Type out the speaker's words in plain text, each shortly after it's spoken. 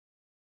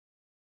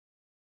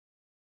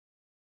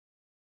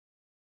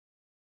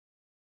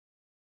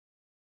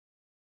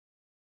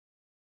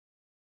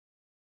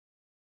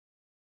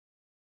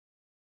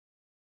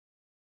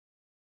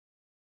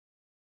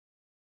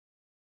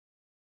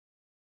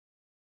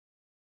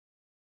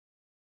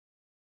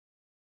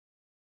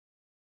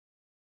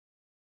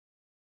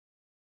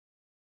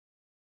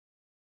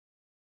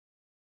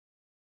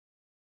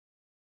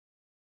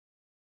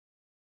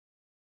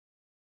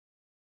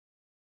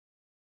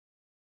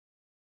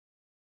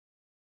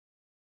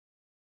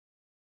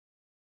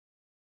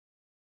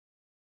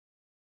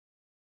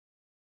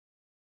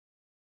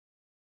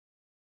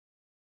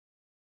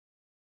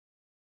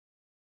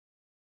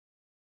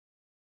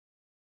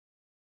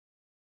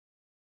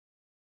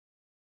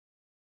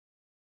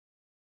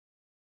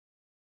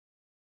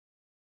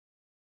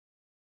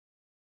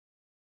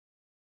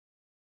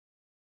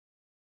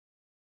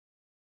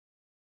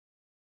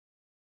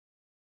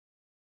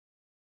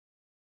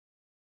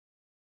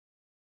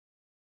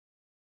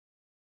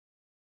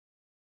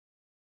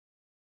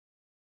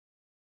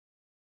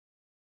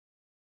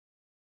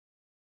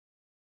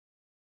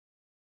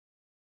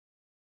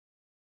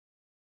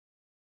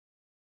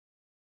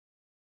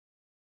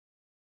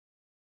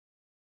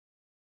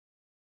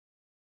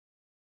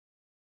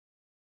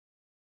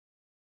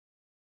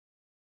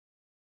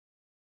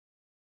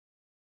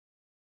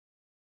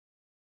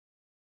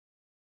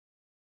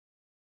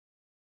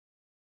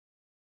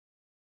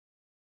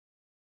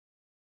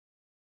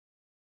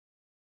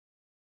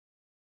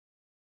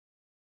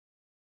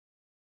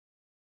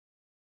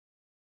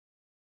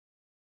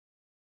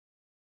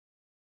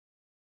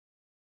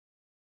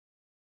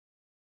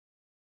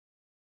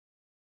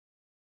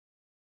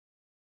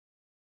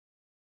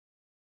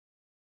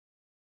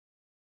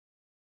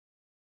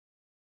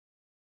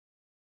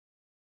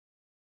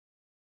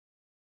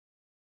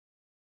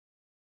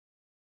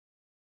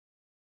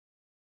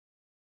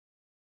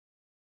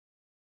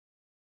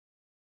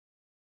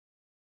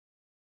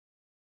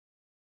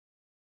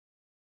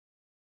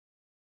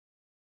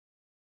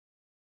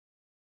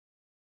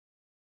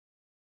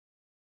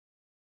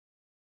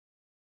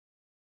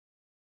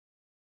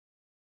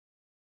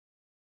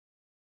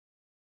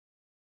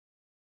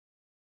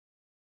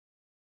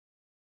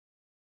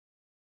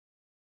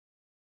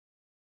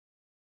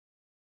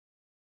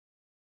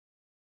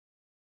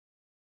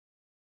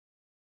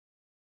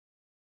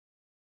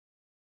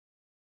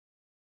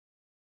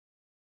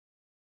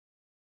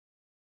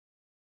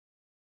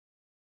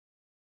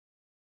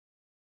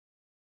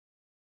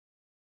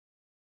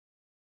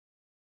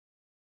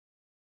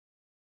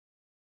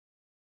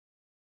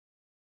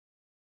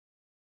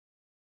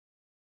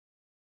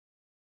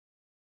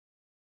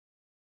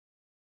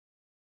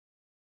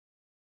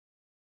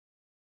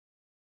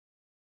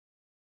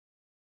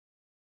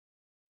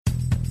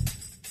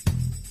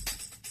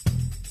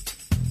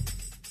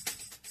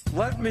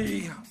Let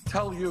me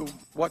tell you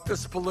what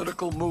this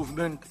political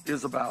movement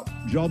is about.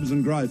 Jobs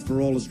and growth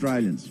for all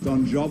Australians. It's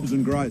on jobs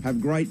and growth.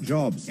 Have great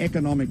jobs.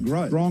 Economic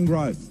growth. Strong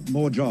growth.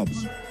 More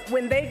jobs.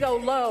 When they go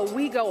low,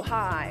 we go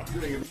high.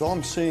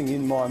 I'm seeing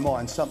in my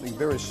mind something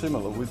very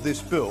similar with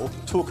this bill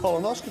to a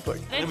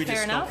colonoscopy. Let me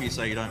just stop you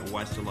so you don't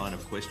waste a line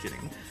of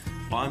questioning.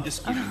 I'm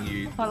just giving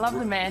you... I love the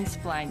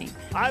mansplaining.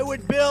 I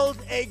would build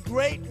a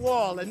great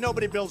wall, and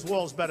nobody builds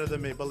walls better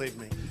than me, believe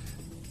me.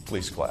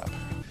 Please clap.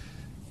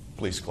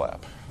 Please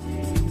clap.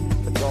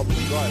 The jobs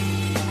and growth.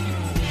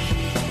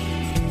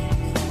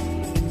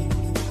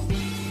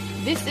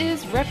 This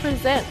is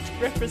Represent.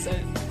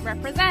 Represent.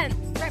 Represent.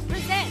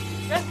 Represent.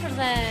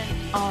 Represent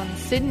on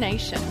SYN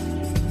Nation.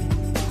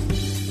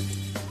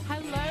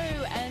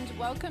 Hello and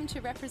welcome to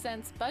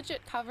Represent's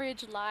budget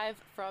coverage live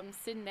from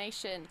SYN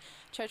Nation.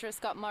 Treasurer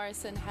Scott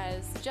Morrison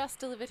has just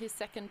delivered his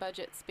second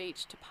budget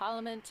speech to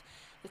Parliament.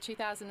 The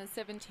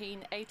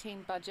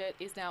 2017-18 budget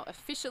is now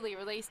officially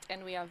released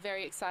and we are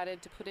very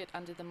excited to put it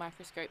under the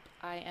microscope.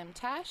 I am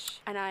Tash.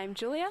 And I am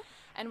Julia.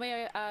 And we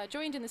are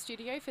joined in the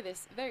studio for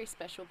this very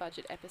special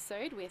budget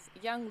episode with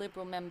young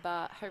Liberal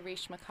member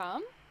Harish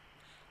Makam,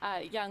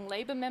 young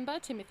Labor member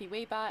Timothy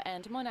Weber,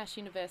 and Monash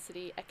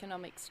University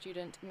economics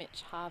student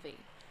Mitch Harvey.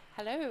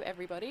 Hello,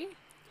 everybody.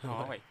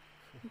 Hi.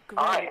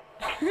 Great.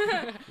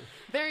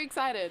 Very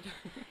excited.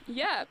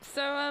 Yeah,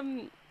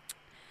 so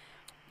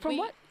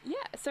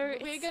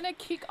we're going to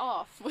kick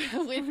off with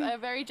a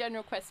very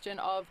general question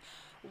of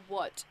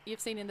what you've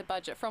seen in the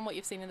budget. From what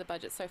you've seen in the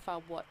budget so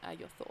far, what are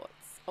your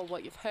thoughts? Or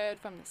what you've heard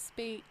from the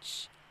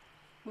speech?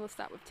 We'll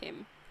start with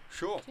Tim.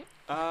 Sure.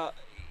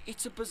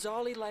 It's a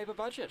bizarrely Labor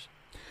budget.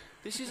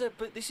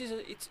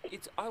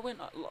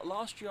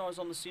 Last year I was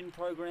on the SYN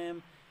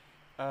program.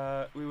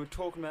 We were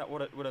talking about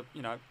what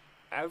a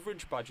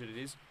average budget it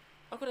is.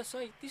 I've got to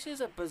say, this is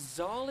a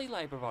bizarrely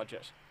Labor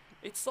budget.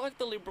 It's like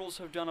the Liberals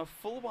have done a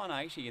full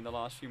 180 in the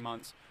last few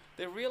months.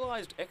 They've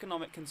realised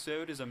economic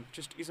conservatism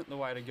just isn't the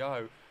way to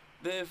go.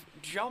 They've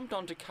jumped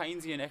onto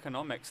Keynesian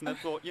economics and they've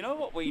thought, you know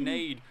what we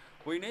need?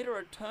 We need a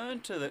return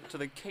to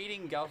the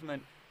Keating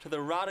government, to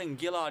the Rudd and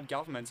Gillard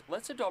governments.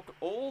 Let's adopt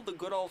all the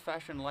good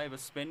old-fashioned Labor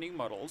spending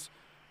models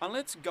and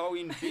let's go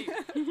in big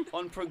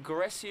on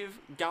progressive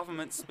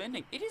government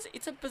spending.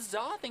 It's a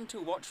bizarre thing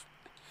to watch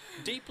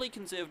deeply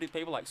conservative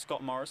people like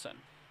Scott Morrison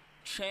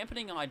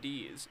championing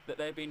ideas that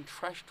they've been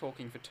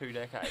trash-talking for 2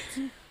 decades.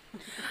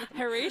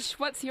 Harish,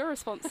 what's your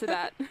response to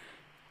that?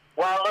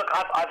 Well, look,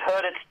 I've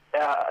heard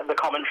the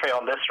commentary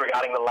on this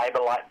regarding the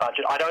Labor-light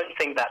budget. I don't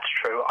think that's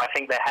true. I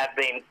think there have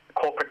been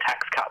corporate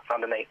tax cuts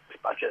underneath this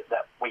budget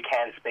that we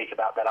can speak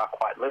about that are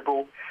quite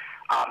liberal.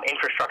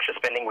 Infrastructure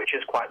spending, which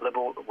is quite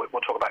liberal.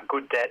 We'll talk about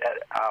good debt,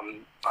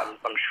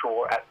 I'm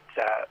sure, at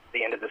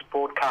the end of this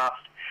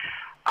broadcast.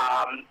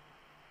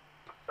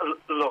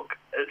 Look,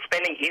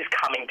 spending is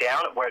coming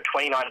down. We're at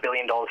 $29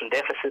 billion in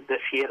deficit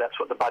this year. That's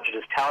what the budget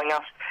is telling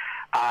us.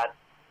 A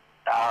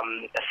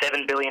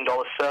 $7 billion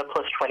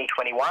surplus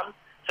 2021.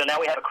 So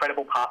now we have a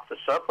credible path to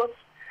surplus.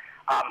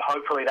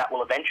 Hopefully that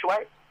will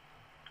eventuate.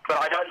 But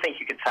I don't think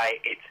you could say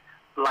it's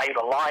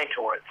Labor light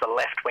or it's a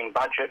left-wing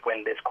budget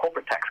when there's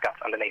corporate tax cuts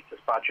underneath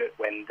this budget,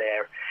 when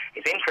there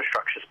is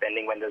infrastructure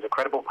spending, when there's a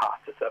credible path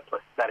to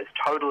surplus. That is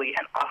totally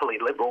and utterly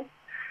liberal.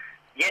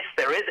 Yes,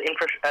 there is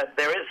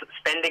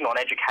spending on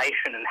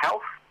education and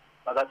health.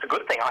 That's a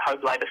good thing. I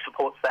hope Labor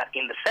supports that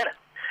in the Senate.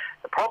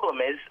 The problem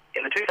is,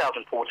 in the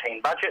 2014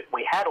 budget,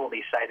 we had all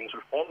these savings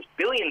reforms,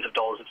 billions of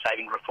dollars of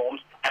saving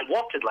reforms, and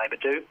what did Labor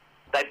do?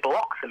 They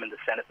blocked them in the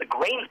Senate. The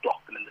Greens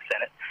blocked them in the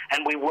Senate,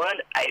 and we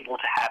weren't able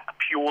to have a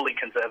purely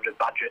conservative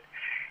budget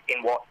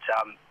in what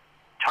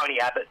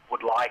Tony Abbott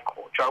would like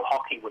or Joe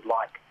Hockey would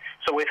like.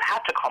 So we've had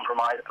to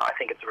compromise, and I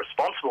think it's a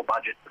responsible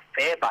budget, a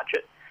fair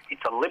budget,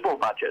 it's a liberal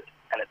budget,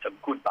 and it's a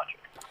good budget.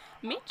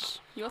 Mitch,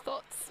 your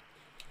thoughts?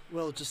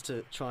 Well, just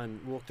to try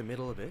and walk the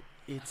middle a bit,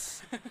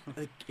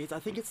 I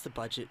think it's the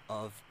budget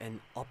of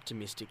an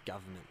optimistic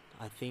government.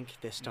 I think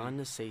they're starting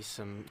to see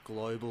some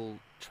global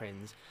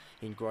trends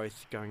in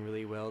growth going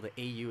really well. The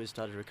EU has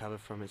started to recover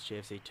from its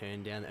GFC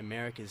turn down.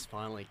 America's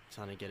finally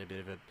starting to get a bit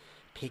of a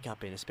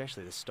pickup in,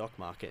 especially the stock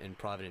market and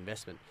private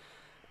investment.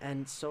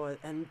 And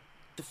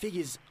the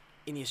figures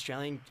in the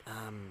Australian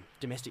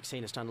domestic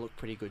scene are starting to look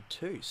pretty good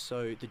too.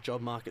 So the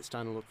job market's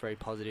starting to look very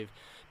positive.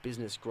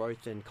 Business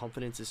growth and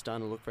confidence is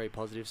starting to look very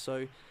positive.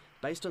 So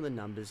based on the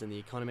numbers and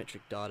the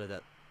econometric data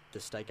that the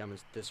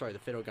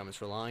federal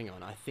government's relying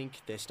on, I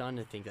think they're starting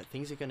to think that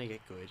things are going to get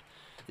good.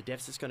 The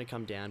deficit's going to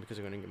come down because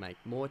they're going to make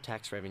more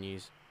tax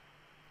revenues,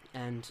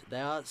 and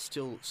they are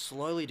still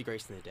slowly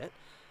decreasing their debt.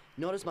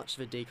 Not as much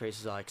of a decrease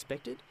as I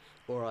expected,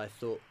 or I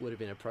thought would have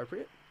been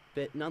appropriate,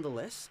 but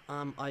nonetheless,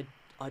 I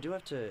do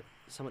have to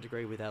somewhat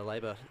agree with our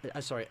Labor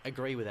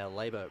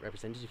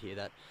representative here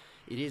that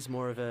it is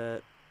more of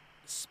a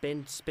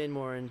spend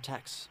more in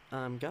tax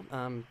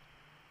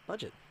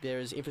budget. There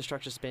is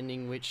infrastructure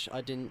spending which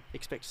I didn't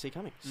expect to see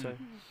coming. So,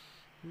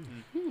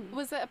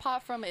 Was it,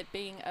 apart from it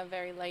being a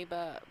very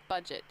Labor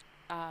budget,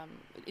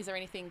 is there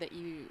anything that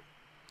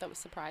was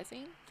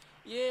surprising?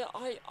 Yeah,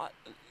 I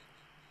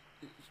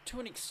to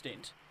an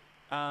extent.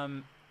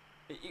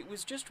 it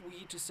was just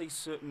weird to see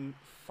certain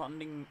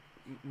funding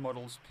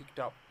models picked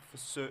up for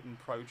certain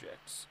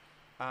projects.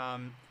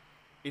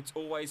 It's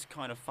always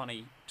kind of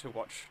funny to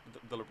watch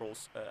the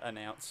Liberals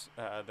announce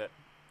that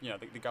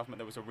the government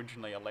that was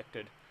originally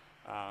elected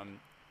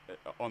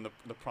on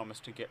the promise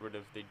to get rid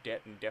of the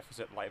debt and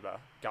deficit Labor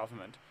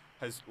government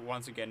has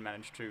once again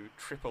managed to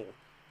triple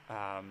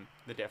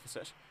the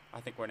deficit. I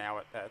think we're now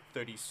at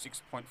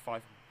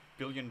 $36.5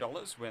 billion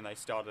when they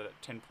started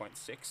at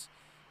 10.6.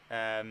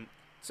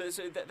 So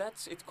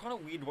it's kind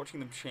of weird watching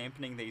them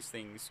championing these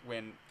things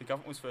when the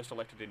government was first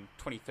elected in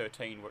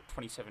 2013. We're at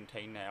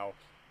 2017 now.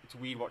 It's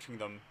weird watching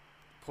them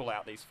pull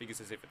out these figures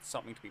as if it's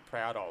something to be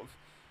proud of.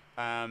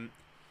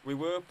 We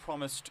were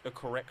promised a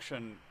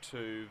correction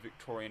to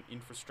Victorian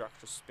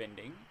infrastructure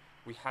spending.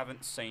 We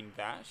haven't seen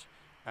that.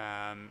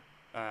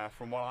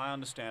 From what I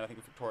understand, I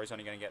think Victoria's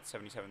only going to get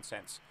 77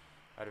 cents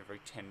out of every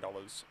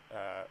 $10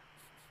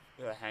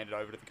 handed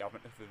over to the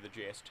government through the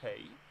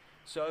GST.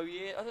 So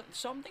yeah,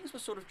 some things were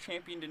sort of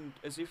championed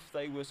as if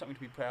they were something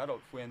to be proud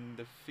of when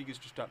the figures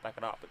just don't back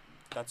it up. But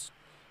that's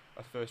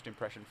a first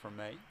impression from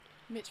me.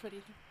 Mitch, what do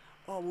you think?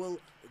 Oh, well,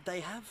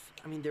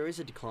 there is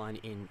a decline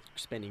in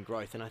spending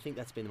growth, and I think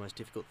that's been the most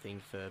difficult thing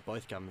for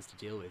both governments to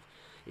deal with.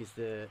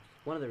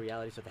 One of the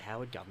realities of the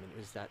Howard government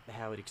was that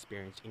Howard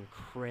experienced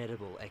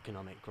incredible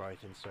economic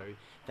growth, and so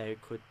they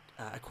could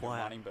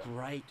acquire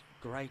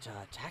great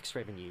tax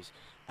revenues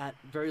at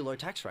very low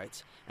tax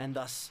rates, and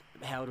thus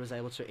Howard was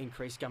able to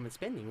increase government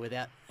spending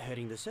without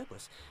hurting the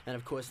surplus. And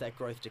of course that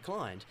growth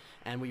declined,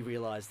 and we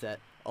realised that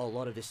a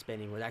lot of this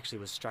spending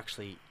was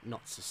structurally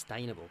not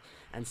sustainable.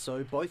 And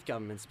so both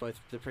governments, both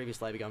the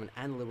previous Labor government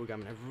and the Liberal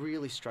government, have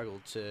really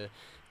struggled to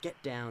get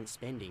down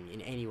spending in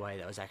any way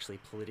that was actually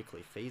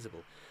politically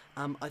feasible.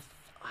 I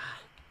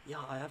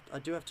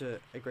do have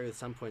to agree with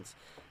some points,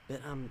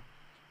 but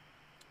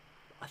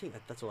I think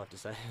that's all I have to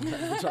say.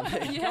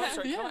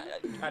 Can I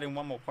add in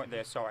one more point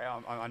there? Sorry,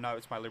 I know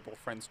it's my Liberal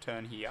friend's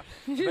turn here.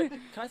 But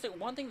can I say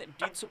one thing that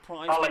did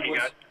surprise me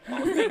was...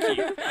 Oh, thank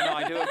you. No,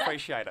 I do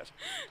appreciate it.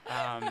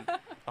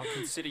 I'll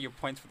consider your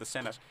points for the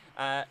Senate.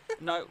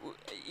 No,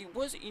 it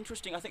was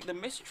interesting. I think the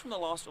message from the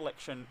last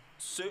election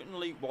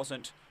certainly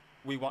wasn't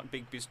we want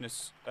big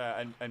business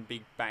and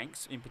big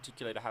banks in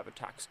particular to have a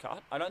tax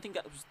cut. I don't think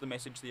that was the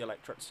message the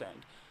electorate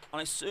sent.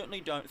 And I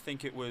certainly don't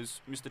think it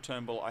was, Mr.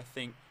 Turnbull, I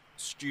think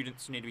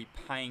students need to be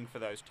paying for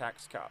those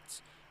tax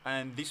cuts.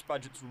 And this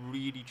budget's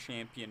really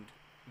championed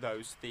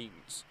those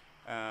things.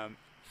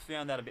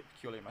 Found that a bit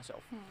peculiar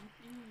myself.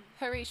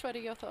 Harish, what are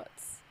your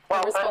thoughts?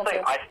 Well, firstly,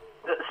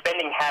 the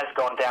spending has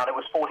gone down. It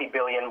was $40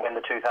 billion when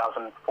the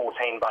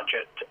 2014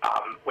 budget,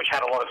 which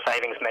had a lot of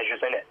savings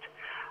measures in it,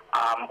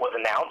 was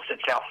announced.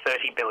 It's now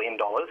 $30 billion.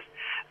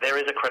 There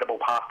is a credible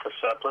path to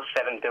surplus,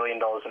 $7 billion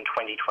in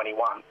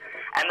 2021.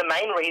 And the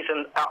main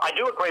reason, I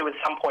do agree with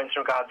some points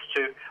in regards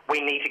to we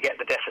need to get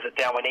the deficit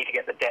down, we need to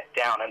get the debt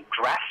down, and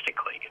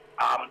drastically.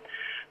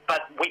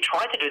 But we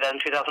tried to do that in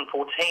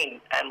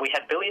 2014, and we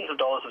had billions of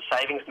dollars of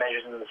savings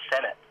measures in the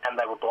Senate, and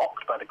they were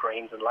blocked by the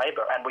Greens and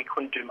Labor, and we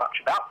couldn't do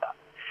much about that.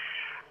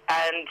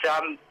 And,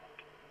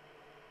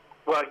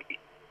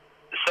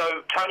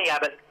 so Tony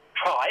Abbott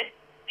tried,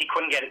 he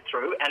couldn't get it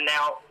through, and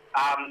now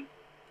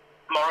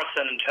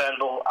Morrison and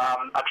Turnbull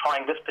are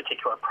trying this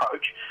particular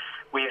approach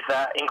with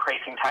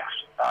increasing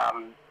taxes,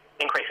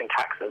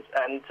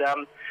 and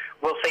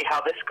we'll see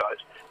how this goes.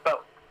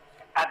 But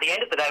at the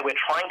end of the day, we're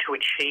trying to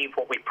achieve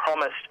what we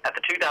promised at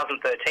the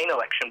 2013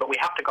 election, but we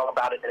have to go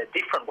about it in a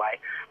different way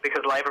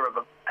because Labor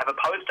have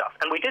opposed us.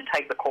 And we did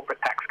take the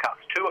corporate tax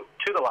cuts to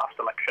the last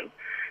election,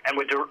 and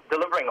we're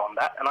delivering on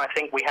that. And I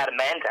think we had a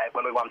mandate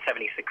when we won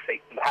 76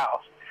 seats in the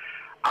House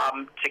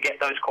to get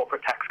those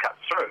corporate tax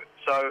cuts through.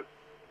 So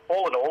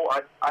all in all,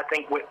 I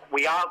think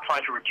we are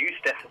trying to reduce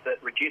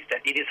deficit, reduce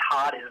debt. It is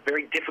hard. It is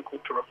very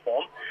difficult to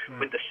reform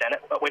with the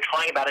Senate, but we're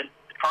trying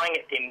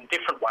it in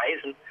different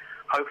ways, and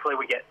hopefully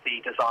we get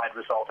the desired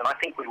result, and I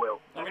think we will.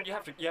 I mean, you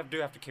do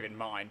have to keep in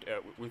mind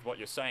with what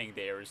you're saying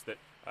there is that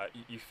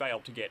you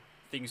failed to get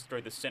things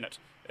through the Senate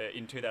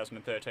in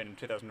 2013 and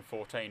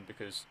 2014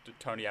 because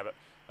Tony Abbott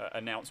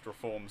announced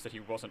reforms that he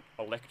wasn't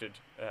elected.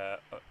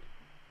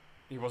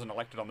 He wasn't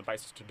elected on the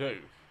basis to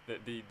do.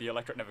 The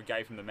electorate never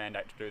gave him the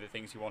mandate to do the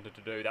things he wanted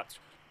to do. That's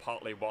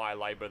partly why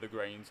Labor, the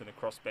Greens, and the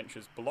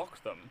crossbenchers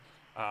blocked them.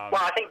 Well,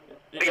 I think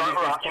the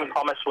overarching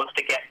promise was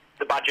to get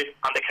the budget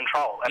under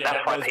control, and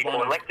that's why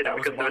people elected him,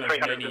 because there was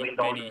 $300 billion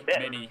in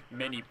debt.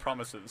 Many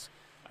promises,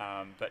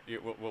 but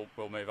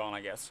we'll move on,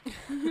 I guess.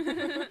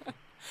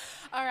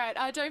 All right,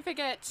 don't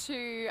forget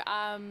to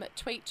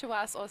tweet to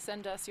us or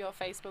send us your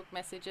Facebook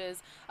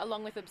messages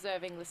along with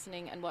observing,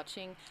 listening and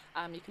watching.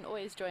 You can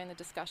always join the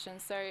discussion.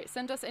 So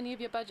send us any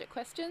of your budget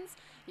questions.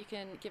 You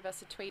can give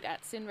us a tweet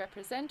at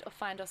SYNRepresent or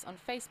find us on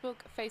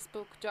Facebook,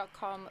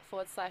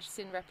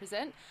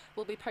 facebook.com/SYNRepresent.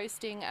 We'll be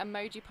posting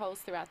emoji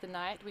polls throughout the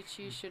night, which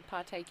you should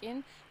partake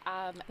in.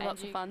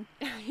 Lots of fun.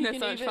 You That's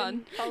so much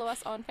fun. Follow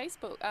us on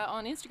Facebook,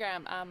 on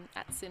Instagram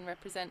at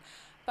SYNRepresent.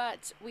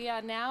 But we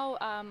are now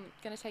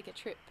going to take a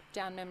trip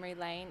down memory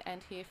lane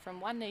and hear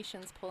from One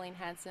Nation's Pauline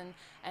Hanson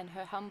and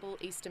her humble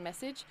Easter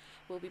message.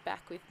 We'll be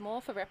back with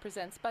more for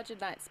Represents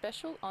Budget Night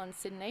Special on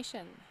SYN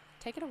Nation.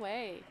 Take it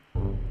away.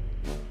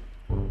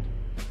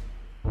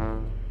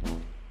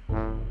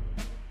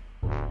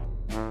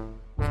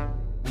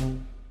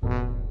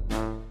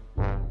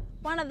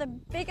 One of the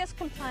biggest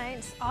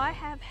complaints I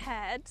have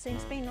had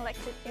since being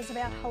elected is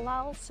about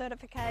halal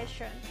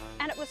certification,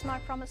 and it was my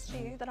promise to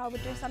you that I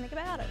would do something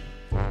about it.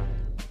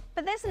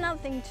 But there's another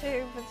thing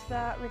too with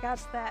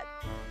regards to that.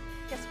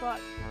 Guess what?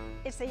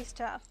 It's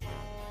Easter.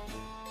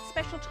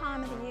 Special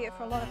time of the year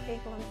for a lot of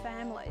people and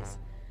families.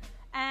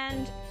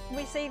 And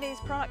we see these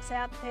products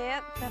out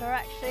there that are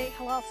actually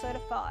halal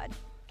certified.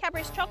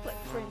 Cadbury's chocolate,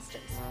 for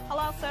instance,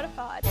 halal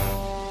certified.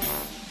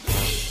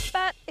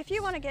 But if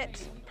you want to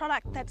get a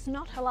product that's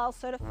not halal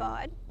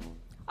certified,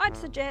 I'd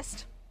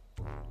suggest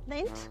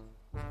Lindt,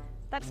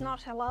 that's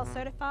not halal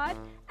certified,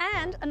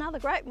 and another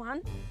great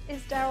one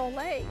is Daryl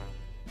Lea.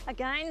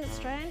 Again, an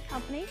Australian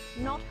company,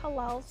 not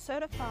halal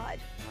certified.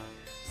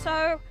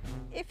 So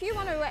if you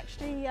want to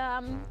actually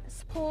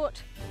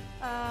support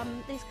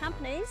these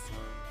companies,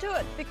 do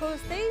it, because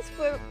these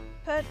were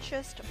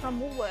purchased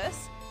from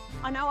Woolworths.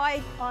 I know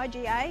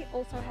IGA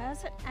also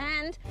has it,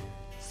 and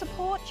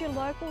support your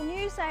local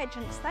news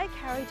agents. They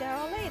carry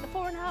Daryl Lea, the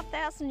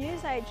 4,500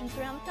 news agents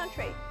around the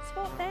country.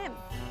 Support them.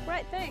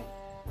 Great thing.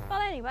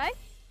 Well, anyway,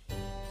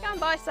 go and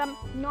buy some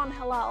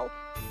non-halal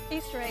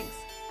Easter eggs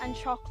and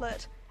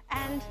chocolate,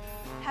 and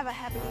have a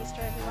happy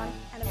Easter, everyone,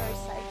 and a very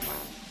safe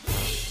one.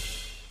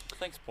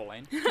 Thanks,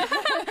 Pauline.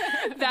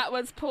 That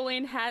was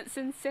Pauline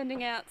Hanson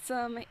sending out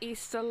some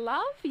Easter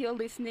love. You're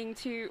listening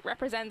to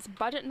Represents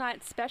Budget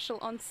Night Special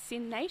on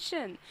SYN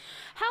Nation.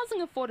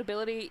 Housing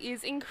affordability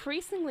is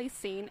increasingly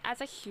seen as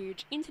a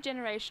huge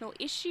intergenerational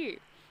issue.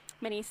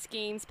 Many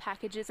schemes,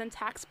 packages and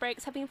tax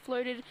breaks have been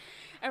floated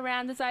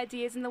around as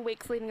ideas in the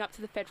weeks leading up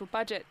to the federal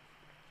budget.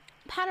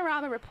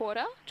 Panorama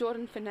reporter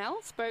Jordan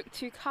Fennell spoke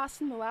to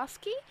Karsten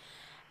Mowalski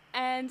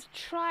and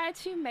tried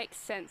to make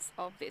sense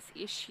of this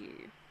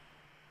issue.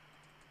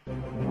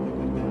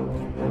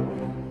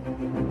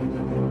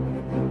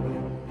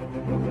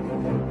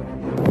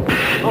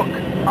 Look,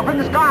 up in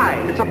the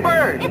sky, it's a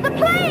bird! It's a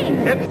plane!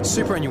 It's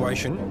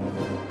superannuation.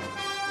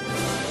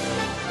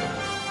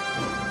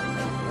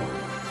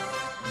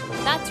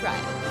 That's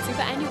right,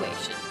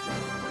 superannuation.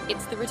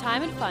 It's the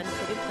retirement fund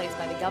put in place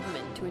by the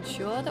government to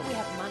ensure that we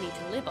have money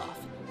to live off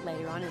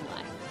later on in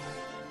life.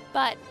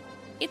 But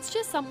it's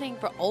just something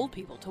for old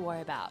people to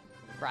worry about,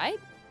 right?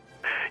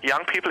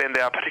 Young people,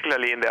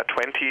 particularly in their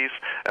 20s,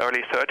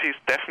 early 30s,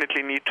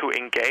 definitely need to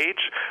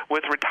engage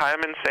with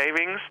retirement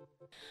savings.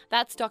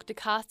 That's Dr.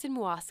 Karsten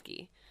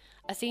Mowalski,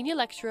 a senior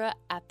lecturer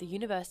at the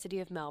University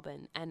of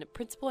Melbourne and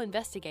principal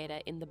investigator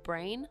in the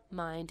Brain,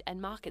 Mind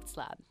and Markets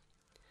Lab.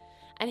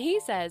 And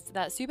he says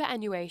that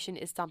superannuation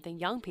is something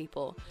young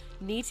people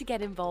need to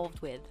get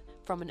involved with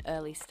from an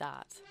early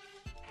start.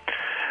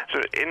 So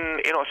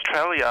in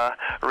Australia,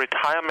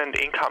 retirement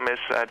income is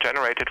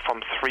generated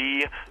from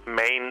three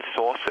main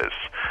sources.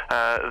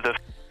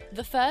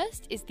 The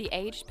first is the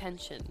aged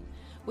pension,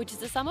 which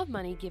is a sum of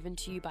money given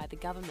to you by the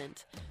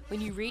government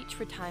when you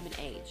reach retirement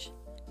age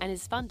and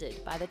is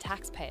funded by the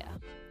taxpayer.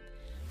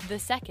 The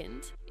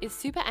second is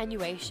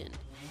superannuation,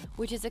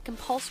 which is a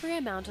compulsory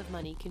amount of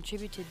money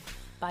contributed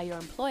by your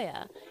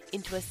employer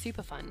into a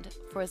super fund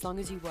for as long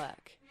as you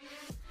work.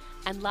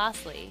 And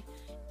lastly,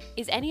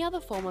 is any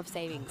other form of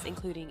savings,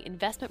 including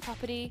investment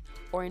property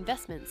or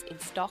investments in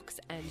stocks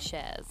and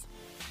shares.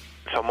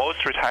 So most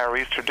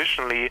retirees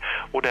traditionally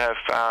would have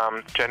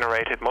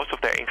generated most of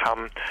their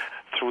income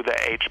through the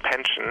age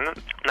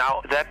pension.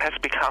 Now that has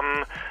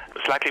become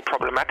slightly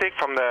problematic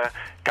from the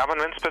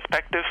government's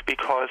perspective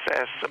because,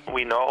 as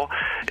we know,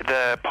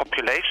 the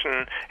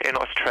population in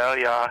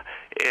Australia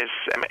is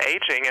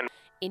aging. And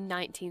in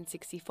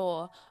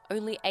 1964,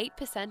 only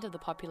 8% of the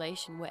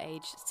population were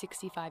aged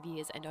 65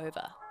 years and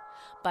over.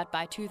 But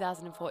by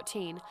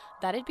 2014,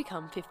 that had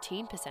become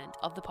 15%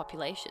 of the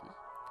population.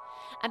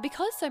 And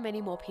because so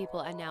many more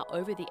people are now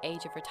over the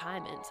age of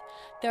retirement,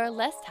 there are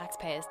less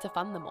taxpayers to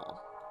fund them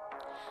all.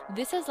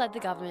 This has led the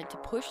government to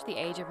push the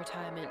age of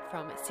retirement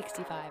from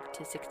 65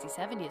 to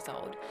 67 years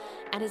old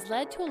and has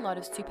led to a lot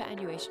of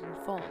superannuation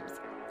reforms,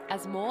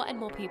 as more and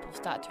more people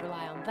start to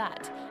rely on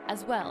that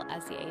as well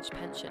as the age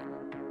pension.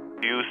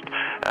 Used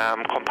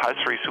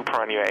compulsory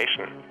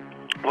superannuation.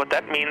 What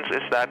that means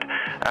is that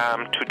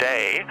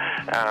today,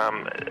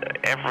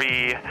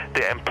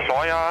 the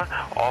employer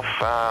of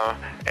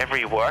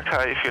every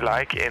worker, if you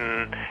like,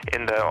 in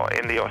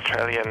the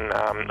Australian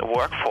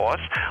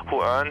workforce,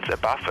 who earns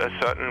above a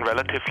certain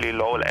relatively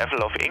low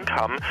level of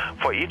income,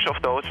 for each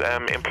of those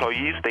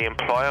employees, the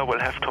employer will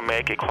have to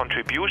make a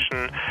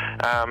contribution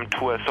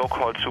to a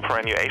so-called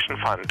superannuation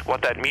fund.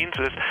 What that means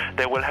is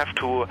they will have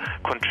to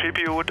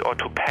contribute or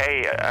to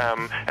pay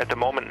at the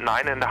moment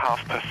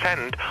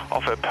 9.5%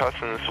 of a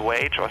person's person's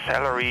wage or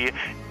salary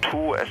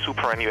to a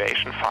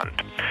superannuation fund.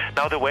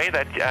 Now, the way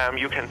that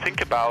you can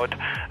think about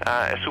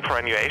a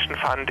superannuation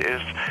fund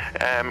is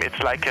it's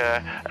like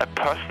a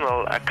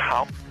personal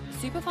account.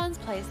 Super funds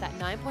place that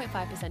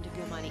 9.5% of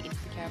your money into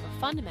the care of a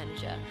fund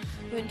manager,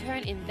 who in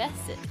turn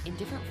invests it in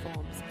different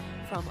forms,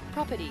 from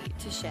property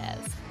to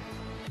shares.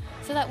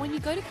 So that when you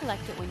go to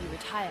collect it when you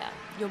retire,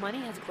 your money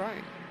has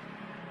grown.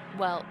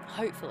 Well,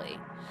 hopefully.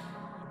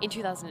 In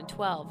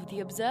 2012, The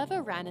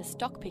Observer ran a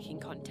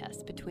stock-picking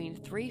contest between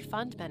 3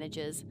 fund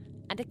managers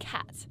and a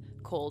cat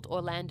called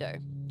Orlando.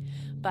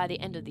 By the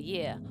end of the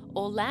year,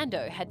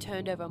 Orlando had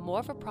turned over more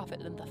of a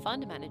profit than the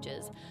fund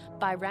managers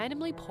by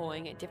randomly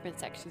pawing at different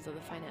sections of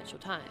the Financial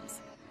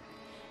Times.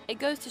 It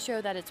goes to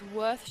show that it's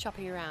worth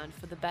shopping around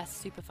for the best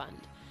super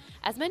fund,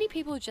 as many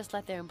people just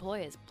let their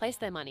employers place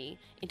their money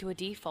into a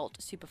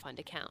default super fund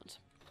account.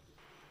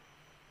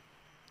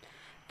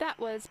 That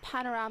was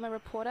Panorama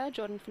reporter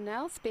Jordan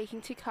Fennell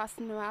speaking to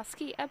Carsten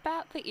Murowski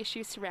about the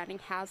issues surrounding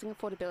housing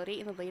affordability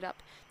in the lead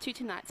up to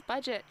tonight's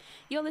budget.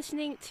 You're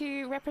listening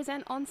to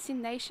Represent on SYN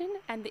Nation,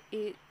 and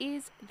it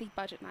is the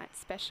Budget Night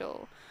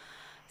special.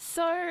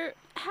 So,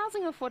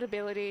 housing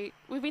affordability,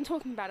 we've been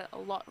talking about it a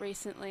lot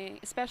recently,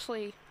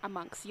 especially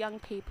amongst young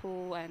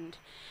people, and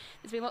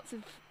there's been lots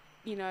of,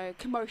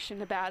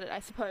 commotion about it, I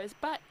suppose.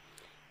 But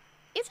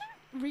is it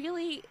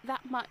really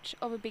that much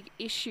of a big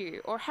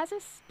issue, or has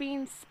this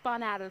been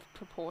spun out of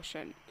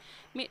proportion?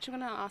 Mitch, I'm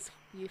going to ask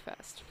you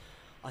first.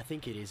 I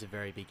think it is a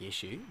very big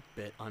issue,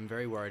 but I'm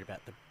very worried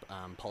about the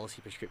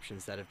policy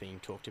prescriptions that have been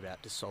talked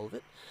about to solve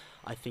it.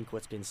 I think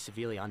what's been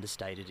severely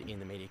understated in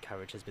the media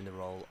coverage has been the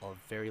role of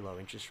very low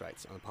interest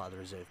rates on the part of the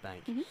Reserve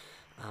Bank.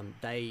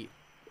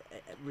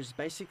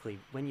 Basically,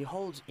 when you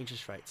hold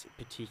interest rates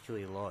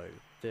particularly low,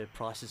 the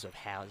prices of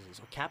houses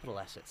or capital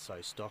assets,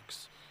 so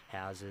stocks,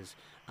 houses,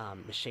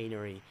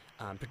 machinery,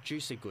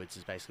 producer goods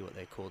is basically what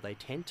they're called, they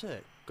tend to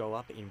go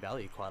up in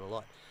value quite a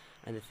lot.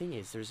 And the thing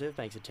is, the Reserve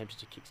Bank's attempted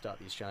to kickstart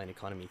the Australian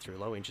economy through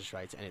low interest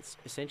rates, and it's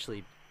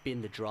essentially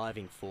been the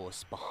driving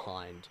force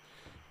behind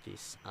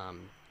this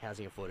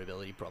housing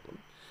affordability problem.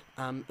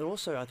 And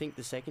also, I think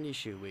the second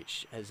issue,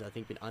 which has, I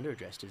think, been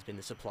under-addressed, has been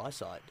the supply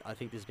side. I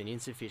think there's been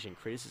insufficient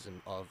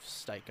criticism of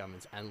state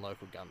governments and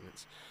local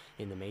governments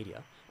in the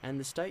media. And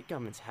the state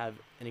governments have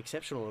an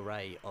exceptional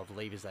array of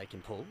levers they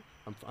can pull.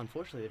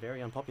 Unfortunately, they're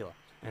very unpopular,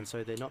 and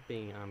so they're not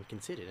being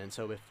considered. And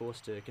so we're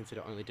forced to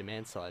consider only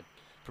demand-side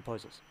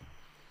proposals.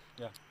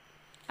 Yeah.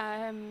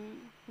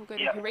 We'll go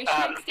to Harish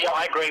next. Yeah,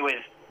 I agree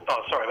with...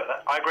 Oh, sorry about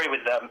that. I agree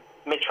with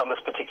Mitch on this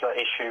particular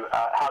issue.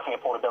 Housing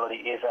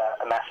affordability is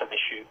a massive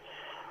issue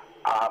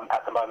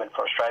at the moment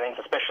for Australians,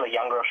 especially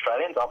younger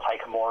Australians. I'll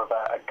take more of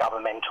a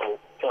governmental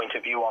point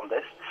of view on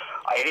this.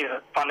 It is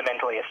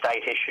fundamentally a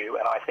state issue,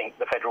 and I think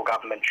the federal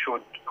government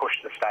should push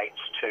the states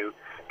to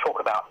talk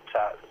about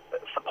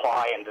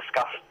supply and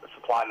discuss the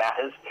supply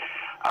matters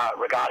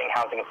regarding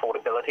housing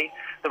affordability.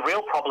 The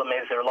real problem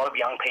is there are a lot of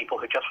young people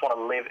who just want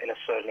to live in a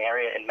certain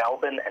area in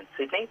Melbourne and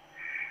Sydney,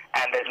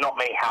 and there's not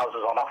many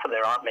houses on offer.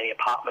 There aren't many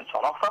apartments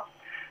on offer.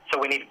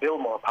 So we need to build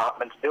more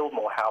apartments, build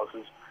more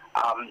houses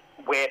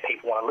where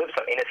people want to live.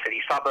 So inner city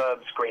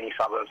suburbs, greeny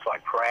suburbs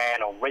like Prahran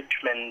or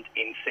Richmond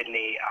in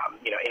Sydney,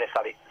 inner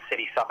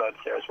city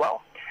suburbs there as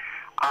well.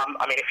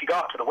 If you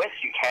go up to the west,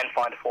 you can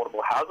find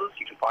affordable houses.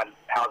 You can find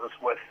houses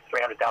worth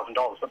 $300,000,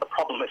 but the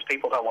problem is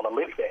people don't want to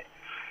live there.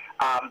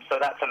 So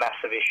that's a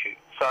massive issue.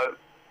 So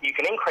you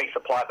can increase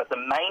supply, but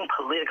the main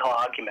political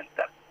argument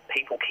that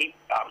people keep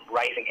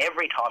raising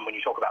every time when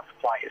you talk about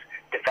supply is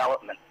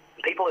development.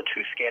 And people are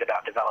too scared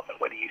about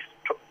development, whether you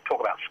talk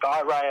about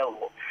SkyRail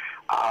or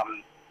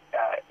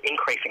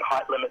increasing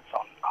height limits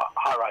on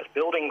high-rise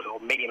buildings or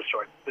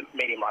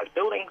medium-rise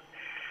buildings.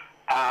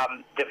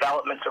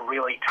 Development's a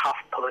really tough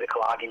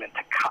political argument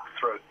to cut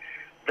through.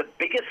 The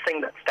biggest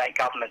thing that state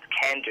governments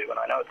can do, and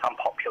I know it's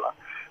unpopular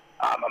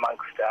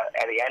amongst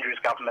the Andrews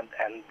government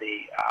and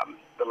the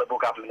Liberal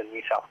government in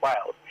New South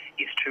Wales,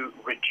 is to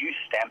reduce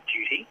stamp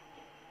duty,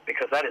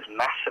 because that is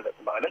massive at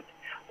the moment,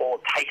 or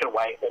take it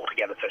away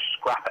altogether, so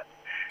scrap it.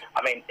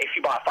 If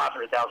you buy a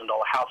 $500,000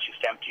 house, your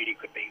stamp duty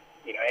could be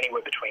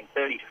anywhere between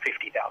 $30,000 to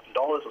 $50,000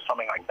 or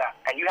something like that,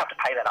 and you have to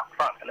pay that up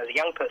front. And as a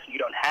young person, you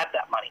don't have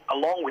that money,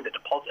 along with the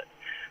deposit.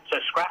 So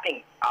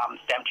scrapping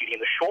stamp duty in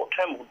the short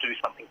term will do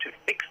something to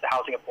fix the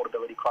housing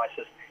affordability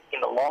crisis.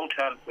 In the long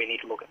term, we need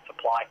to look at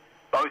supply.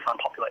 Both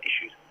unpopular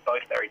issues,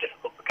 both very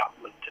difficult for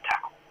government to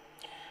tackle.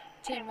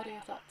 Tim, what are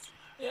your thoughts?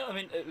 Yeah,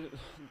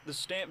 the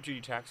stamp duty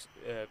tax,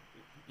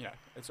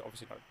 it's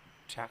obviously not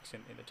a tax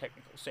in the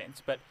technical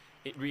sense, but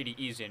it really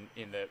is in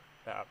the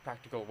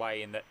practical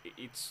way, in that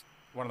it's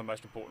one of the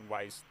most important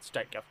ways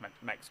state government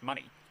makes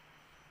money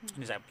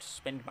and is able to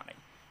spend money.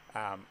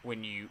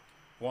 When you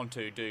want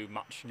to do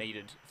much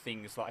needed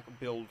things like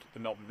build the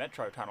Melbourne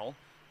Metro Tunnel,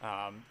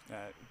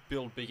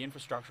 build big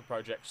infrastructure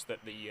projects that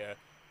the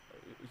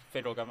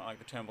federal government, like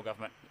the Turnbull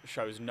government,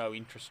 shows no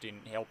interest in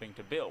helping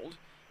to build,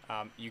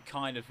 you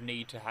kind of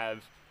need to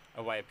have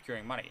a way of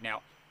procuring money.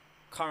 Now,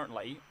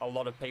 currently a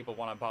lot of people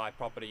want to buy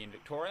property in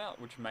Victoria,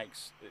 which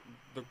makes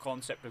the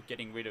concept of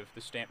getting rid of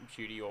the stamp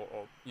duty or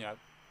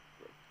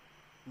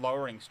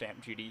lowering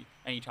stamp duty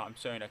anytime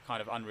soon a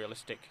kind of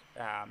unrealistic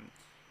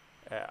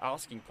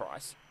asking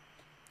price.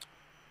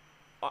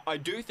 I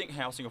do think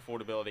housing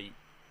affordability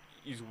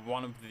is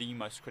one of the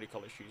most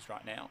critical issues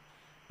right now.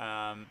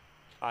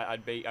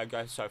 I'd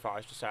go so far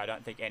as to say I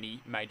don't think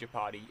any major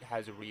party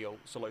has a real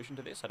solution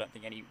to this. I don't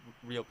think any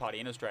real party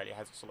in Australia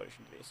has a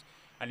solution to this.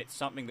 And it's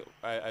something that,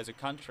 as a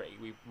country,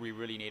 we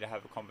really need to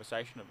have a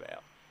conversation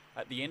about.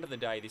 At the end of the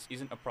day, this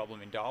isn't a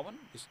problem in Darwin.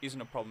 This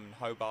isn't a problem in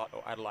Hobart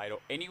or Adelaide or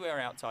anywhere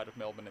outside of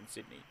Melbourne and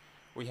Sydney.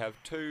 We have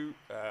two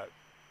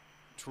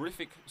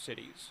terrific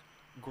cities,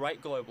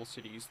 great global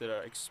cities that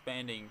are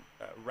expanding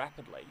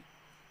rapidly,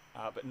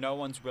 but no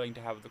one's willing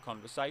to have the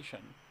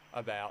conversation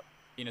about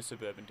inner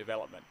suburban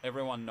development.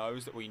 Everyone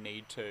knows that we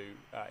need to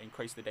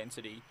increase the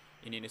density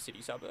in inner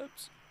city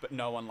suburbs, but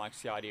no one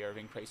likes the idea of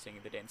increasing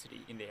the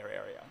density in their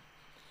area.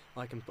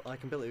 I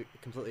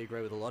completely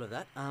agree with a lot of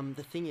that.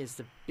 The thing is,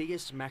 the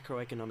biggest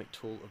macroeconomic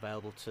tool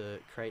available to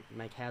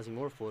make housing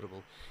more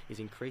affordable is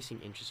increasing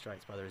interest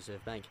rates by the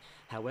Reserve Bank.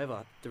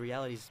 However, the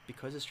reality is,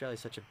 because Australia is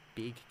such a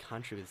big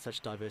country with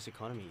such diverse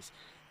economies,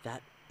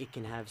 that it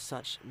can have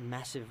such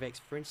massive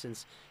effects. For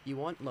instance, you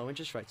want low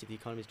interest rates if the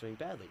economy is doing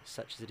badly,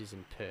 such as it is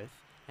in Perth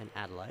and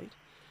Adelaide.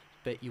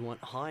 But you want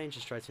high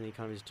interest rates when the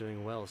economy is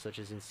doing well, such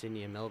as in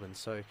Sydney and Melbourne.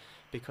 So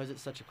because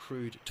it's such a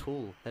crude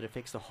tool that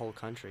affects the whole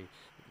country,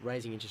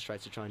 raising interest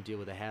rates to try and deal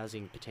with a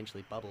housing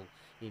potentially bubble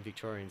in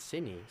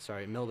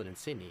Melbourne and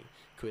Sydney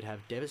could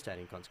have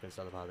devastating consequences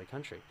to other parts of the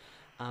country.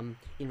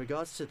 In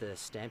regards to the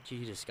stamp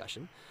duty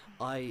discussion,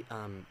 I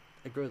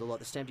agree with a lot.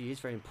 The stamp duty is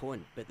very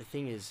important, but the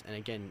thing is, and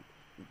again,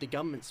 the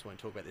governments won't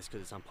talk about this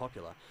because it's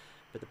unpopular,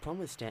 but the problem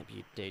with stamp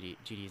duty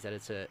is that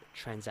it's a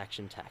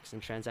transaction tax,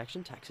 and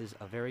transaction taxes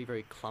are very,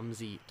 very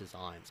clumsy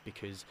designs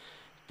because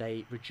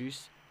they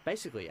reduce,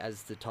 basically,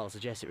 as the title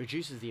suggests, it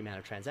reduces the amount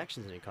of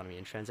transactions in the economy,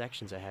 and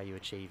transactions are how you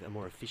achieve a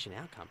more efficient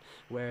outcome.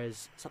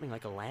 Whereas something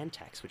like a land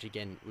tax, which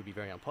again would be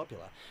very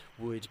unpopular,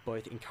 would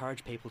both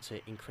encourage people to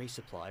increase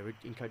supply,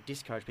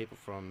 discourage people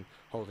from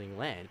holding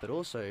land, but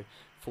also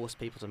force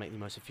people to make the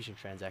most efficient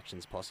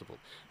transactions possible.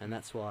 And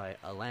that's why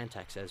a land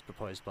tax, as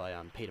proposed by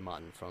Peter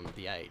Martin from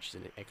The Age,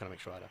 an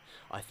economics writer,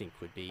 I think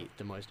would be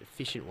the most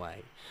efficient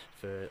way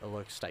for a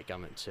local state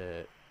government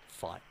to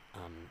fight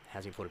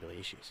housing affordability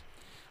issues.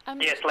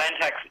 Yes, land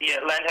tax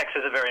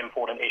is a very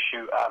important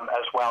issue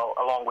as well,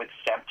 along with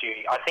stamp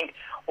duty. I think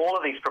all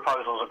of these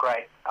proposals are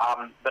great,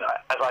 but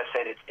as I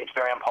said, it's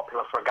very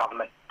unpopular for a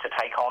government to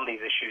take on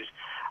these issues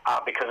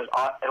because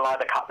it'll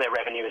either cut their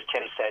revenue, as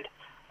Tim said,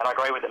 and I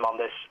agree with him on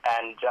this,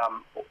 and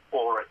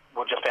or it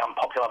will just be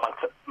unpopular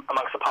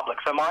amongst the public.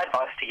 So my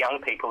advice to young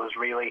people is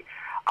really,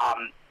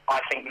 I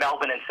think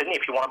Melbourne and Sydney,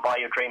 if you want to buy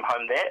your dream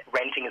home there,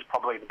 renting is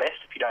probably the best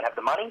if you don't have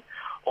the money,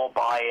 or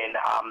buy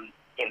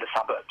in the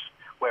suburbs,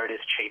 where it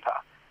is cheaper.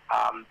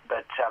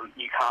 But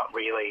you can't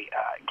really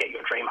get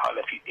your dream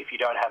home if you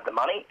don't have the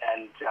money,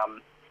 and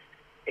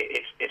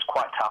it's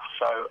quite tough.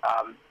 So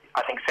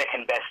I think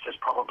second best is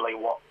probably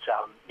what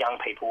young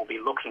people will be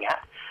looking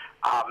at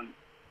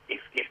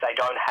if they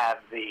don't have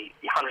the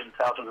hundreds of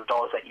thousands of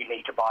dollars that you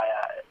need to buy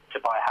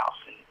a house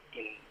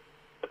in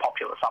the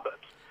popular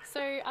suburbs.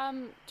 So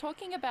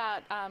talking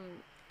about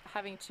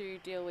having to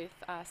deal with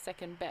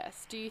second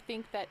best, do you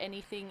think that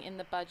anything in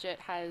the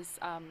budget has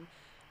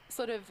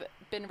sort of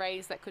been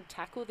raised that could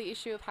tackle the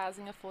issue of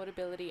housing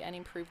affordability and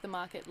improve the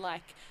market,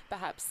 like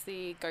perhaps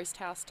the ghost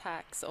house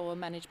tax or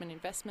management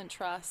investment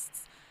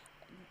trusts?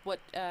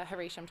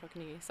 Harish, I'm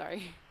talking to you,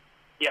 sorry.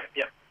 Yep.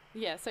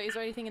 Yeah, so is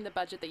there anything in the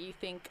budget that you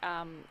think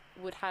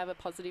would have a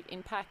positive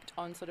impact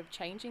on sort of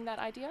changing that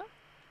idea?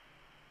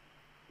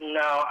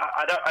 No,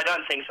 I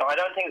don't think so. I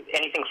don't think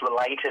anything's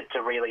related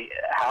to really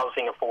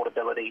housing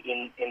affordability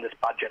in this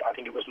budget. I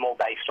think it was more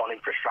based on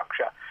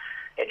infrastructure,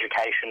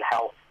 education,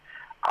 health,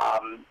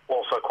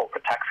 also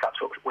corporate tax cuts,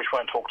 which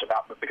weren't talked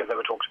about, but because they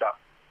were talked about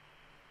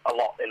a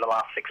lot in the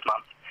last 6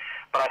 months.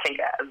 But I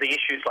think the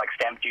issues like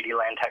stamp duty,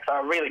 land tax,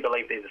 I really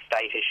believe these are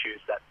state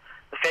issues that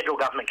the federal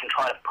government can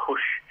try to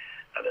push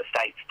the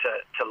states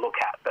to look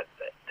at. But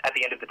at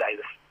the end of the day,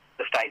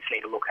 the states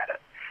need to look at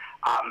it.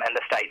 And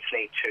the states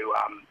need to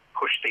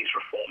push these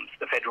reforms.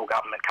 The federal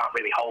government can't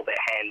really hold their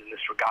hand in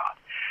this regard.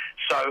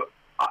 So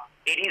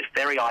it is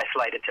very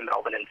isolated to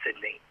Melbourne and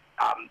Sydney.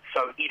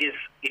 So it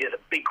is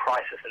a big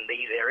crisis in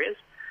these areas,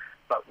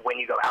 but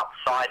when you go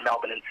outside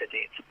Melbourne and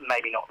Sydney, it's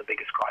maybe not the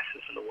biggest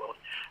crisis in the world.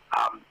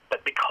 But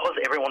because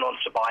everyone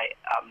wants to buy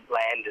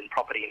land and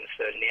property in a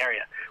certain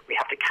area, we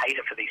have to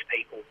cater for these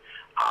people,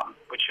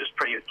 which is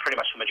pretty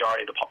much the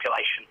majority of the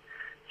population.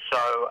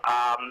 So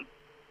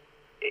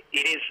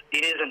it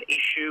is an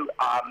issue.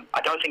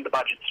 I don't think the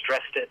budget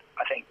stressed it.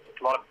 I think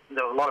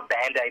there are a lot of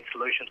band-aid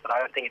solutions, but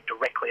I don't think it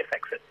directly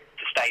affects it.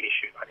 It's a state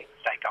issue. I think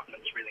the state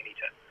governments really need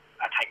to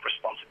take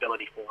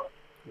responsibility for it.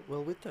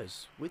 Well, with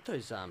those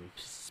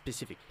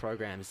specific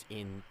programs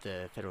in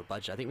the federal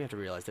budget, I think we have to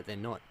realise that they're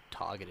not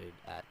targeted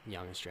at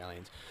young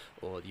Australians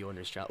or the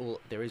ordinary Australian.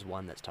 Well, there is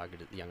one that's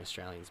targeted at the young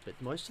Australians, but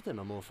most of them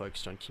are more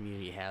focused on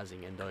community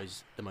housing and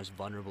the most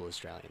vulnerable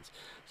Australians.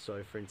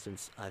 So, for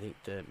instance, I think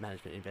the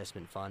Management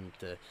Investment Fund,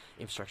 the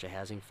Infrastructure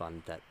Housing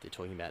Fund that they're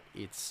talking about,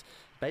 it's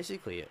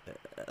basically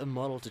a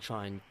model to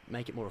try and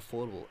make it more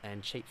affordable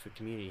and cheap for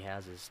community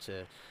houses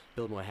to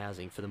build more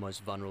housing for the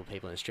most vulnerable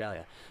people in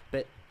Australia.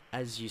 But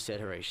as you said,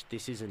 Harish,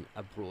 this isn't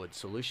a broad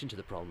solution to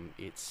the problem.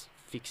 It's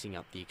fixing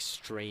up the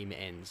extreme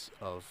ends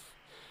of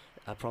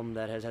a problem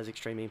that has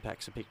extreme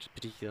impacts,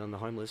 particularly on the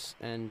homeless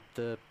and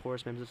the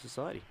poorest members of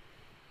society.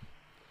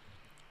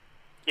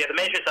 Yeah, the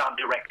measures aren't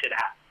directed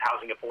at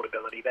housing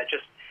affordability.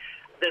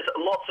 There's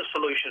lots of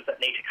solutions that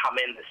need to come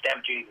in. The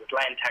stamp duty, the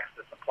land tax,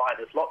 the supply,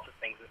 there's lots of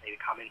things that need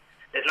to come in.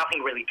 There's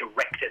nothing really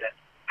directed at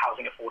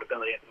housing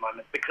affordability at the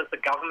moment because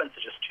the governments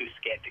are just too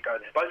scared to go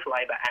there, both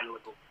Labor and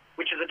Liberal,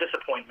 which is a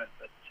disappointment.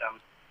 But,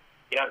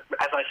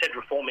 as I said,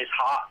 reform is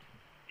hard.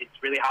 It's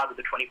really hard with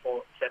the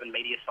 24/7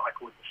 media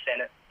cycle with the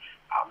Senate.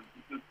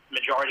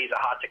 Majorities are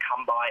hard to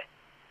come by.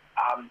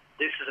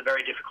 This is a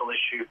very difficult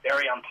issue,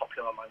 very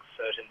unpopular amongst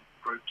certain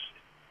groups.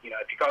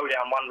 If you go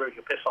down one route,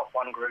 you'll piss off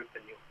one group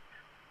and you'll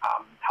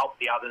help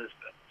the others,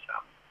 but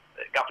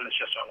the governments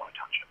just don't want to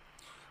touch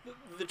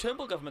it. The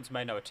Turnbull government's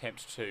made no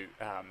attempt to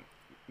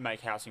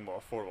make housing more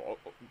affordable, or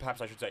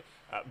perhaps I should say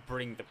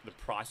bring the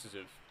prices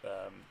of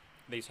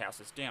these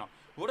houses down.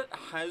 What it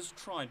has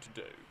tried to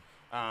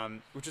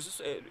do, which is just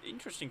an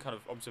interesting kind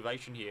of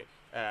observation here,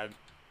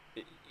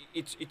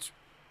 it's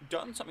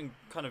done something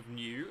kind of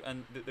new,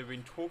 and they've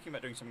been talking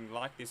about doing something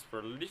like this for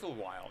a little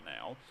while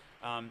now,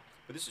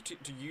 but this is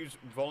to use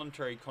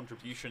voluntary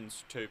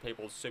contributions to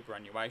people's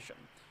superannuation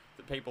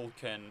that people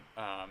can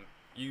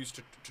use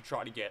to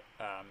try to get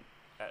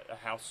a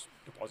house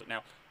deposit.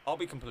 Now, I'll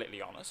be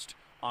completely honest,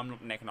 I'm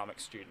not an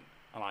economics student,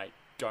 and I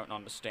don't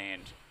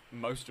understand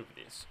most of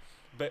this.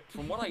 But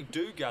from what I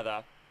do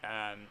gather,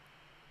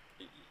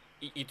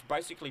 it's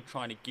basically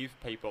trying to give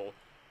people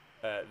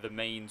the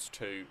means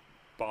to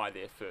buy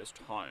their first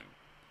home.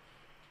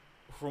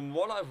 From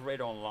what I've read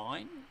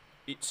online,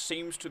 it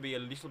seems to be a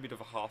little bit of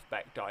a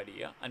half-backed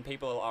idea, and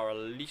people are a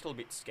little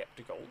bit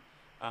sceptical.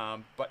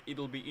 But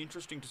it'll be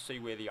interesting to see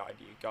where the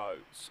idea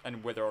goes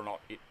and whether or not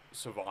it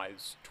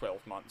survives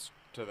 12 months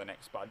to the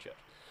next budget.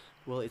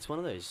 Well, it's one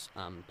of those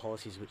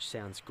policies which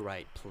sounds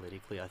great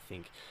politically, I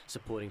think,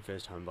 supporting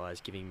first home buyers,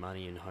 giving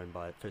money in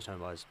first home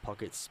buyers'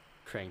 pockets,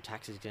 creating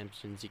tax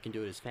exemptions. You can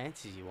do it as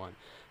fancy as you want.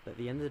 But at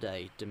the end of the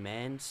day,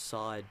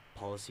 demand-side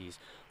policies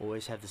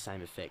always have the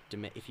same effect.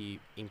 If you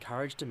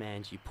encourage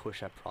demand, you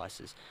push up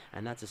prices.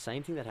 And that's the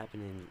same thing that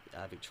happened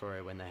in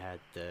Victoria when they had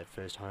the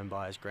first home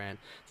buyers grant.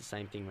 It's the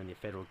same thing when the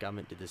federal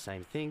government did the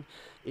same thing.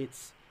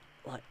 It's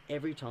like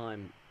every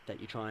time that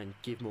you try and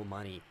give more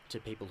money to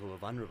people who are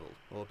vulnerable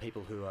or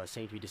people who are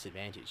seen to be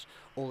disadvantaged,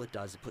 all it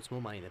does is it puts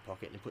more money in their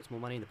pocket, and it puts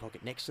more money in the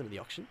pocket next to them at the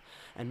auction.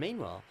 And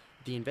meanwhile,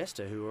 the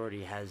investor who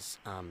already has,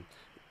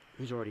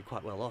 who's already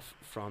quite well off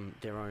from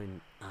their own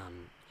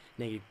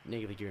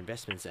negative gear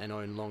investments and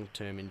own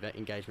long-term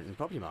engagement in the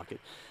property market,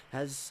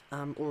 has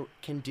or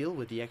can deal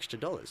with the extra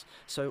dollars.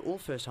 So all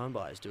first home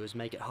buyers do is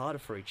make it harder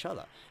for each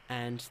other.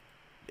 And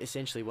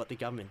essentially, what the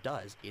government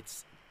does,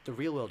 the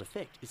real world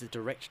effect is a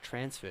direct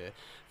transfer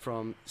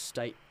from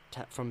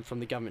from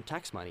the government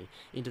tax money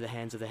into the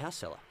hands of the house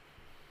seller,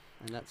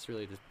 and that's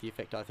really the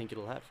effect I think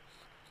it'll have.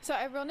 So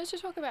I wanted to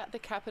talk about the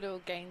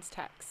capital gains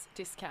tax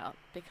discount,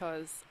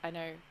 because I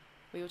know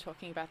we were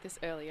talking about this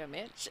earlier,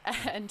 Mitch,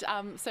 and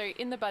so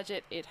in the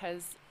budget it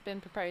has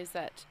been proposed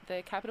that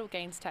the capital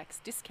gains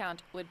tax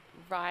discount would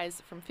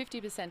rise from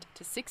 50%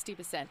 to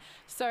 60%.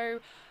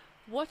 So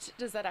what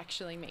does that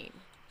actually mean?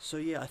 So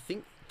yeah, I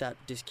think that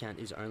discount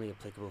is only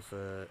applicable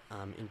for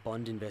in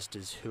bond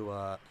investors who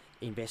are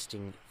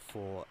investing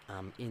for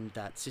in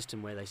that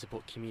system where they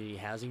support community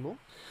housing more.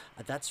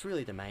 That's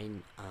really the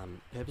main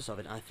purpose of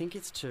it. I think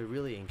it's to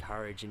really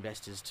encourage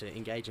investors to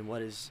engage in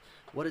what is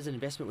an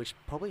investment which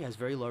probably has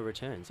very low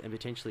returns and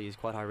potentially is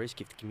quite high risk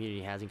if the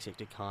community housing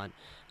sector can't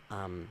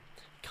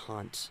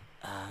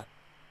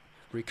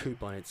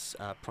recoup on its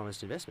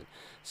promised investment.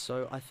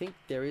 So I think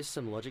there is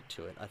some logic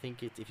to it. I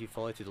think if you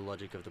follow through the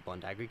logic of the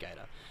bond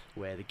aggregator,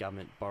 where the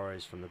government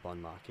borrows from the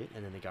bond market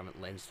and then the government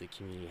lends to the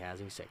community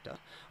housing sector,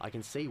 I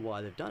can see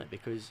why they've done it,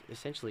 because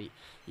essentially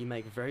you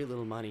make very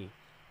little money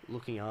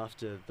looking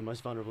after the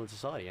most vulnerable in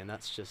society, and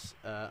that's just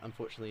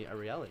unfortunately a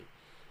reality.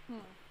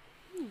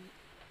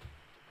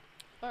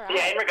 All right.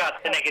 Yeah, in regards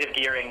to negative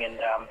gearing and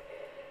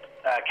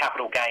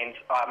capital gains,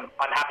 I'm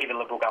happy the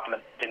Liberal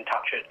government didn't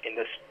touch it in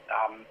this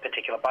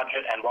particular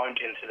budget and won't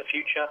into the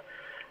future.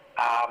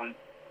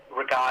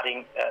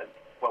 Regarding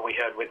what we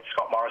heard with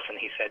Scott Morrison,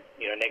 he said,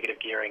 negative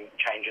gearing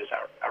changes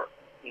are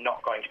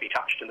not going to be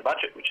touched in the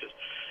budget, which is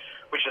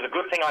a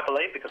good thing, I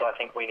believe, because I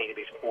think we need to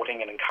be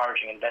supporting and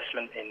encouraging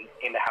investment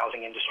in the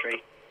housing industry,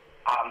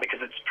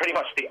 because it's pretty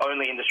much the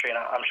only industry, and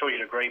I'm sure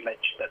you'd agree,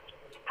 Mitch, that's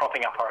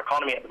propping up our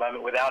economy at the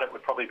moment. Without it,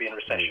 we'd probably be in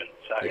recession.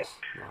 So,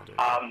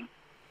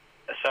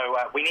 So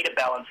we need to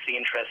balance the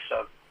interests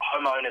of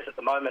homeowners at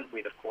the moment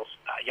with, of course,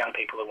 young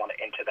people who want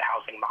to enter the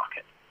housing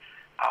market.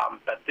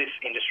 But this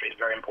industry is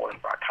very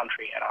important for our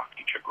country and our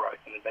future growth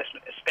and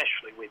investment,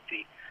 especially with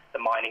the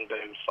mining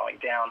boom slowing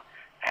down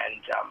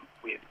and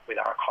with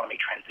our economy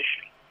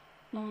transitioning.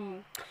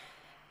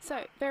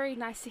 So, very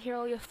nice to hear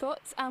all your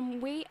thoughts.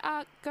 We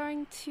are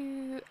going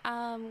to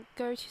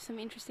go to some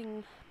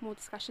interesting more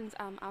discussions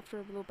after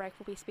a little break.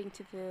 We'll be speaking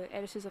to the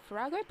editors of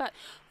Farrago. But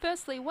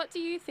firstly, what do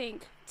you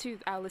think, to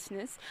our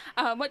listeners,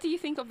 what do you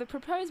think of the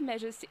proposed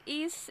measures to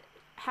ease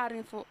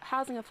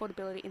housing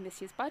affordability in this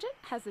year's budget?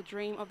 Has the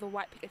dream of the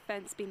white picket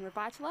fence been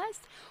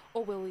revitalised,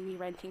 or will we be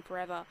renting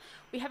forever?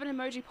 We have an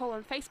emoji poll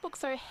on Facebook,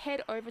 so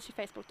head over to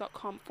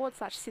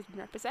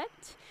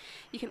facebook.com/SydnRepresent.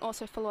 You can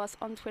also follow us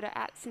on Twitter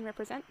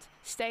 @SydnRepresent.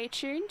 Stay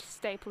tuned,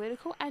 stay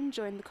political, and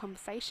join the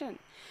conversation.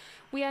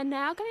 We are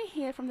now going to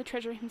hear from the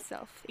Treasurer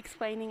himself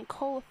explaining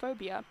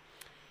coalophobia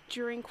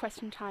during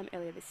question time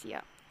earlier this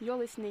year. You're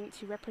listening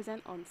to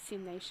Represent on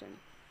SYN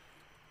Nation.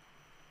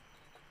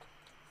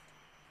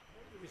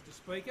 Mr.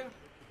 Speaker.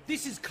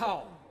 This is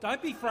coal.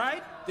 Don't be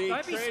afraid.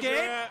 Don't be Treasurer,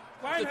 scared.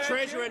 the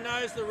Treasurer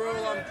knows the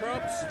rule on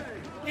crops.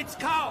 It's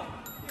coal.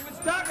 It was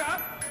dug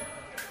up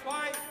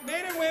by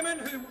men and women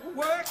who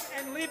work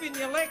and live in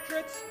the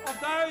electorates of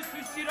those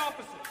who sit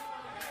opposite.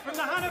 From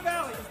the Hunter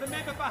Valley, as the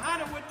member for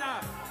Hunter would know.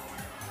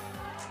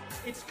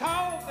 It's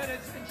coal that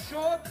has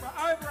ensured for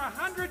over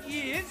 100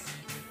 years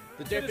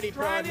The Deputy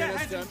Prime Australia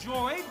Minister. has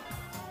enjoyed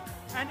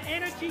an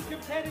energy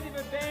competitive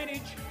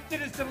advantage that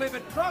has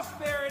delivered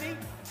prosperity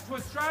to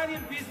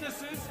Australian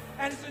businesses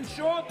and has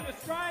ensured that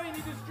Australian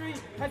industry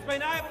has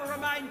been able to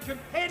remain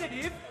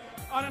competitive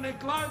on a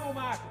global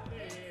market.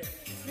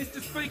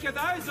 Mr. Speaker,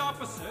 those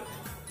opposite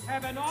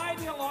have an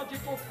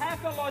ideological,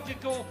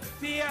 pathological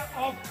fear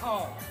of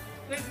coal.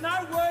 There's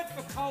no word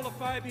for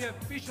coalophobia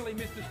officially,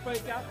 Mr.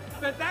 Speaker,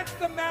 but that's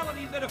the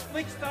malady that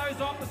afflicts those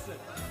opposite.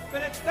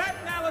 But it's that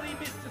malady,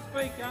 Mr.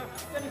 Speaker,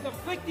 that is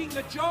afflicting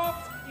the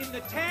jobs in the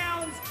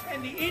towns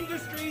and the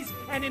industries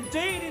and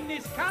indeed in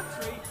this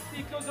country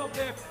because of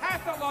their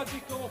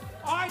pathological,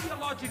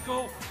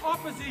 ideological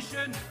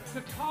opposition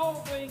to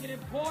coal being an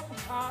important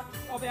part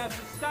of our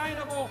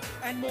sustainable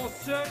and more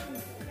certain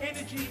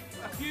energy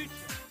future.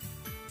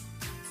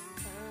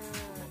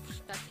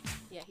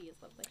 Yeah, he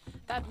is lovely.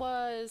 That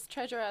was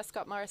Treasurer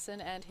Scott Morrison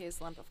and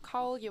his lump of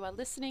coal. You are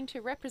listening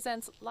to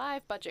Represent's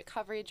live budget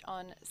coverage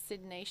on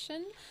SYN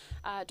Nation.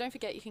 Don't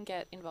forget you can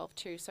get involved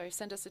too, so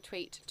send us a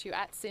tweet to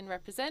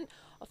 @SYNRepresent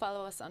or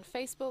follow us on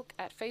Facebook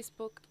at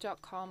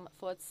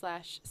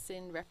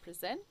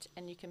facebook.com/SYNRepresent,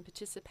 and you can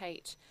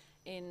participate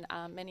in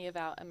many of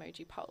our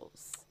emoji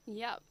polls.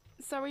 Yep.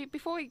 So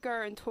before we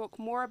go and talk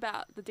more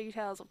about the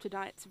details of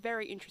tonight's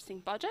very interesting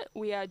budget,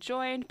 we are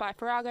joined by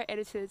Farrago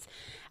editors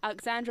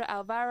Alexandra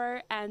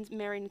Alvaro and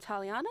Mary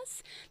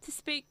Natalianis to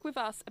speak with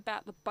us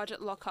about the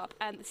budget lockup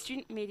and the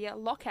student media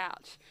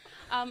lockout.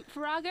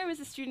 Farrago is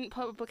a student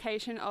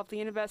publication of the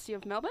University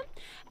of Melbourne,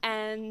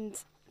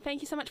 and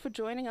thank you so much for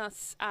joining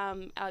us,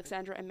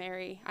 Alexandra and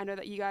Mary. I know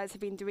that you guys have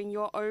been doing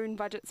your own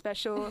budget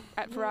special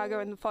at Farrago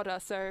and the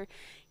Fodder, so,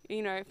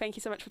 thank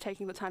you so much for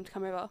taking the time to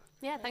come over.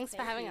 Yeah, thanks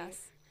for having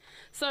us.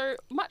 So,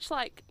 much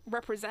like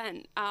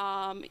Represent,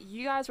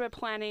 you guys were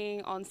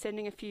planning on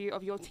sending a few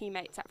of your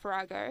teammates at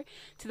Farrago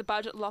to the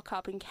budget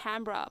lockup in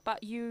Canberra,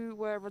 but you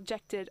were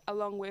rejected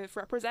along with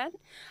Represent,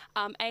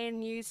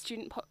 ANU's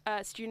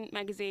student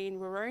magazine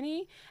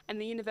Waroni, and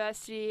the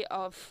University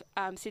of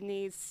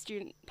Sydney's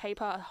student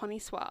paper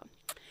Honiswa.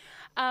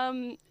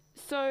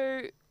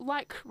 So,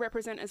 like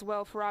Represent as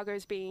well,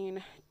 Farrago's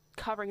been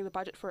covering the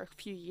budget for a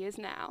few years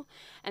now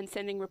and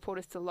sending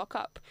reporters to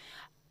lockup.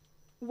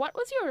 What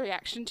was your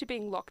reaction to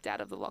being locked out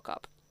of the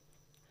lockup?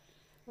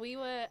 We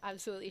were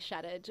absolutely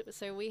shattered.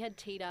 So we had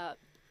teed up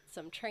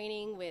some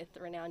training with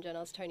renowned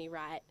journalist Tony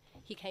Wright.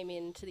 He came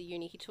into the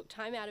uni. He took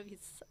time out of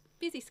his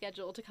busy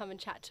schedule to come and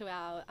chat to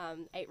our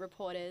 8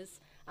 reporters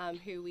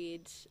who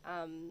we'd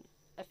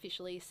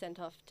officially sent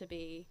off to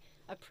be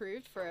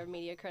approved for a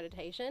media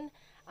accreditation.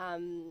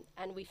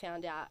 And we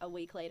found out a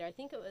week later, I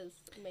think it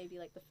was maybe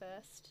like the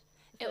first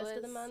of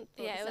the month.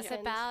 Yeah, it was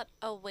about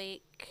a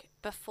week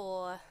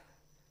before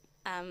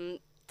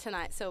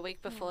tonight, so a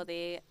week before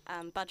the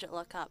budget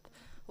lockup,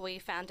 we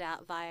found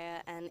out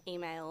via an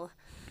email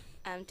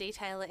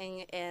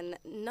detailing in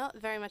not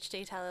very much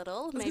detail at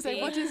all. Maybe.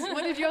 Say, what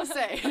did yours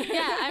say?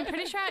 Yeah, I'm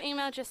pretty sure our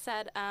email just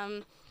said,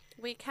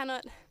 we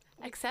cannot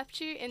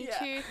accept you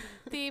into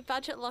the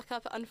budget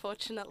lockup,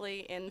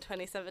 unfortunately, in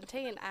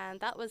 2017, and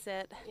that was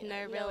it. Yeah,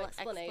 no real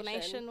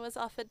explanation was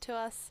offered to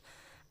us,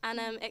 and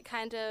it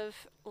kind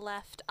of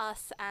left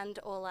us and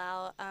all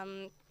our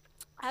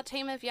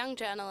team of young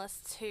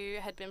journalists who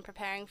had been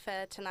preparing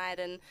for tonight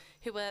and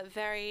who were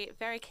very,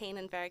 very keen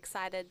and very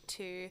excited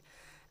to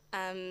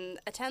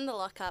attend the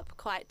lockup,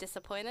 quite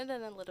disappointed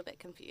and a little bit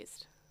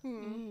confused.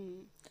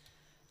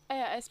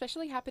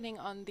 Especially happening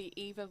on the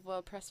eve of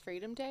World Press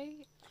Freedom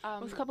Day.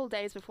 It was a couple of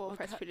days before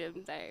Press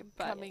Freedom Day,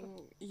 but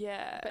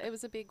but it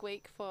was a big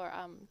week for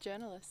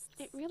journalists.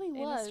 It really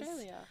was. In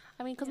Australia.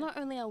 I mean, because not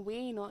only are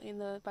we not in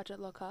the budget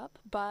lockup,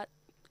 but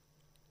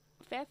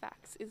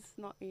Fairfax is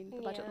not in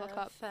the budget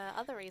lockup. For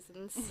other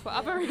reasons. For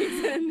other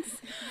reasons.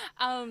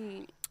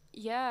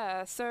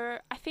 Yeah, so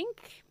I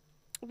think,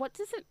 what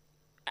does it,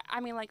 I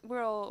mean, like,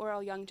 we're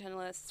all young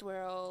journalists,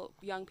 we're all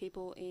young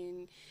people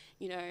in,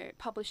 you know,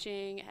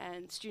 publishing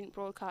and student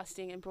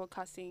broadcasting and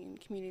broadcasting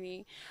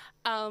community.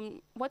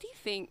 What do you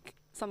think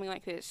something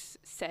like this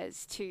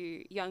says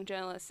to young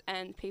journalists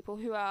and people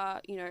who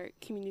are, you know,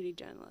 community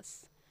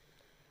journalists?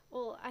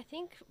 Well, I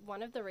think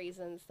one of the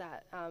reasons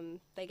that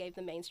they gave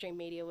the mainstream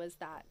media was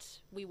that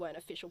we weren't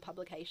official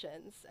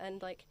publications. And,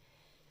 like,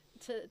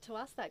 to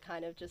us, that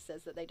kind of just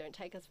says that they don't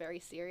take us very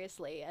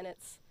seriously. And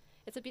it's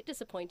a bit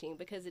disappointing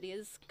because it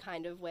is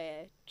kind of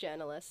where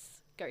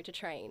journalists go to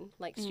train.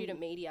 Like, student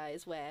media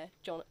is where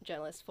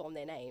journalists form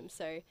their name.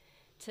 So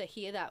to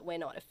hear that we're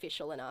not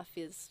official enough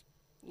is,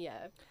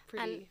 yeah,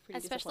 pretty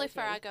especially for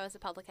disappointing. Argo as a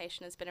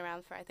publication, has been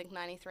around for, I think,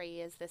 93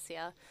 years this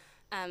year.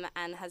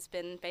 And has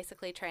been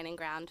basically training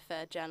ground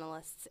for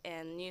journalists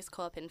in News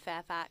Corp in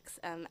Fairfax,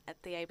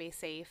 at the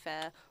ABC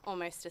for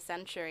almost a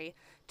century.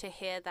 To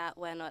hear that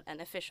we're not an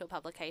official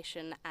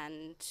publication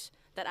and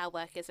that our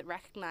work isn't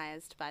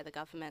recognised by the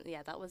government,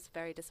 yeah, that was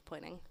very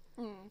disappointing.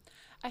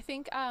 I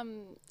think,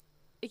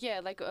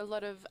 yeah, like a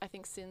lot of, I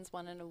think SYN's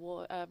won an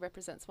award,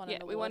 represents one an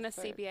award. Yeah, we won a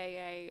for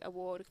CBAA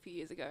award a few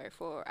years ago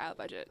for our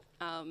budget.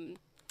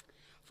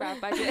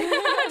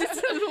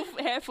 Just a little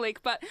hair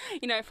flick, but,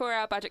 you know, for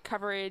our budget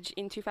coverage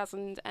in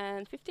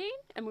 2015,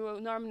 and we were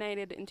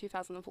nominated in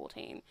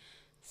 2014.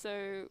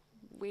 So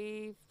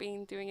we've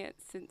been doing it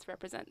since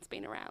Represent's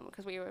been around,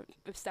 because we were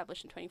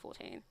established in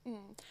 2014.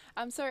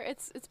 So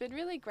it's been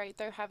really great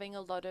though, having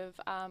a lot of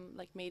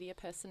like media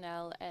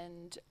personnel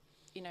and,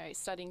 you know,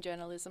 studying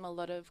journalism. A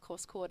lot of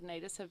course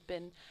coordinators have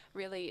been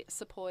really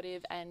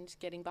supportive and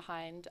getting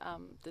behind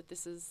that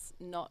this is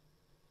not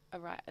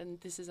right and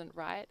this isn't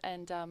right,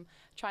 and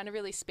trying to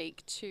really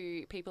speak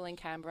to people in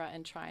Canberra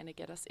and trying to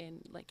get us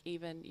in, like,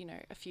 even, you know,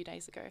 a few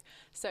days ago.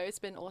 So it's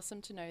been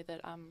awesome to know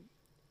that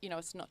you know,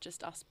 it's not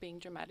just us being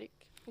dramatic.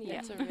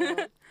 Yeah.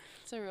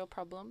 It's a real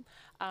problem.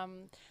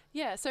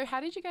 Yeah, so how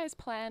did you guys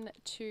plan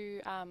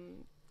to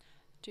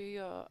do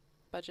your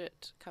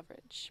budget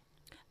coverage?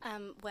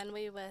 When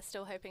we were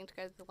still hoping to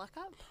go to the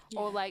lockup.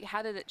 Or, like,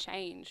 how did it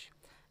change?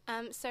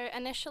 So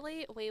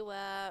initially we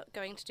were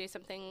going to do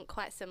something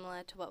quite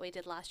similar to what we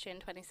did last year in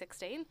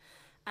 2016.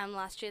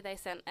 Last year they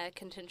sent a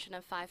contingent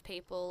of 5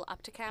 people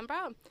up to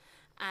Canberra,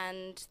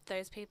 and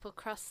those people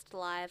crossed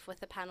live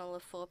with a panel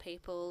of 4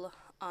 people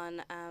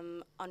on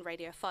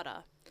radio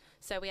fodder.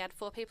 So we had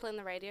 4 people in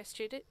the radio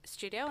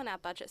studio, and our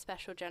budget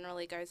special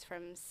generally goes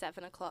from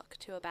 7 o'clock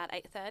to about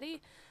 8:30,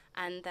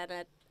 and then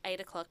at 8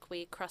 o'clock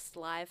we crossed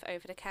live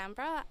over to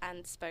Canberra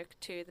and spoke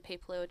to the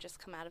people who had just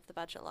come out of the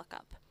budget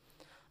lockup.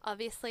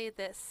 Obviously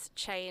this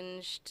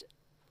changed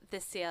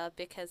this year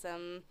because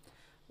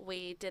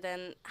we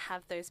didn't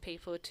have those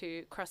people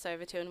to cross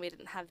over to, and we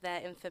didn't have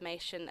their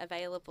information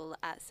available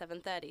at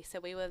 7:30.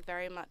 So we were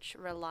very much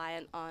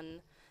reliant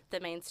on the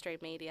mainstream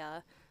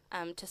media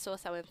to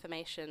source our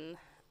information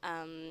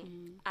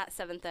at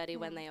 7:30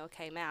 when they all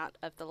came out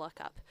of the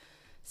lockup.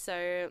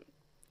 So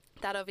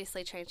that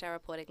obviously changed our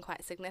reporting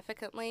quite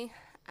significantly.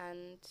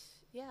 And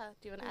yeah,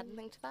 do you want to add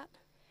anything to that?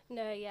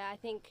 No, yeah, I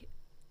think,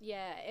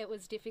 yeah, it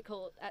was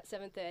difficult at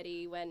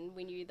 7:30 when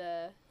we knew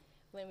the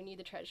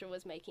Treasurer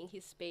was making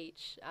his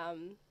speech.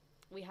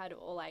 We had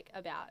all, like,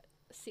 about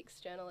 6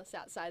 journalists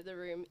outside the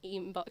room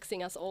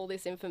inboxing us all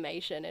this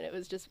information, and it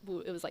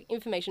was like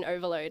information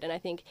overload. And I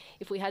think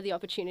if we had the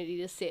opportunity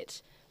to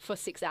sit for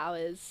 6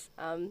 hours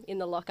in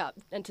the lockup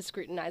and to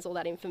scrutinise all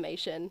that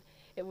information,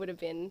 it would have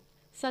been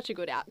such a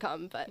good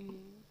outcome. But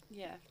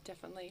yeah,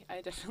 definitely,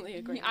 I definitely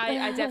agree.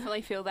 I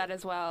definitely feel that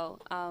as well.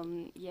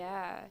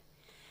 Yeah.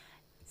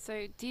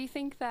 So do you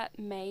think that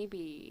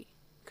maybe,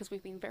 because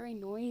we've been very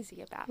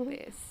noisy about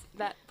this,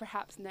 that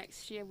perhaps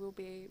next year we'll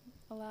be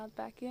allowed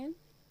back in?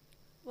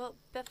 Well,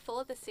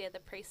 before this year, the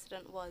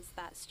precedent was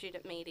that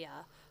student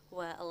media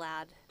were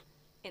allowed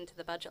into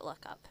the budget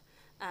lockup.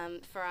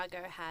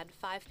 Farrago had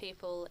 5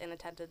 people in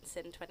attendance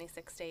in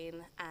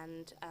 2016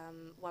 and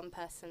 1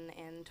 person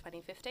in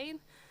 2015.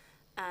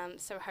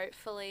 So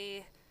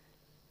hopefully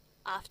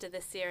after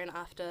this year and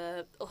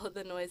after all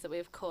the noise that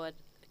we've caused,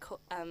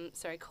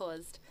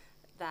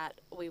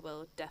 that we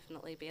will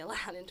definitely be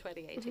allowed in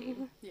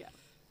 2018. Yeah.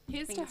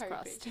 Here's Fingers to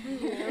crossed.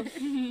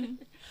 hoping.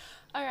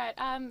 All right.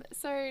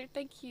 So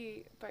thank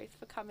you both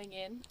for coming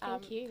in.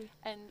 Thank you.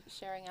 And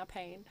sharing our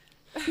pain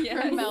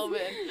Yes. from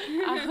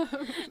Melbourne.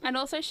 And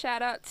also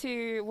shout out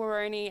to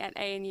Waroni at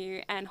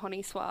ANU and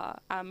Honiswa,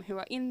 who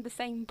are in the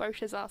same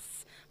boat as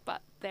us,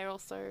 but they're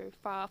also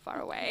far, far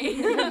away.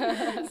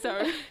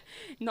 So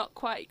not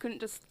quite,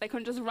 they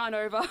couldn't just run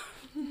over.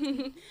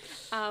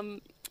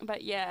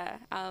 But yeah,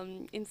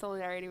 in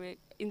solidarity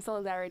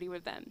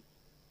with them.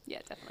 Yeah,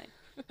 definitely.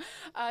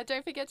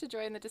 Don't forget to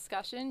join the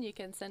discussion. You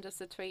can send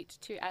us a tweet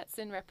to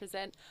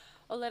 @SynRepresent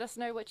or let us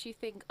know what you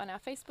think on our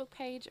Facebook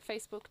page,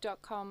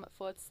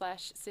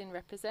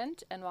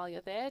 facebook.com/SynRepresent. And while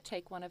you're there,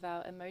 take one of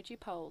our emoji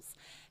polls.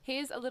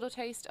 Here's a little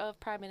taste of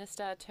Prime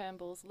Minister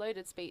Turnbull's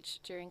loaded speech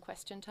during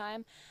question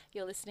time.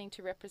 You're listening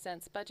to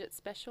Represent's Budget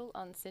Special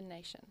on Sin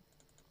Nation.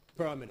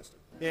 Prime Minister.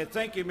 Yeah,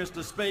 thank you,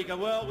 Mr. Speaker.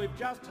 Well, we've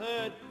just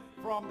heard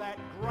from that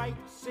great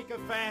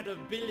sycophant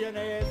of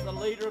billionaires, the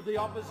Leader of the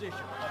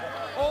Opposition.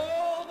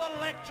 All the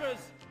lectures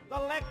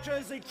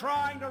he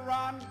trying to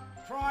run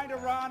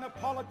a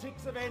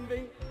politics of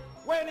envy.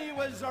 When he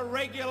was a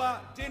regular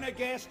dinner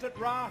guest at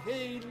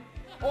Raheen,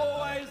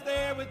 always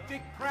there with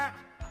Dick Pratt,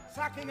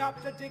 sucking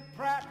up to Dick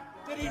Pratt.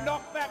 Did he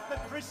knock back the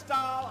Cristal?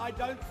 I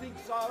don't think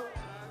so.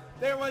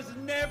 There was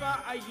never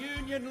a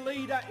union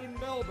leader in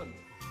Melbourne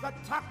that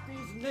tucked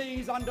his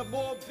knees under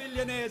more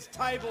billionaires'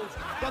 tables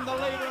than the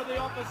Leader of the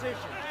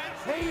Opposition.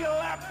 He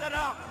lapped it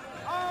up.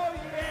 Oh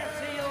yes,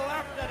 he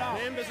lapped it up.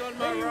 Members on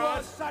my he right.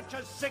 was such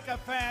a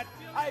sycophant,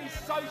 a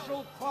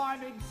social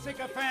climbing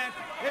sycophant,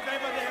 if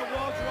ever there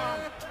was one.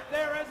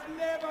 There has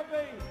never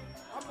been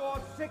a more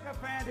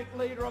sycophantic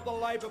leader of the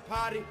Labor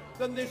Party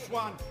than this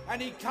one.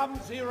 And he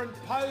comes here and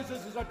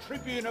poses as a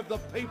tribune of the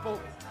people.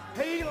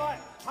 He, like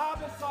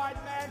Harbourside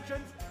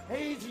Mansions,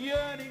 he's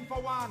yearning for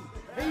one.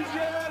 He's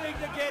yearning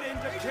to get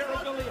into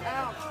Kirribilli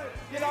House.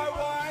 You know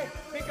why?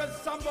 Because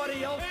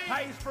somebody else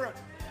pays for it.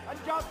 And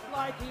just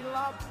like he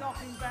loves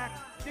knocking back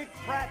Dick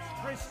Pratt's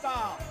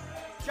Cristal,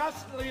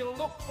 justly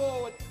look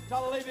forward to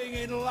living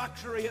in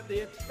luxury at the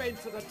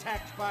expense of the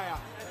taxpayer.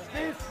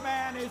 This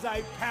man is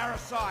a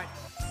parasite.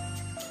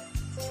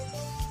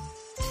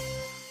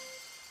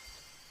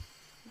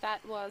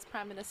 That was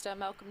Prime Minister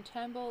Malcolm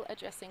Turnbull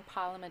addressing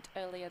Parliament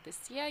earlier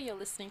this year. You're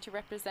listening to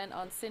Represent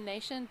on Sin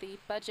Nation, the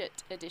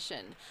budget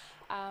edition.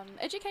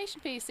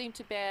 Education fees seem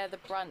to bear the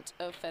brunt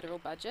of federal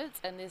budgets,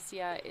 and this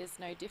year is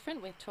no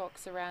different, with talk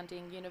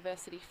surrounding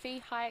university fee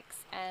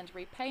hikes and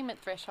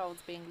repayment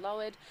thresholds being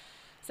lowered.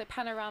 So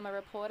Panorama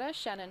reporter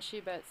Shannon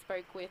Schubert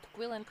spoke with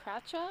Gwilyn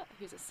Croucher,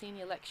 who's a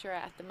senior lecturer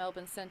at the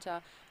Melbourne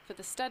Centre for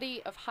the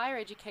Study of Higher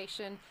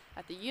Education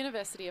at the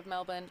University of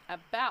Melbourne,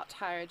 about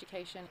higher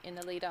education in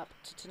the lead up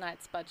to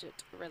tonight's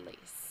budget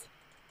release.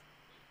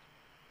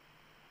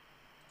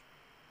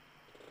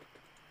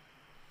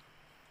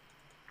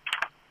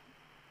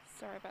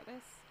 Sorry about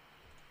this.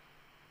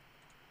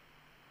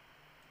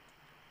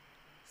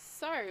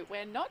 So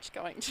we're not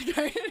going to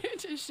go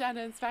into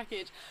Shannon's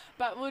package,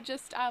 but we'll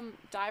just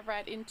dive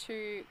right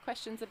into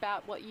questions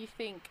about what you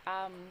think,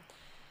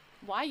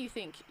 why you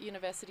think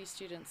university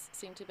students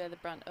seem to bear the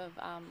brunt of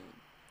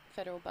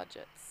federal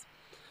budgets.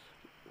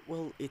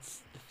 Well, the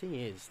thing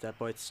is that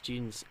both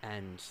students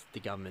and the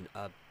government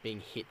are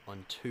being hit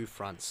on two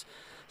fronts.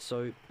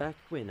 So back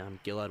when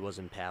Gillard was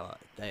in power,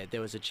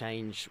 there was a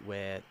change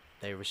where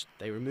they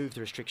removed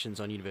the restrictions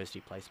on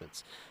university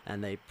placements,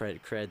 and they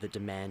created the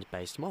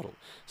demand-based model.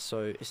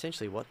 So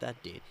essentially what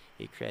that did,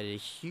 it created a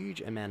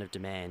huge amount of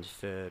demand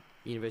for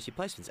university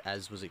placements,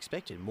 as was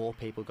expected. More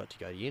people got to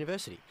go to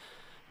university.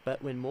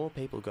 But when more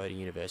people go to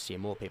university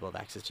and more people have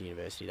access to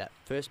university, that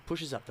first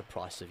pushes up the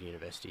price of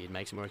university. It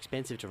makes it more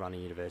expensive to run a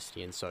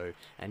university, and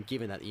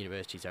given that the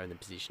universities are in the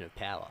position of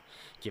power,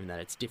 given that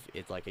it's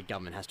like a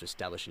government has to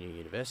establish a new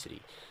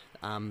university,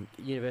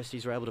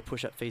 universities were able to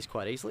push up fees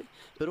quite easily.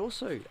 But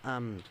also,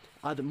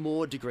 either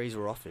more degrees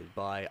were offered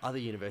by other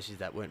universities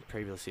that weren't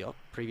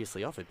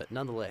previously offered, but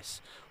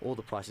nonetheless, all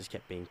the prices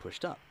kept being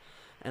pushed up.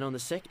 And on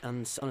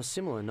a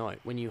similar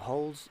note, when you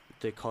hold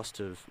the cost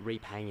of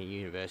repaying a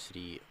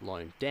university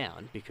loan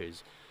down,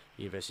 because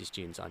university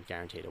students aren't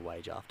guaranteed a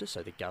wage after,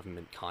 so the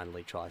government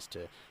kindly tries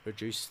to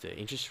reduce the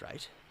interest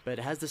rate, but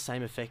it has the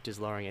same effect as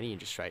lowering any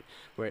interest rate,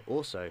 where it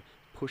also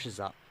pushes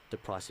up the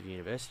price of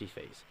university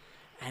fees.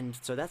 And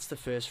so that's the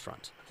first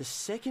front. The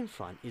second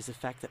front is the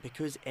fact that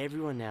because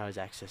everyone now has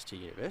access to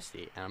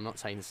university, and I'm not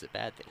saying this is a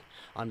bad thing,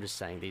 I'm just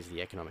saying these are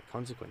the economic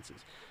consequences,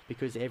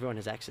 because everyone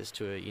has access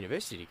to a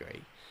university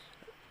degree,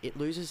 it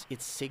loses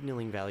its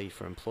signalling value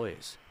for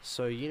employers.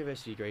 So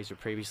university degrees were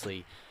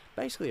previously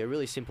basically a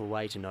really simple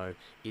way to know,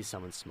 is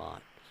someone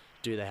smart?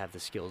 Do they have the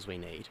skills we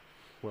need?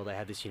 Will they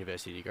have this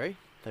university degree?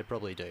 They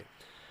probably do.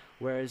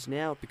 Whereas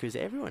now, because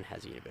everyone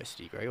has a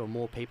university degree, or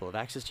more people have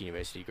access to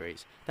university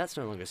degrees, that's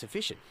no longer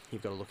sufficient.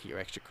 You've got to look at your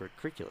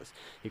extracurriculars.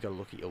 You've got to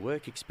look at your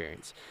work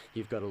experience.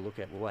 You've got to look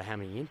at how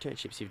many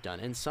internships you've done.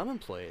 And some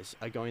employers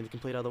are going the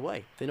complete other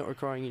way. They're not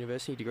requiring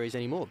university degrees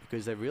anymore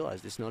because they've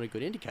realised it's not a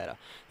good indicator.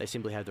 They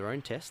simply have their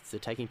own tests. They're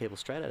taking people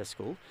straight out of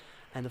school.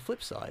 And the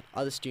flip side,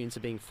 other students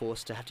are being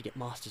forced to have to get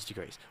master's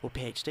degrees or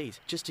PhDs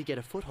just to get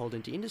a foothold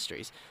into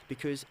industries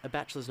because a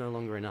bachelor's no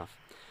longer enough.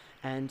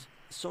 And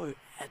so,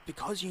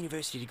 because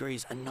university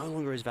degrees are no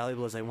longer as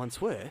valuable as they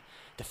once were,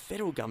 the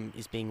federal government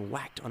is being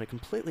whacked on a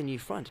completely new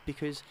front,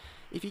 because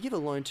if you give a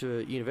loan to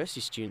a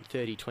university student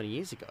 30, 20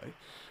 years ago,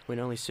 when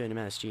only a certain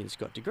amount of students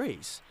got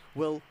degrees,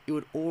 well, it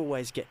would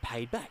always get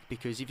paid back,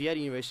 because if you had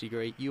a university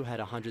degree, you had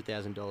a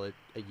 $100,000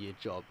 a year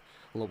job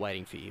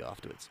waiting for you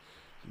afterwards,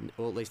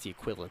 or at least the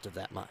equivalent of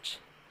that much.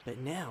 But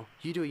now,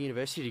 you do a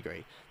university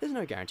degree, there's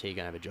no guarantee you're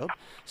going to have a job.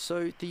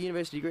 So the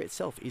university degree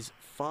itself is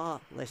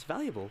far less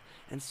valuable,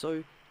 and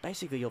so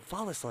basically you're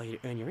far less likely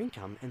to earn your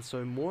income, and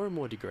so more and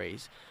more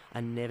degrees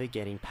are never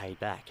getting paid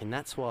back. And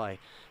that's why,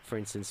 for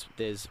instance,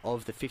 there's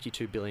of the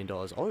 $52 billion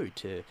owed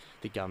to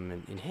the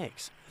government in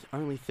HECS,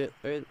 only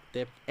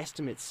their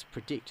estimates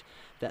predict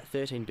that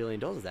 $13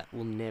 billion of that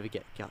will never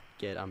get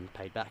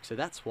paid back. So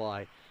that's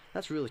really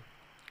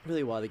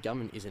why the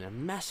government is in a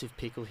massive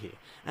pickle here.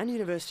 And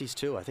universities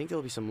too. I think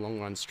there'll be some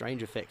long-run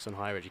strange effects on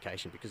higher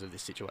education because of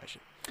this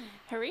situation.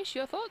 Harish,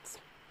 your thoughts?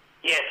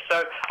 Yes,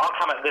 so I'll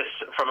come at this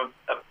from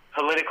a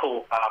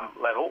political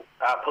level,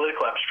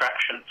 political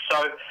abstraction.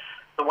 So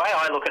the way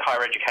I look at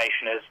higher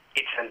education is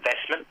it's an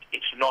investment,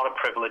 it's not a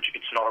privilege,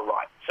 it's not a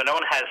right. So no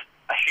one has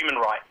a human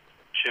right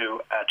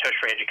to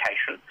tertiary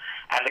education,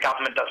 and the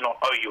government does not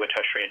owe you a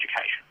tertiary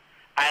education.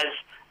 As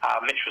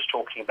Mitch was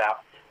talking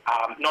about,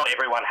 not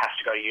everyone has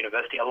to go to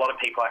university. A lot of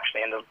people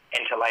actually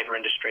enter labour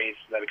industries.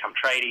 They become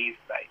tradies.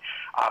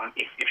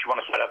 If you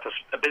want to set up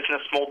a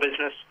business, small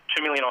business,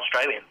 2 million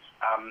Australians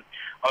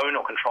own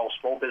or control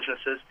small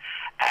businesses,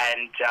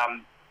 and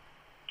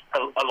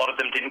a lot of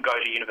them didn't go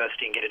to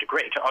university and get a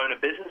degree. To own a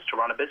business, to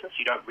run a business,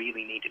 you don't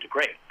really need a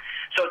degree.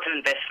 So it's an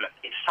investment.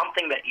 It's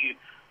something that you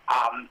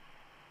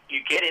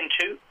get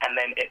into, and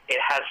then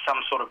it has some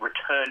sort of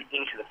return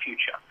into the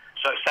future.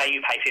 So say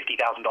you pay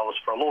 $50,000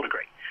 for a law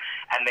degree,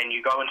 and then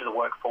you go into the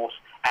workforce,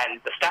 and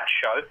the stats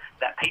show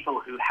that people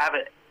who have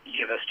a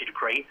university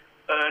degree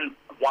earn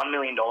 $1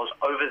 million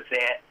over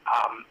their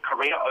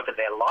career, over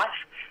their life,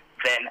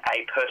 than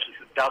a person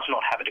who does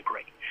not have a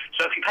degree.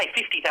 So if you pay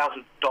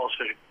 $50,000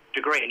 for a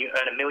degree and you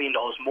earn $1 million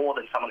more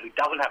than someone who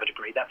doesn't have a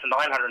degree, that's a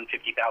 $950,000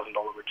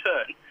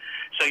 return.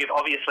 So you've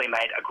obviously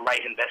made a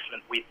great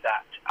investment with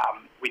that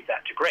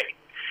degree.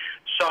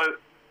 So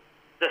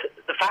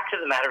the fact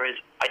of the matter is,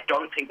 I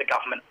don't think the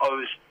government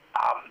owes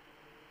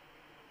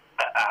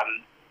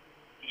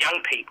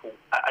young people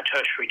a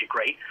tertiary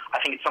degree. I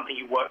think it's something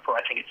you work for.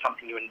 I think it's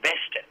something you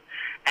invest in.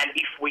 And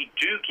if we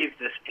do give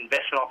this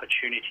investment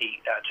opportunity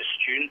to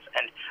students,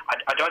 and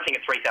I don't think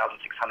a $3,600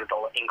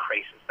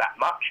 increase is that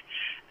much,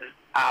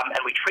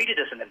 and we treat it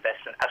as an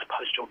investment as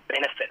opposed to a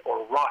benefit or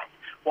a right,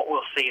 what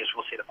we'll see is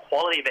we'll see the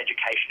quality of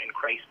education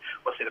increase,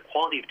 we'll see the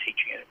quality of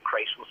teaching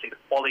increase, we'll see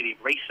the quality of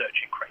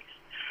research increase.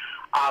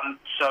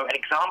 So an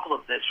example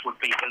of this would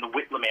be in the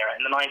Whitlam era.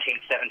 In the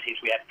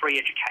 1970s, we had free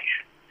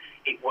education.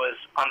 It was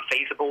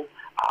unfeasible.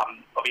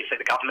 Obviously,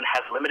 the government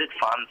has limited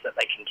funds that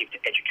they can give to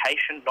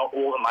education. Not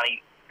all the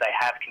money they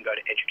have can go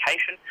to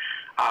education.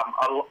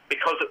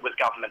 Because it was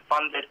government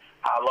funded,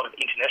 a lot of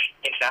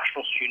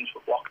international students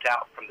were blocked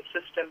out from the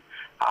system.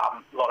 A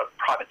lot of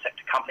private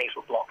sector companies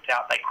were blocked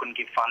out. They couldn't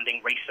give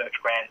funding. Research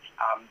grants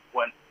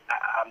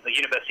the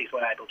universities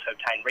weren't able to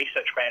obtain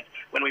research grants.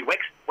 When we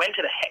went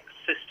to the HECS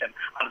system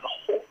under the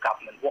Hawke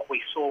government, what we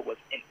saw was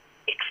an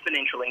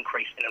exponential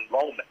increase in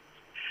enrolment.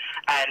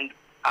 And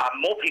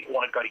more people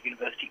wanted to go to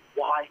university.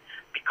 Why?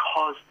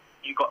 Because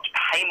you got to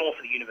pay more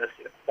for the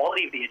university. The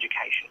quality of the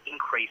education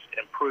increased, it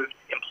improved,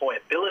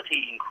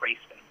 employability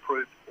increased and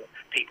improved for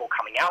people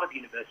coming out of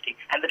university,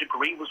 and the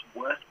degree was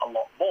worth a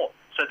lot more.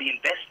 So the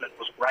investment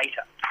was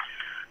greater.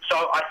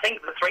 So I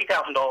think the $3,000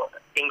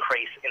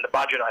 increase in the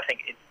budget, I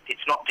think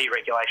it's not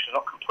deregulation, it's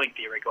not complete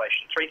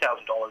deregulation.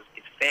 $3,000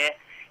 is fair.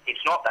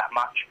 It's not that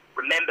much.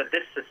 Remember,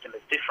 this system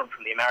is different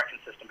from the American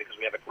system because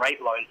we have a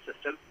great loan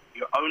system.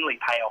 You only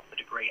pay off the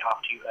degree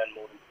after you earn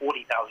more than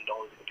 $40,000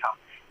 income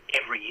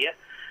every year.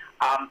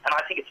 And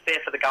I think it's fair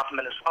for the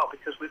government as well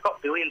because we've got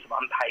billions of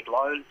unpaid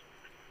loans.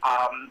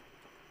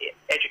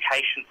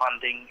 Education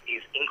funding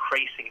is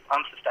increasing. It's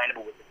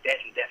unsustainable with the debt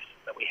and deficit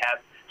that we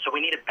have. So we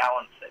need to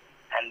balance it.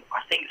 And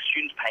I think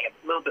students paying a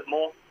little bit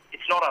more,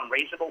 it's not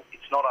unreasonable.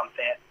 It's not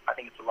unfair. I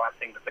think it's the right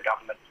thing that the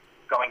government's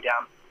going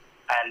down.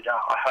 And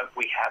I hope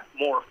we have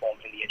more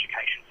reforms in the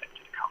education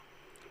sector to come.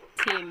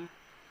 Tim.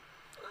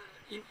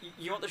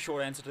 You want the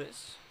short answer to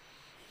this?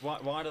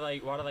 Why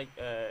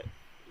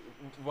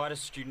do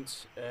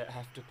students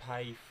have to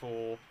pay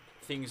for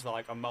things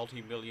like a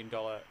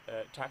multi-million-dollar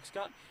tax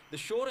cut? The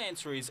short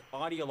answer is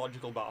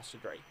ideological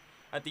bastardry.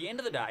 At the end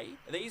of the day,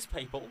 these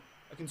people,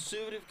 a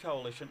Conservative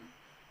coalition,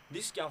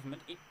 this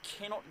government, it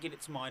cannot get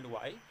its mind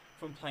away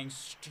from playing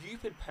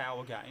stupid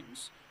power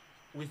games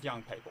with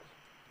young people.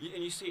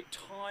 And you see it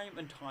time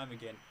and time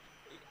again.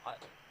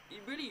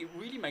 It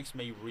really makes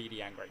me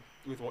really angry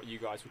with what you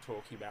guys were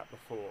talking about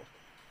before.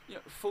 You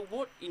know, for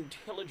what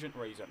intelligent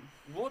reason?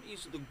 What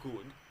is the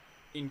good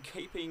in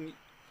keeping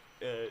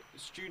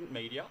student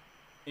media,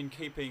 in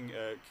keeping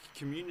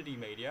community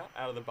media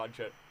out of the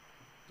budget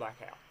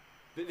blackout?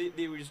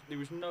 There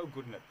is no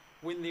good in it.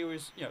 When there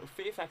is,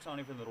 Fairfax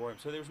aren't even in the room,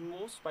 so there's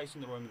more space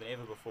in the room than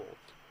ever before.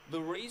 The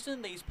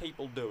reason these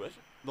people do it,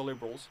 the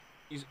Liberals,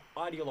 is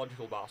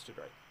ideological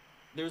bastardry.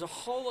 There's a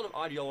whole lot of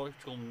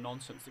ideological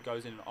nonsense that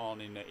goes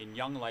on in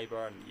Young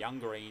Labor and the Young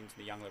Greens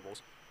and the Young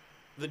Liberals.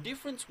 The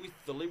difference with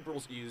the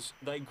Liberals is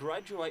they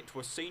graduate to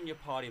a senior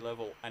party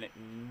level and it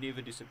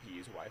never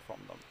disappears away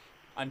from them.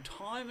 And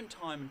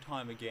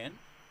time again,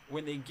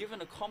 when they're given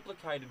a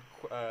complicated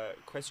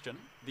question,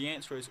 the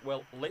answer is,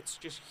 well, let's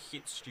just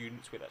hit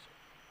students with it.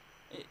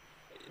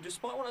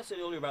 Despite what I said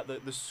earlier about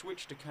the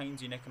switch to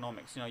Keynesian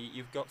economics,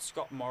 you've got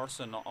Scott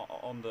Morrison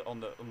on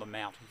the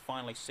mount. He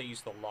finally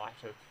sees the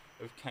light of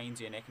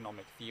Keynesian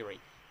economic theory.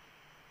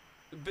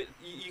 But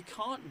you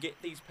can't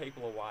get these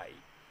people away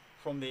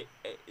from their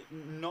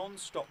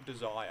non-stop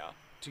desire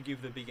to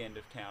give the big end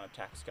of town a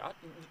tax cut.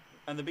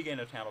 And the big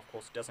end of town, of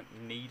course, doesn't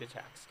need a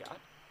tax cut.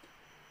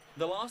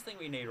 The last thing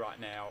we need right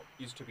now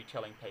is to be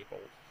telling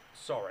people,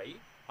 sorry,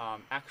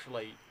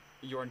 actually,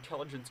 your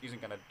intelligence isn't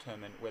going to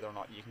determine whether or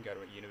not you can go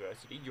to a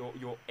university.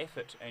 Your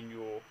effort and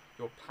your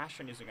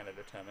passion isn't going to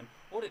determine.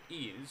 What it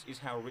is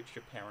how rich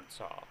your parents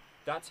are.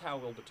 That's how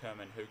we'll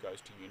determine who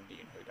goes to uni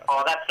and who doesn't.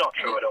 Oh, that's not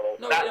true at all.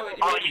 No,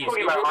 you're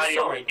talking about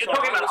ideology. You're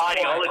talking about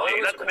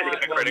ideology. That's a bit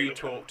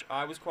hypocritical.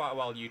 I was quiet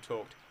while you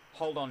talked.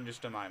 Hold on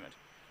just a moment.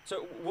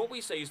 So what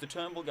we see is the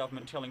Turnbull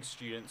government telling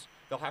students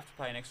they'll have to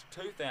pay an extra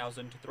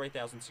 $2,000 to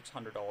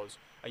 $3,600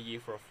 a year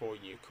for a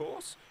 4-year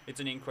course. It's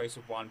an increase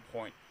of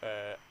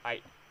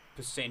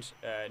 1.8%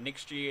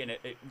 next year, and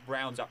it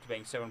rounds up to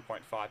being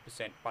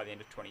 7.5% by the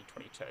end of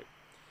 2022.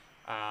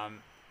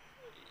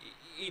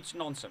 It's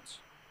nonsense.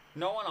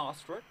 No one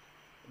asked for it.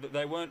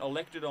 They weren't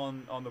elected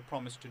on the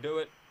promise to do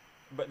it,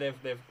 but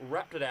they've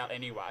wrapped it out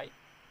anyway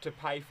to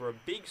pay for a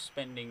big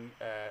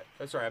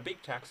a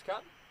big tax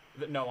cut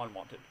that no one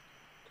wanted.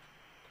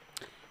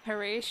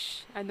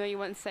 Harish, I know you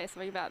want to say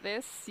something about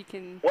this. You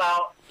can.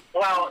 Well,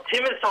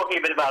 Tim is talking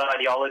a bit about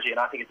ideology, and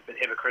I think it's a bit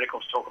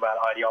hypocritical to talk about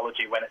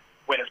ideology when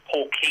it's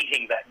Paul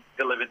Keating that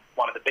delivered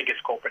one of the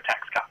biggest corporate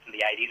tax cuts in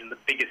the 80s and the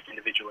biggest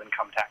individual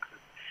income tax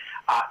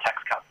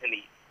cuts in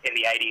the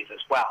 80s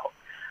as well.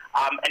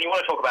 And you want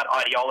to talk about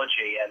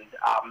ideology, and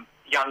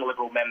young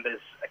Liberal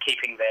members are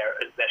keeping their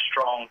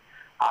strong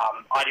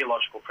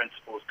ideological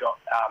principles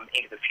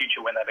into the future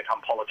when they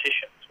become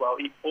politicians.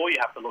 Well, all you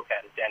have to look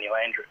at is Daniel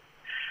Andrews.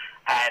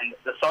 And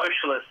the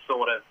socialist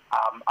sort of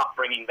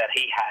upbringing that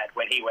he had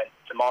when he went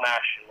to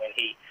Monash and when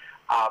he,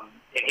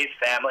 in his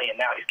family, and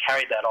now he's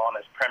carried that on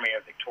as Premier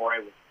of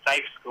Victoria with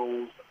safe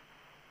schools,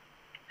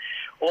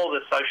 all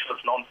the socialist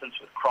nonsense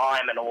with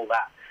crime and all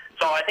that.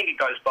 So I think it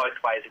goes both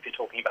ways if you're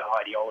talking about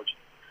ideology.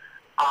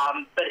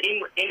 But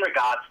in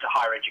regards to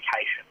higher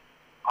education,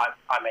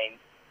 I mean,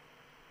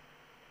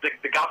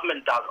 the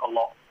government does a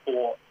lot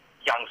for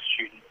young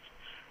students.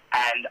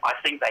 And I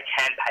think they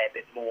can pay a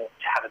bit more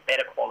to have a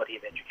better quality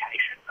of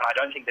education. And I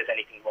don't think there's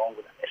anything wrong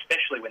with it,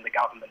 especially when the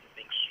government is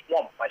being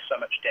swamped by so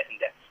much debt and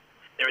deficit.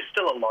 There is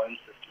still a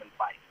loan system in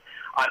place.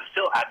 I'm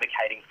still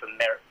advocating for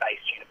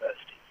merit-based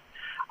universities.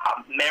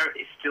 Merit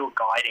is still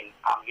guiding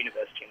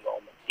university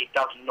enrolment. It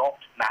does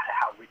not matter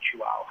how rich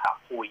you are or how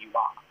poor you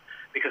are,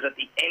 because at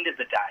the end of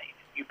the day,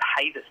 you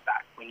pay this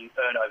back when you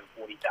earn over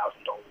 $40,000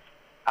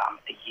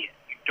 a year.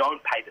 You don't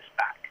pay this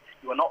back.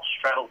 You are not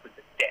straddled with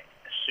the debt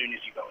as soon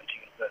as you go into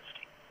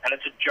university. And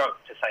it's a joke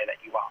to say that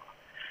you are.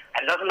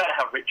 And it doesn't matter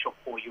how rich or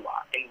poor you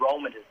are.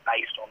 Enrolment is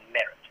based on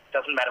merit. It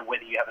doesn't matter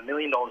whether you have $1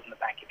 million in the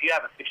bank. If you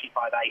have a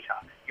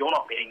 55-acre, you're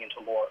not getting into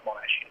law at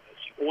Monash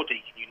University or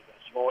Deakin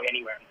University or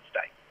anywhere in the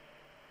state.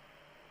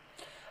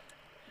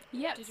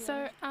 Yep,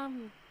 so,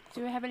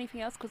 do we have anything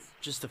else?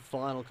 Just the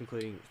final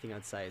concluding thing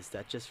I'd say is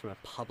that just from a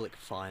public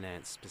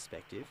finance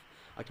perspective,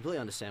 I completely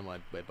understand where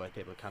both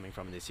people are coming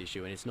from in this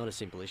issue, and it's not a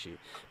simple issue,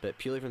 but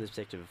purely from the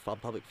perspective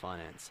of public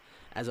finance,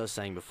 as I was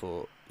saying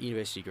before,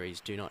 university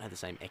degrees do not have the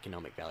same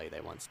economic value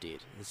they once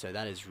did, and so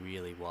that is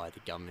really why the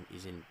government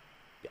is in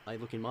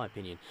my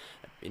opinion,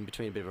 in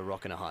between a bit of a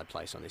rock and a hard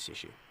place on this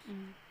issue.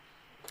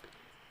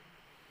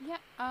 Yeah,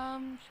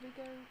 should we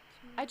go to...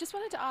 I just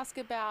wanted to ask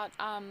about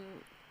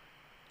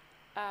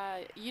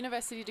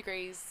university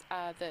degrees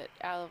that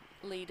our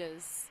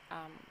leaders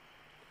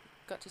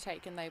got to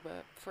take and they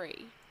were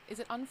free. Is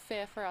it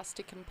unfair for us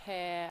to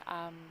compare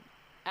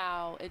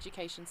our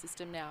education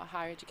system now,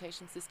 higher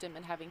education system,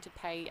 and having to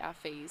pay our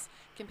fees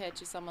compared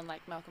to someone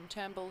like Malcolm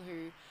Turnbull,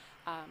 who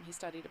he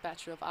studied a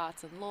Bachelor of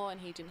Arts in Law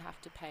and he didn't have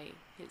to pay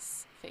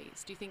his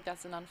fees? Do you think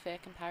that's an unfair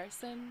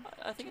comparison?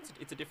 I think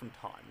it's a different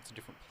time. It's a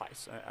different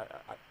place.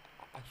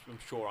 I'm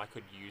sure I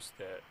could use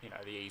the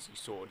easy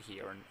sword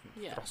here and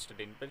thrust it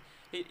in, but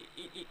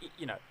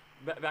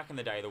back in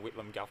the day, the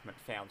Whitlam government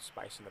found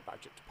space in the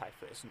budget to pay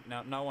for this.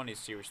 Now, no one is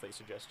seriously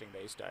suggesting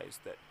these days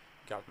that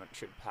government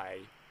should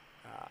pay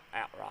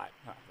outright.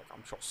 Look,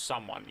 I'm sure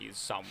someone is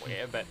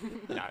somewhere, but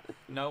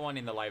no one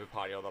in the Labor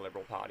Party or the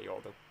Liberal Party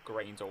or the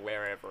Greens or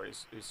wherever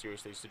is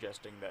seriously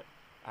suggesting that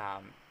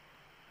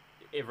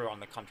everyone in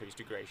the country's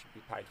degree should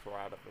be paid for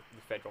out of the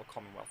federal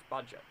Commonwealth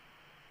budget.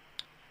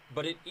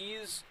 But it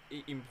is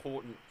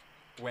important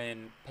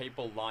when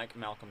people like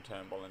Malcolm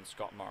Turnbull and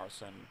Scott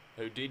Morrison,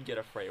 who did get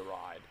a free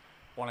ride,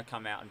 want to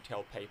come out and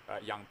tell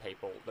young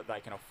people that they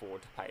can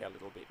afford to pay a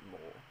little bit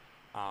more.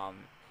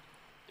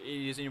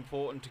 It is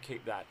important to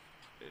keep that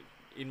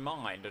in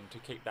mind and to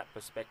keep that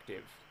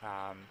perspective.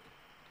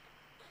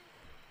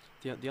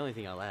 The only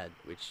thing I'll add,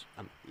 which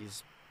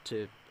is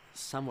to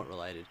somewhat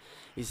related,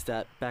 is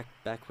that back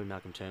when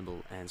Malcolm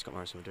Turnbull and Scott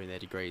Morrison were doing their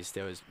degrees,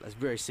 there was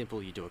very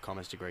simple: you do a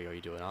commerce degree, or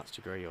you do an arts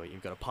degree, or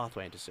you've got a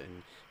pathway into a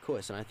certain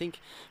course. And I think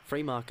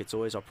free markets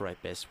always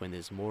operate best when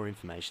there's more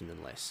information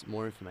than less.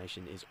 More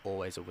information is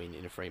always a win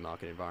in a free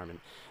market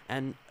environment.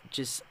 And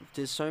just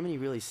there's so many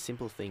really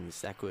simple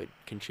things that could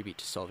contribute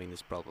to solving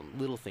this problem.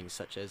 Little things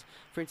such as,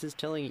 for instance,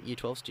 telling Year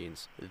 12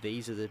 students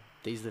these are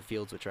the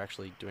fields which are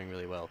actually doing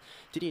really well.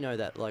 Did you know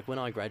that, like, when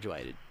I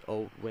graduated,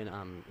 or when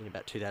in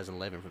about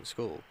 2011 from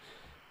school,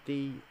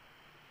 the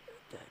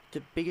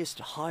biggest,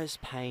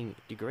 highest paying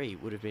degree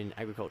would have been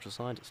agricultural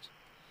scientist.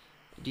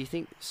 Do you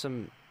think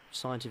some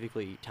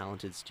scientifically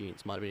talented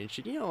students might have been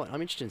interested? You know what,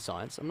 I'm interested in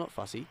science, I'm not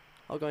fussy,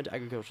 I'll go into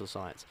agricultural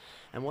science.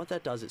 And what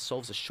that does, it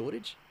solves a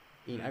shortage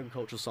in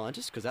agricultural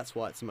scientists, because that's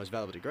why it's the most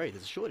valuable degree.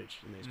 There's a shortage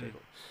in these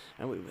people.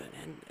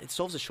 And it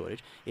solves a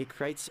shortage. It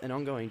creates an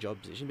ongoing job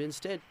position, but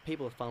instead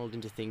people are funneled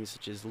into things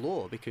such as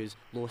law, because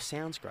law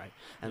sounds great.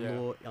 And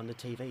law on the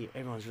TV,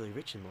 everyone's really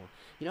rich in law.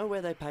 You know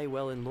where they pay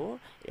well in law?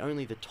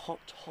 Only the top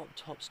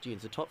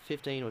students, the top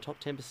 15 or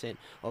top 10%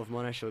 of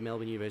Monash or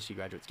Melbourne University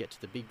graduates get to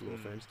the big law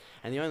firms.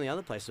 And the only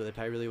other place where they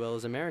pay really well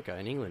is America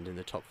and England in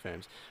the top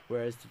firms.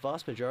 Whereas the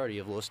vast majority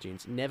of law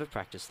students never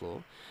practice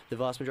law. The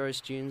vast majority of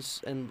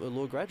students and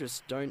law graduates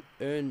don't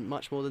earn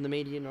much more than the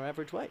median or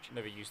average wage.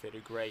 Never use their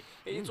degree.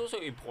 It's also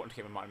important to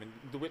keep in mind, I mean,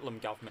 the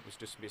Whitlam government was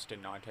dismissed in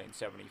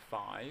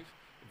 1975.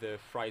 The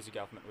Fraser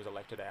government was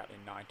elected out in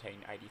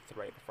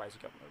 1983. The Fraser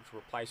government, which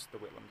replaced the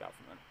Whitlam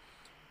government.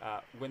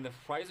 When the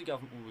Fraser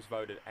government was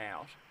voted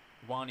out,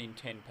 1 in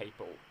 10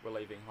 people were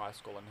leaving high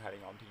school and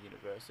heading on to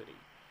university.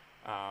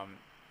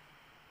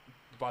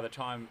 By the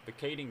time the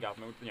Keating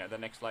government, the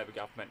next Labor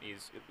government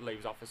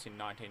leaves office in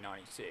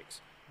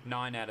 1996,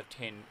 9 out of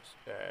 10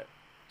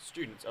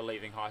 students are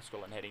leaving high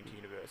school and heading to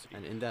university.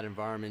 And in that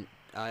environment,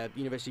 a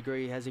university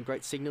degree has a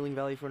great signalling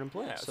value for an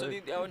employer. Yeah, so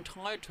our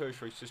entire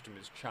tertiary system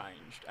has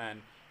changed,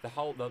 and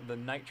the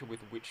nature with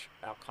which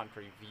our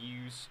country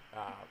views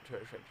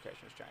tertiary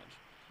education has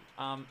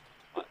changed.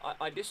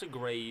 I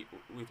disagree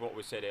with what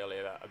was said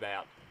earlier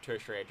about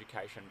tertiary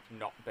education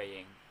not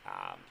being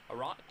a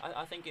right.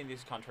 I think in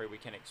this country we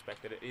can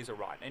expect that it is a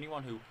right.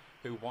 Anyone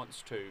who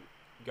wants to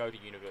go to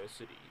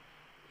university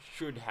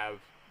should have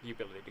the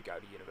ability to go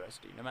to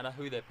university, no matter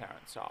who their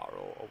parents are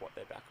or what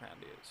their background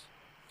is.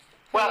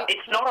 Well,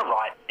 it's not a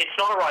right. It's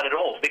not a right at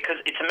all,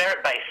 because it's a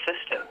merit-based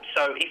system.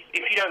 So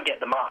if you don't get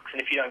the marks and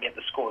if you don't get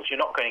the scores,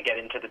 you're not going to get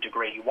into the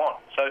degree you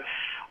want.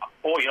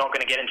 Or you're not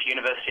going to get into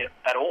university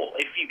at all.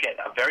 If you get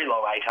a very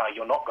low ATAR,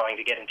 you're not going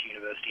to get into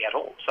university at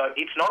all. So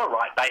it's not a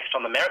right based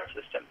on the merit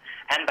system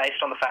and based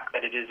on the fact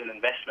that it is an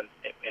investment,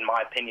 in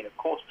my opinion, of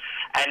course.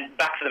 And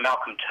back to the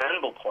Malcolm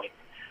Turnbull point,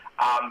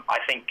 I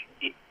think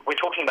we're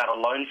talking about a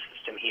loan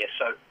system here.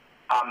 So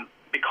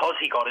because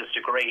he got his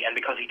degree and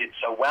because he did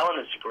so well in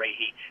his degree,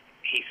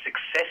 he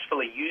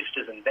successfully used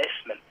his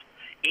investment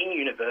in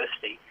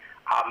university,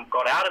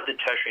 got out of the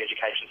tertiary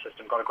education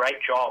system, got a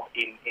great job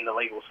in the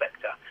legal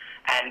sector,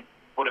 and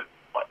would have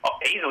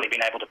easily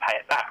been able to pay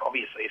it back.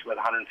 Obviously, it's worth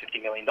 $150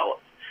 million.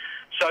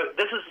 So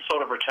this is the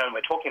sort of return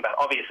we're talking about.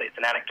 Obviously, it's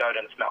an anecdote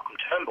and it's Malcolm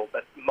Turnbull,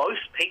 but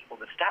most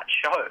people, the stats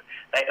show,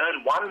 they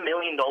earn $1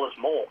 million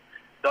more.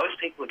 Those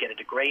people who get a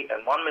degree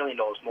earn $1 million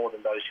more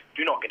than those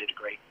who do not get a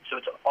degree. So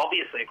it's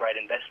obviously a great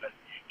investment,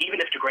 even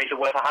if degrees are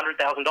worth $100,000.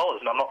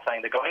 And I'm not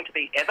saying they're going to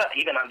be ever,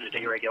 even under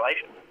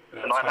deregulation.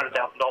 It's a $900,000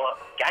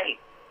 gain.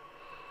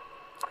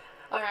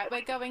 All right,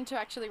 we're going to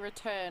actually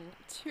return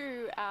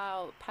to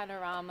our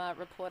Panorama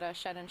reporter,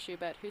 Shannon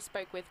Schubert, who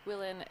spoke with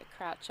Willan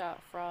Croucher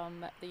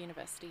from the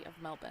University of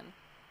Melbourne.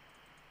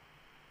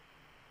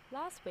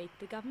 Last week,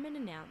 the government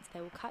announced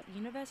they will cut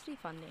university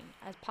funding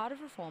as part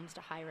of reforms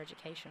to higher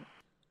education.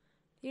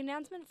 The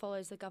announcement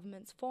follows the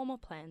government's former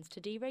plans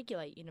to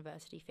deregulate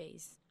university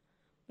fees.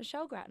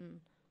 Michelle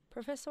Grattan,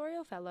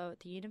 Professorial Fellow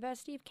at the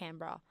University of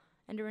Canberra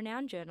and a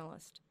renowned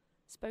journalist,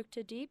 spoke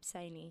to Deep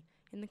Saini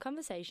in the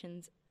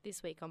Conversations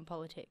this week on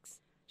politics.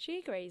 She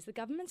agrees the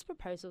government's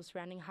proposals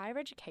surrounding higher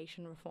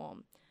education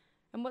reform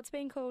and what's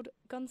being called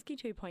Gonski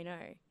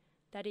 2.0,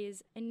 that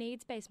is, a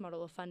needs-based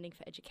model of funding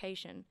for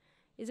education,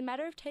 is a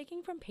matter of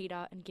taking from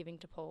Peter and giving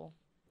to Paul.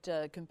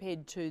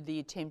 Compared to the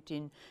attempt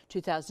in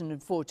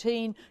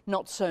 2014,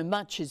 not so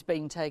much is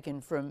being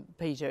taken from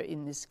Peter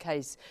in this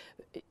case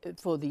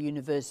for the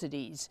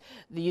universities.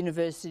 The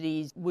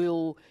universities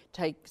will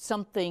take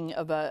something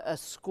of a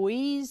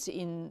squeeze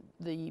in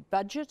the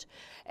budget,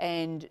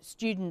 and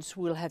students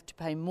will have to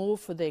pay more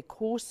for their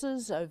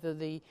courses over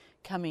the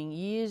coming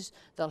years.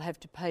 They'll have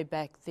to pay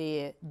back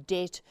their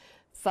debt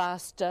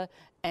faster,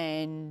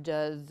 and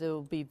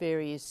there'll be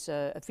various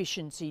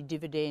efficiency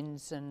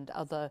dividends and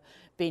other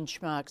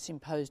benchmarks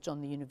imposed on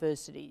the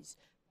universities.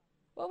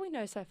 What we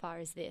know so far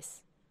is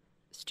this.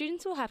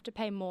 Students will have to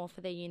pay more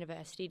for their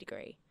university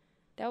degree.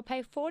 They'll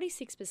pay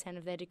 46%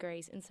 of their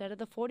degrees instead of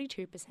the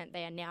 42%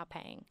 they are now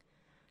paying.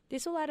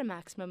 This will add a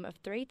maximum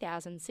of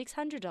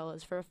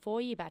 $3,600 for a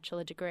 4-year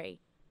bachelor degree.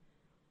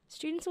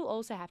 Students will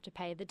also have to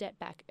pay the debt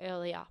back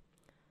earlier.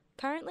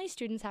 Currently,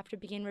 students have to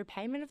begin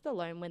repayment of the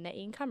loan when their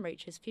income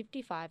reaches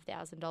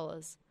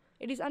 $55,000.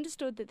 It is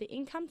understood that the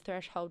income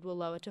threshold will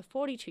lower to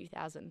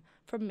 $42,000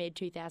 from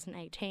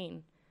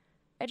mid-2018.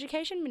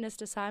 Education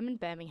Minister Simon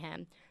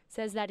Birmingham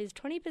says that is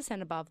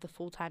 20% above the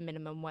full-time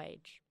minimum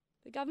wage.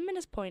 The government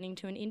is pointing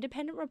to an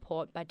independent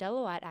report by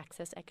Deloitte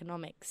Access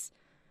Economics.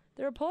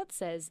 The report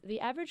says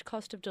the average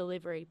cost of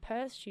delivery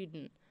per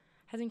student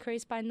has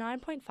increased by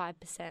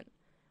 9.5%,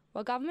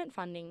 while government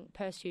funding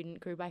per student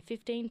grew by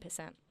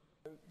 15%.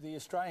 The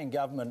Australian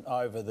government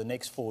over the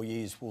next 4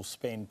 years will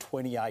spend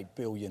 $28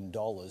 billion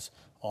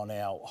on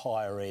our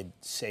higher ed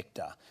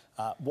sector.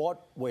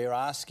 What we're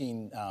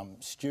asking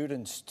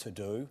students to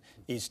do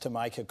is to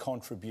make a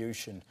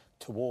contribution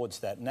towards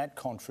that, and that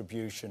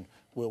contribution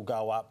will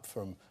go up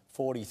from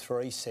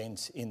 43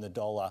 cents in the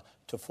dollar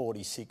to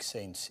 46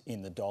 cents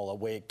in the dollar.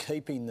 We're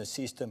keeping the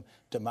system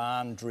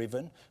demand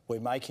driven.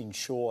 We're making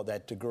sure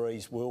that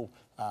degrees will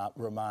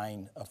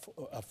remain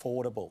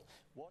affordable.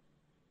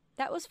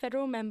 That was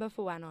Federal Member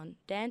for Wannon,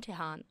 Dan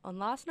Tehan, on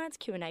last night's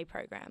Q&A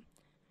program.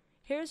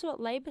 Here is what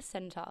Labor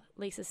Senator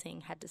Lisa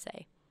Singh had to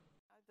say.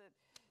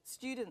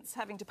 Students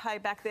having to pay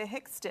back their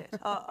HECS debt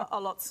a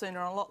lot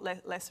sooner, a lot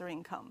lesser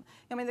income.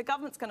 I mean, the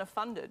government's going to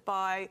fund it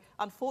by,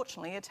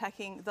 unfortunately,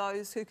 attacking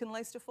those who can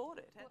least afford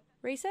it.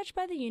 Research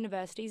by the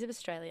Universities of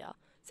Australia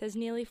says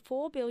nearly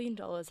 $4 billion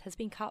has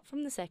been cut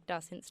from the sector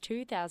since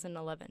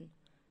 2011.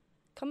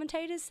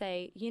 Commentators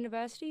say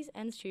universities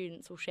and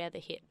students will share the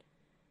hit.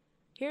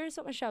 Here is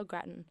what Michelle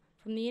Grattan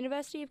from the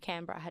University of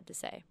Canberra had to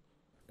say.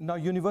 Now,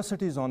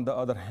 universities, on the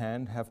other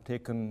hand, have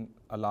taken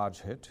a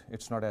large hit.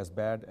 It's not as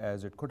bad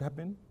as it could have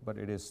been, but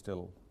it is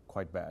still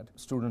quite bad.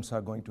 Students are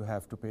going to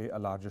have to pay a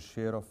larger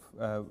share of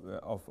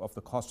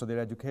the cost of their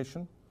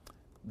education.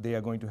 They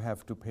are going to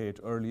have to pay it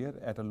earlier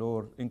at a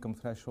lower income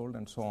threshold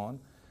and so on.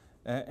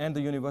 And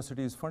the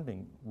university's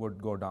funding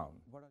would go down.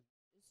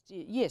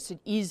 Yes, it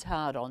is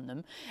hard on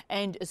them,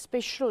 and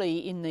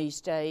especially in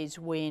these days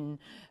when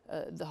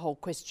the whole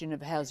question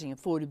of housing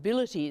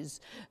affordability has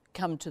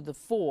come to the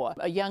fore.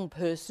 A young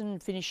person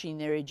finishing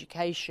their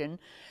education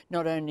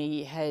not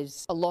only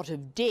has a lot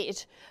of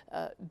debt,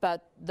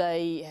 but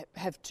they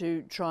have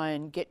to try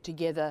and get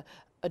together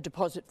a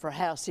deposit for a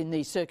house in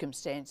these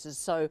circumstances.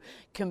 So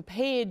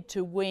compared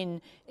to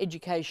when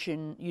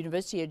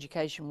university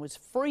education was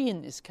free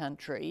in this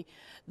country,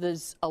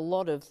 there's a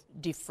lot of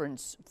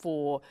difference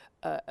for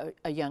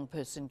a young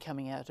person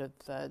coming out of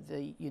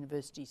the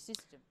university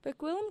system. But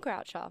Gwilym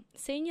Croucher,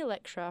 Senior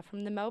Lecturer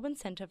from the Melbourne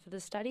Centre for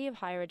the Study of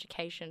Higher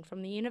Education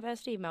from the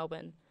University of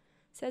Melbourne,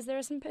 says there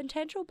are some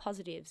potential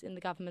positives in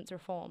the government's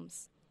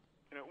reforms.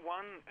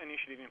 One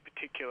initiative in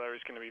particular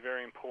is going to be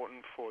very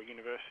important for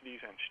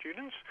universities and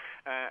students,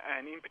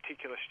 and in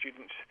particular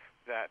students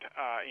that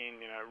are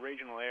in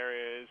regional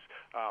areas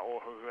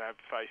or who have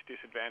faced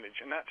disadvantage,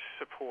 and that's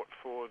support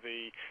for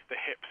the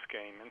HEP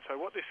scheme. And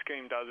so what this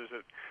scheme does is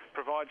it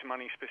provides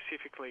money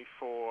specifically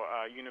for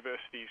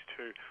universities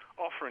to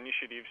offer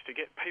initiatives to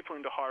get people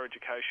into higher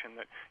education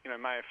that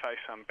may have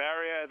faced some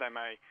barrier, they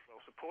may be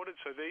well supported.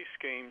 So these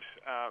schemes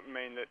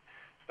mean that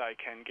they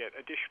can get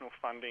additional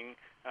funding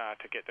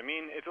to get them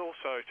in. It's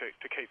also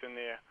to keep them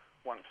there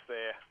once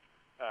they're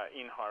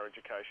in higher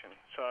education.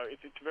 So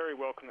it's very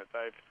welcome that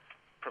they've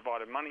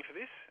provided money for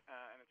this.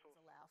 And it's also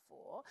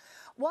for.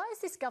 Why is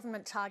this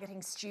government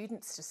targeting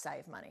students to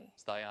save money?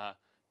 They are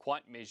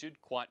quite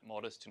measured, quite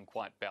modest and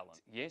quite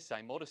balanced. Yes,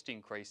 a modest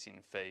increase in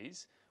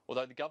fees,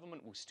 although the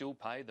government will still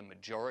pay the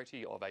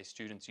majority of a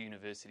student's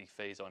university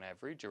fees on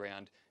average,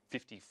 around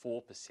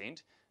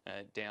 54%,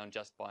 down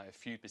just by a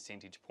few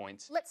percentage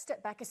points. Let's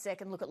step back a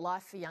sec and look at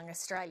life for young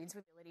Australians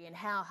with ability and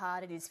how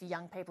hard it is for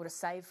young people to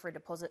save for a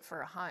deposit for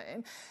a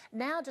home.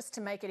 Now, just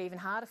to make it even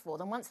harder for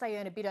them, once they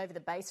earn a bit over the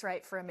base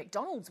rate for a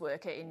McDonald's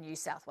worker in New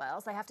South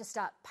Wales, they have to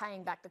start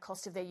paying back the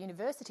cost of their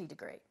university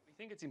degree. We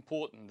think it's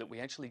important that we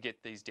actually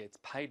get these debts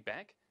paid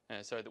back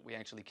so that we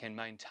actually can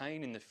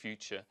maintain in the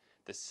future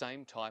the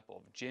same type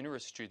of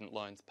generous student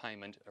loans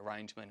payment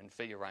arrangement and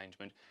fee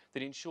arrangement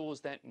that ensures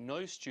that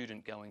no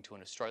student going to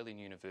an Australian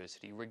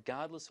university,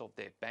 regardless of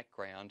their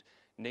background,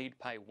 need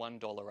pay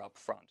 $1 up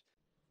front.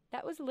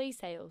 That was Lee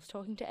Sales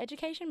talking to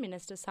Education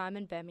Minister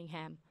Simon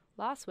Birmingham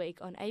last week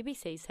on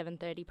ABC's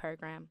 7:30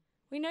 program.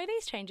 We know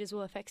these changes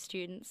will affect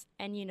students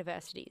and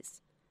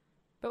universities,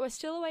 but we're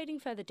still awaiting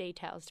further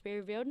details to be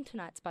revealed in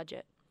tonight's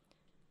budget.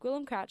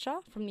 Gwilym Croucher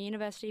from the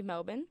University of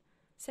Melbourne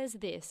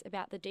says this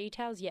about the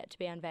details yet to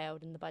be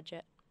unveiled in the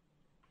budget.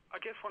 I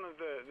guess one of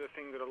the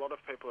things that a lot of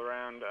people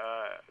around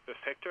the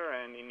sector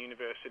and in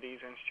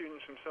universities and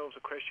students themselves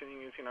are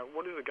questioning is,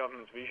 what is the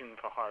government's vision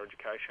for higher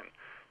education?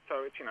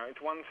 So it's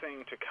one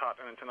thing to cut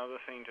and it's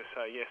another thing to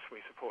say, yes,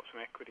 we support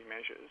some equity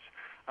measures,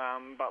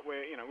 but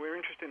we're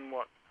interested in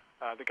what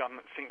the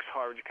government thinks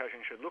higher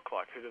education should look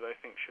like. Who do they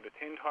think should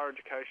attend higher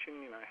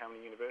education? How many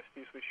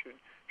universities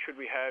should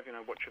we have?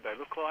 What should they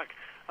look like?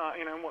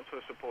 And what sort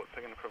of supports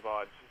they're going to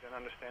provide. An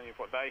understanding of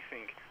what they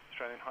think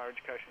Australian higher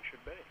education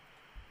should be.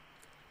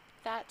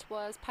 That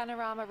was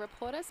Panorama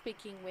reporter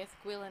speaking with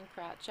Gwilym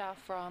Croucher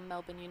from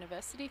Melbourne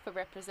University for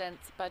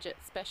Represents Budget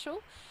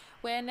Special.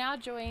 We're now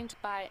joined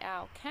by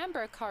our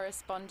Canberra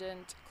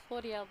correspondent,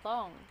 Claudia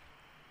Long.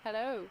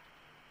 Hello.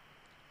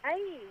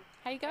 Hey.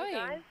 How you going? Hey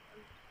guys.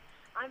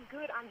 I'm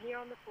good. I'm here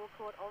on the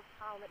forecourt of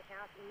Parliament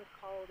House in the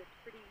cold. It's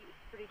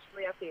pretty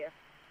chilly up here.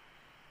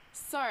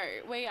 So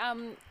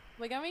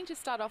we're going to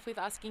start off with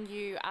asking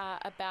you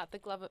about the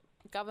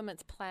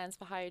government's plans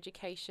for higher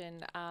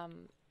education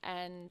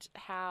and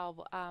how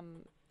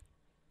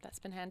that's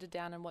been handed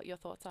down and what your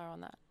thoughts are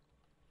on that.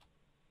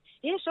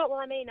 Yeah, sure. Well,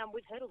 I mean,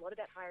 we've heard a lot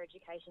about higher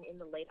education in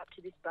the lead up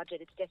to this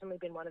budget. It's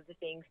definitely been one of the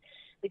things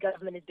the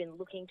government has been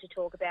looking to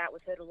talk about.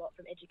 We've heard a lot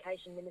from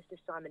Education Minister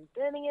Simon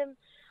Birmingham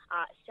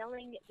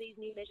selling these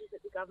new measures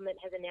that the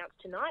government has announced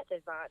tonight.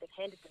 They've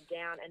handed them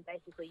down, and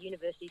basically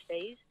university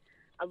fees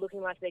are looking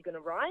like they're going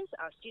to rise.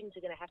 Students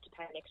are going to have to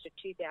pay an extra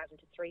 $2,000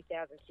 to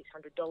 $3,600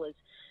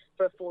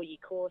 for a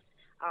 4-year course.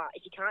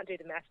 If you can't do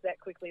the maths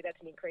that quickly, that's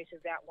an increase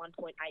of about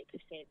 1.8%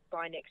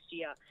 by next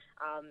year.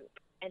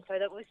 And so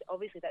that's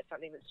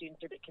something that students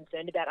are a bit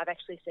concerned about. I've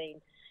actually seen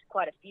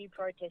quite a few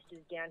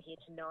protesters down here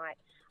tonight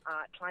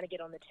trying to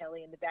get on the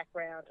telly in the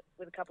background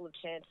with a couple of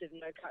chants of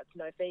no cuts,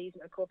 no fees,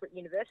 no corporate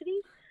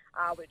universities,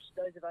 which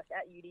those of us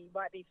at uni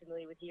might be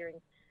familiar with hearing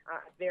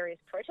various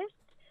protests.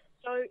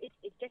 So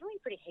it's definitely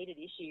a pretty heated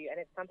issue, and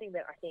it's something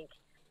that I think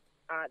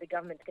the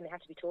government's going to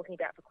have to be talking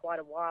about for quite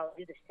a while.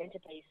 It is a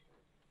centrepiece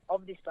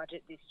of this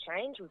budget, this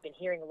change. We've been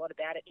hearing a lot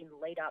about it in the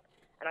lead up,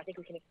 and I think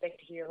we can expect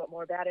to hear a lot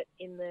more about it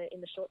in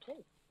the short term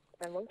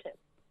and long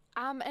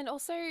term. And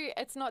also,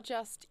 it's not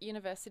just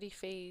university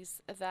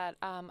fees that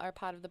are a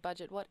part of the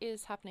budget. What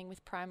is happening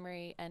with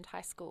primary and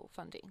high school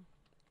funding?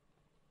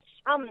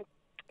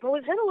 Well,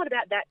 we've heard a lot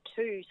about that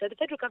too. So the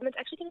federal government's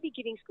actually going to be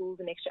giving schools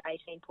an extra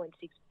 $18.6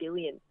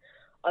 billion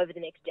over the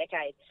next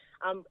decade.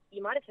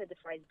 You might have heard the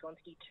phrase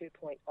Gonski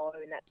 2.0,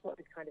 and that's what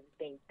this kind of is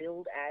being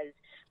billed as.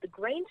 The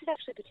Greens have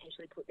actually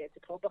potentially put their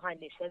support behind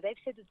this. So they've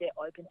said that they're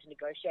open to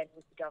negotiating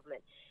with the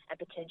government and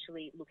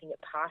potentially looking at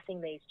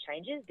passing these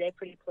changes. They're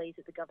pretty pleased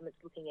that the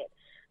government's looking at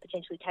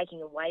potentially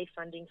taking away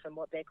funding from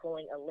what they're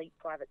calling elite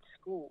private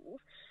schools.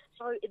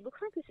 So it looks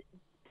like this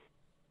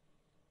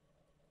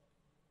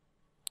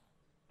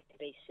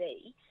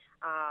BC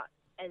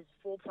as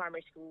for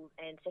primary schools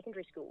and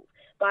secondary schools.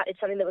 But it's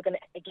something that we're going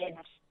to, again,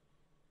 have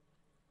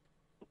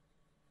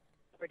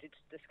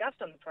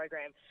discussed on the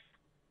program.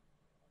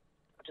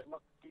 So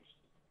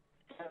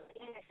we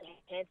have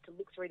a chance to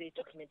look through these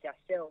documents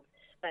ourselves.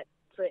 But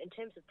in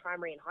terms of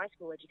primary and high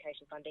school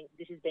education funding,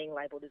 this is being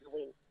labelled as a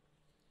win.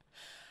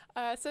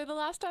 So the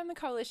last time the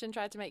Coalition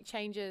tried to make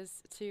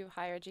changes to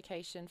higher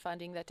education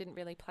funding, that didn't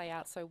really play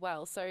out so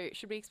well. So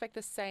should we expect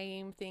the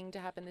same thing to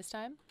happen this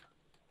time?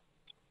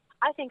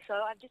 I think so.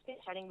 I've just been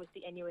chatting with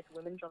the NUS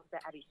Women's Officer,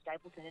 Abby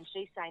Stapleton, and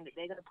she's saying that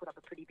they're going to put up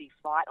a pretty big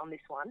fight on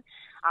this one.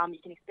 You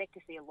can expect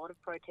to see a lot of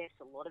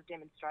protests, a lot of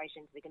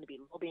demonstrations. They're going to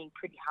be lobbying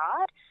pretty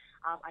hard.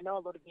 I know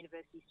a lot of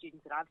university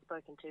students that I've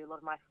spoken to, a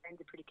lot of my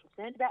friends are pretty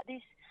concerned about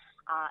this,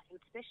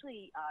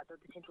 especially the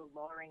potential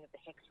lowering of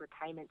the HECS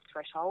repayment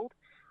threshold.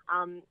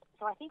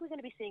 So I think we're going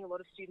to be seeing a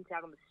lot of students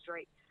out on the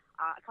street.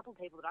 A couple of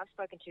people that I've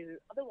spoken to who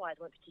otherwise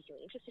weren't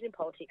particularly interested in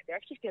politics, they're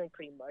actually feeling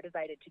pretty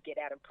motivated to get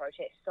out and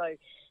protest. So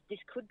this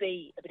could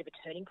be a bit of a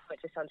turning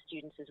point for some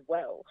students as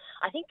well.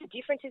 I think the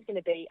difference is going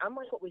to be,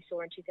 unlike what we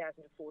saw in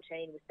 2014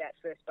 with that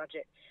first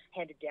budget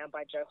handed down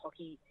by Joe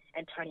Hockey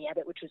and Tony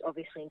Abbott, which was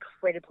obviously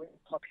incredibly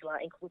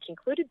popular, which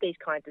included these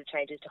kinds of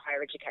changes to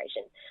higher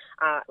education,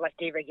 like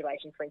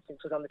deregulation, for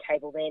instance, was on the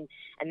table then,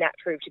 and that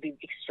proved to be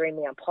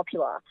extremely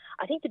unpopular.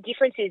 I think the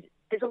difference is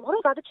there's a lot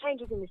of other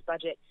changes in this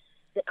budget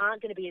that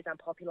aren't going to be as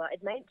unpopular.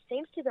 It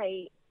seems to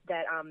be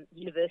that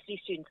university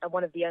students are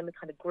one of the only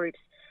kind of groups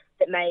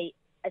that may,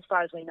 as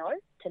far as we know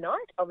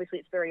tonight, obviously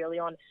it's very early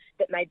on,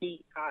 that may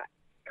be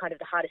kind of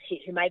the hardest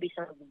hit, who may be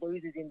some of the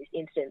losers in this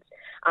instance.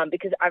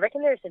 Because I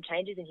reckon there are some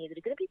changes in here that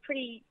are going to be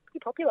pretty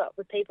popular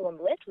with people on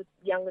the left, with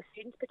younger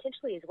students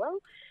potentially as well.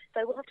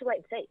 So we'll have to wait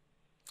and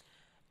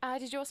see.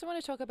 Did you also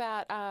want to talk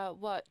about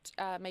what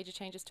major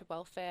changes to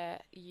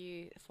welfare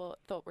you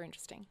thought were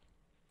interesting?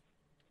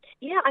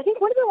 Yeah, I think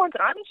one of the ones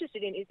that I'm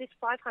interested in is this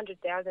 500,000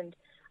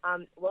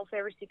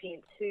 welfare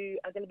recipients who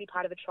are going to be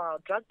part of a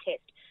trial drug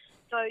test.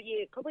 So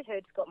you probably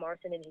heard Scott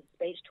Morrison in his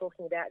speech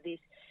talking about this.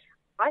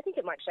 I think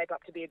it might shape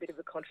up to be a bit of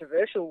a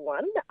controversial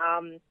one.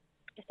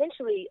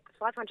 Essentially,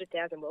 500,000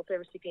 welfare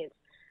recipients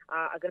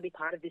are going to be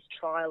part of this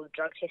trial of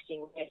drug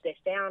testing. If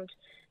they're found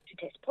to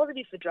test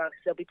positive for drugs,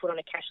 they'll be put on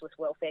a cashless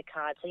welfare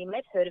card. So you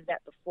may have heard of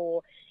that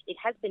before. It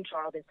has been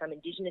trialled in some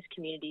Indigenous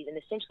communities, and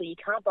essentially you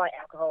can't buy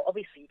alcohol.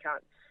 Obviously, you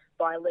can't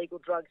buy illegal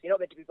drugs. You're not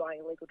meant to be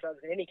buying illegal drugs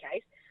in any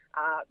case,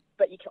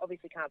 but you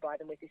obviously can't buy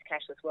them with this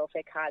cashless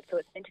welfare card. So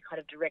it's meant to kind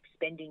of direct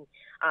spending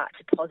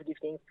to positive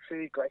things,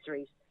 food,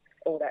 groceries,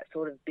 all that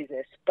sort of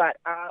business. But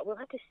we'll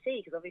have to see,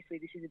 because obviously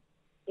this is,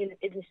 in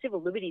a civil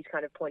liberties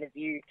kind of point of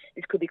view,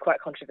 this could be quite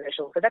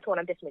controversial. So that's what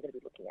I'm definitely going to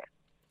be looking at.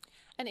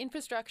 And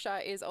infrastructure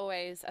is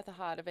always at the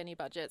heart of any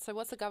budget. So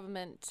what's the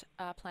government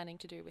planning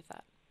to do with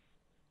that?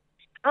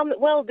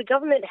 Well, the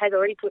government has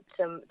already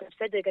they've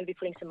said they're going to be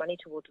putting some money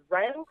towards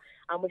rail.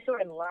 We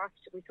saw in last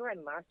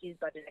year's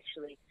budget,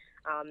 actually,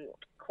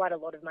 quite a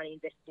lot of money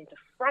invested into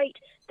freight.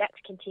 That's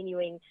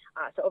continuing.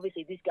 So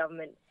obviously this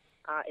government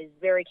is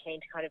very keen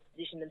to kind of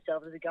position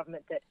themselves as a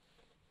government that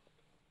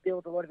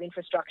builds a lot of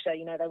infrastructure.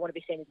 You know, they want to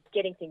be seen as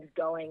getting things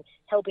going,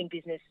 helping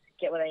business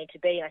get where they need to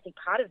be. And I think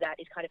part of that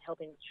is kind of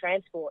helping with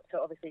transport. So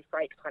obviously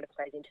freight kind of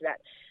plays into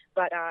that.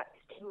 But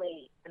it's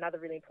definitely another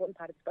really important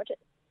part of the budget.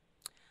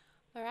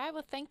 All right,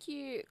 well, thank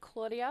you,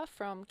 Claudia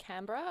from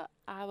Canberra.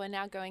 We're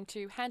now going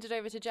to hand it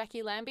over to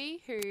Jackie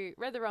Lambie, who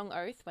read the wrong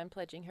oath when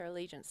pledging her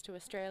allegiance to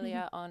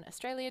Australia on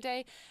Australia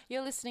Day.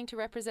 You're listening to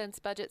Represents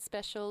Budget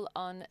Special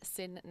on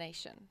SYN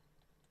Nation.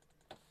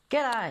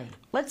 G'day.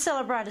 Let's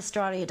celebrate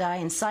Australia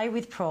Day and say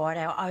with pride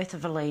our oath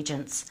of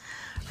allegiance.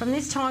 From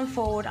this time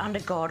forward, under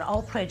God,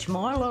 I'll pledge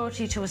my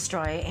loyalty to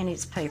Australia and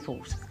its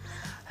peoples,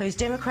 whose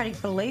democratic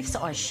beliefs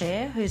I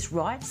share, whose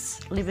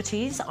rights,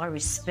 liberties I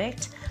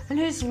respect, and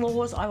whose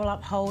laws I will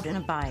uphold and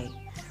obey.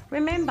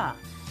 Remember,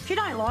 if you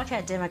don't like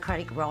our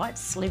democratic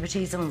rights,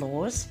 liberties and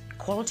laws,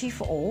 equality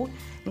for all,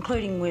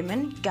 including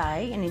women,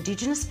 gay and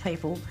Indigenous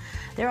people,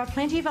 there are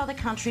plenty of other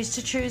countries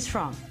to choose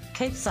from.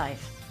 Keep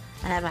safe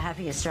and have a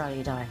happy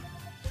Australia Day.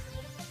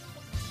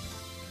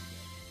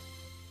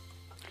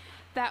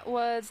 That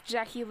was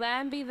Jackie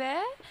Lambie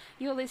there.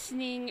 You're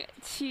listening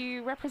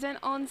to Represent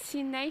on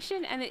SYN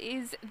Nation, and it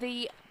is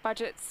the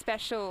budget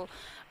special,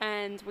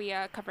 and we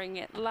are covering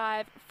it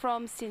live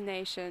from SYN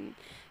Nation.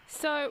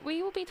 So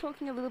we will be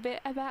talking a little bit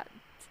about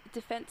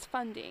defence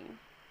funding.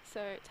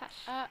 So, Tash?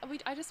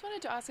 I just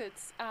wanted to ask,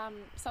 it's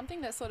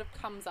something that sort of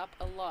comes up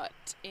a lot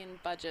in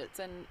budgets,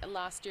 and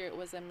last year it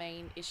was a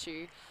main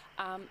issue,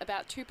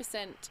 about 2%,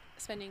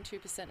 spending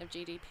 2% of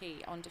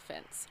GDP on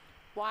defence.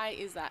 Why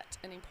is that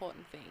an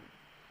important thing?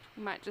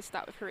 We might just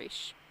start with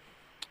Harish.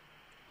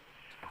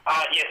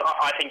 Yes,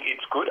 I think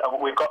it's good.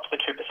 We've got to the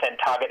 2%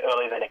 target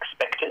earlier than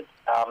expected,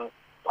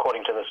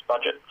 according to this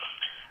budget.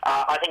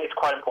 I think it's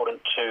quite important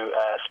to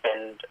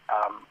spend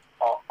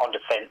on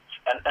defence.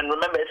 And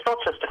remember, it's not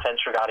just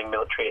defence regarding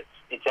military,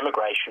 it's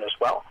immigration as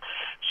well.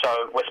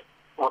 So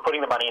we're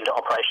putting the money into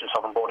Operation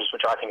Sovereign Borders,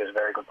 which I think is a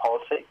very good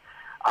policy.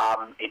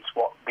 It's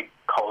what the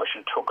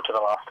coalition took to the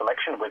last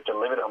election. We've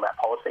delivered on that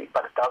policy,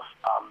 but it does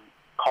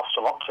cost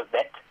a lot to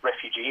vet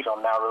refugees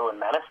on Nauru and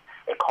Manus.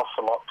 It costs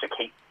a lot to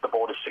keep the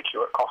borders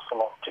secure. It costs a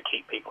lot to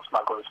keep people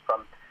smugglers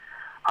from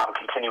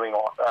continuing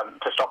on,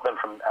 to stop them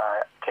from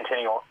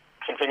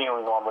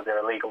continuing on with their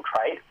illegal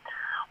trade.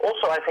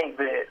 Also, I think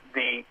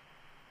the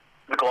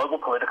global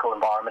political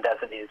environment, as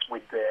it is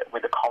with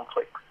the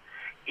conflict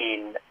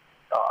in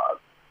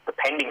the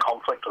pending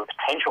conflict or the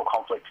potential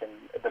conflict in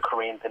the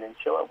Korean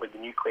Peninsula, with the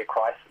nuclear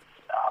crisis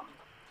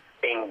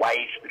being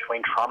waged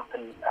between Trump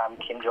and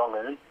Kim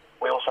Jong-un.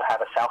 We also have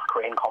a South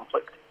Korean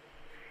conflict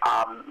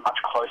much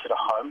closer to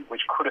home,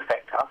 which could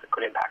affect us. It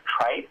could impact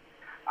trade.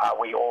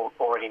 We all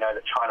already know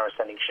that China is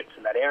sending ships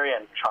in that area,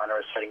 and China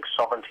is setting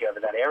sovereignty over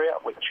that area,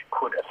 which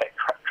could affect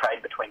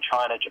trade between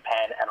China,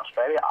 Japan and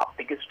Australia, our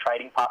biggest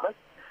trading partners.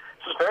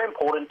 So it's very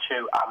important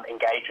to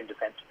engage in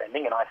defence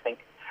spending, and I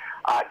think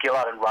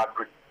Gillard and Rudd,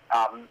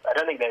 I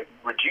don't think they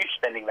reduced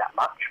spending that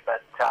much,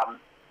 but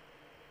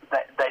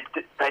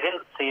they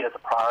didn't see it as a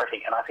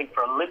priority. And I think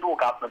for a Liberal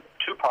government,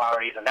 two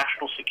priorities are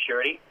national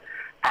security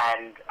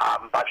and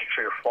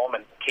budgetary reform,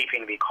 and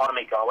keeping the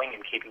economy going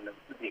and keeping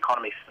the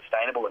economy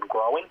sustainable and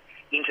growing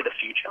into the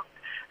future.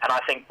 And I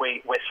think we're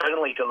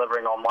certainly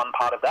delivering on one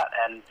part of that,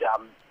 and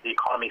the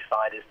economy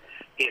side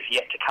is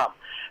yet to come.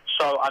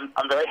 So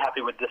I'm very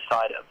happy with this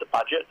side of the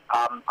budget.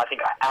 I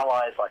think our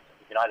allies like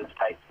the United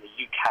States and the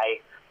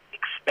UK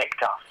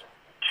expect us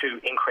to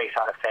increase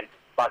our defence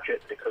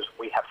budget because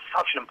we have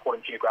such an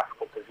important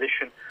geographical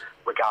position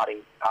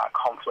regarding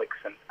conflicts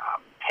and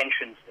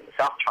tensions in the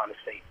South China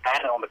Sea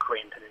and on the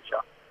Korean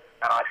Peninsula.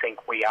 And I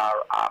think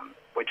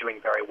we're doing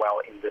very well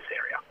in this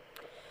area.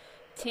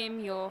 Tim,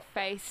 your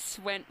face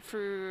went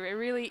through a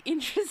really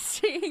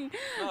interesting.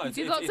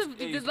 There's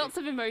lots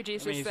of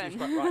emojis just then. He's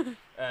quite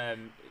right.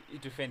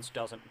 Defence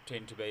doesn't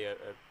tend to be a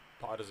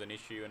partisan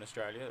issue in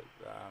Australia.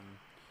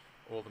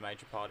 All the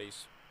major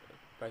parties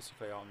are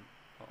basically on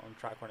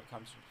track when it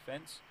comes to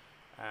defence.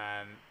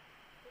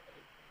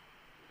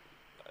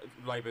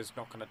 Labor's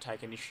not going to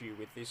take an issue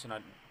with this, and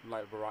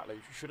Labor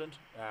rightly shouldn't.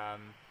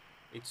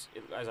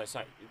 As I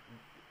say,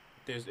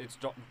 it's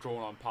not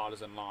drawn on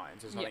partisan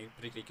lines. There's nothing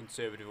particularly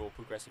conservative or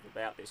progressive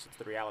about this. It's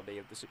the reality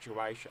of the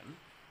situation.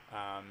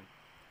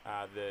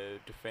 The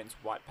Defence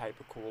White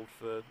Paper called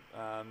for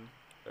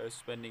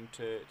spending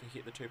to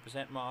hit the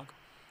 2% mark.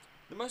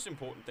 The most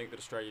important thing that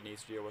Australia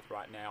needs to deal with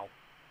right now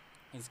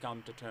is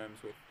come to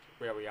terms with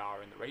where we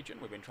are in the region.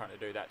 We've been trying to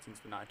do that since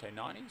the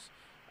 1990s.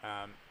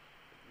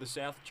 The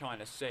South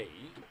China Sea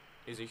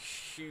is a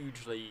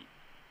hugely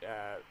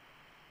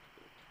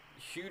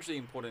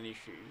important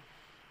issue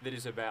that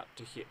is about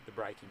to hit the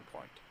breaking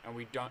point, and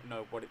we don't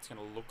know what it's going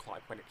to look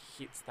like when it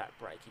hits that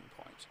breaking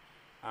point.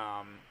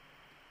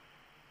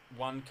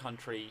 One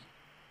country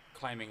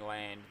claiming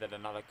land that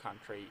another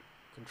country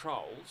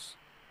controls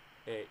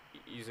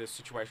is a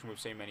situation we've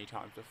seen many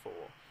times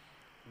before.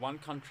 One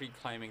country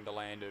claiming the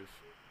land of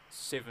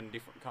 7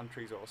 different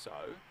countries or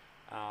so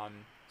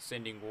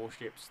sending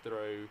warships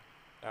through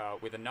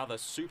with another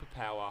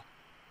superpower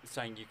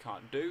saying you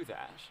can't do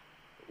that,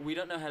 we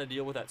don't know how to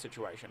deal with that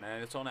situation,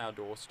 and it's on our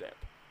doorstep.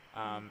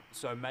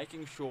 So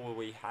making sure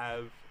we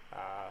have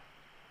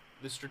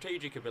the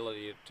strategic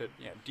ability to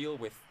deal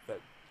with the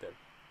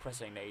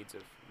pressing needs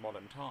of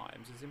modern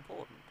times is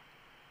important.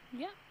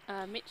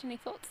 Yeah. Mitch, any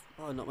thoughts?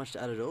 Oh, not much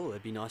to add at all.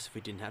 It'd be nice if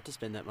we didn't have to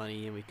spend that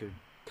money and we could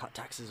cut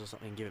taxes or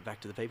something and give it back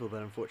to the people,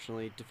 but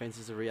unfortunately defence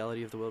is a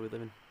reality of the world we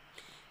live in.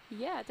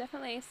 Yeah,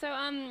 definitely. So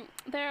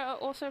there are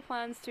also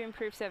plans to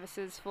improve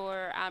services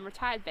for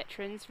retired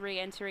veterans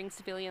re-entering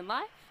civilian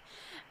life,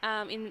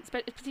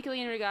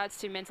 particularly in regards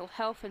to mental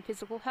health and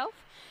physical health.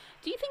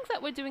 Do you think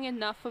that we're doing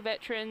enough for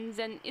veterans,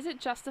 and is it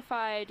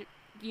justified,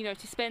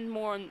 to spend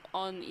more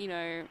on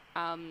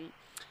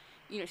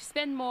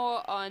spend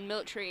more on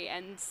military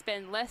and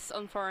spend less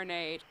on foreign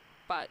aid,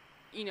 but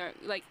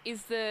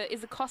is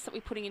the cost that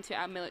we're putting into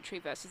our military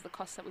versus the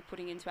cost that we're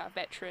putting into our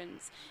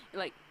veterans,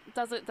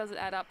 does it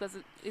add up?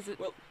 Is it?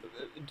 Well,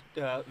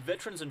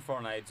 veterans and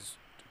foreign aid is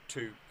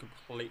two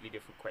completely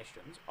different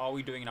questions. Are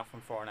we doing enough on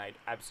foreign aid?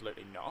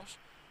 Absolutely not.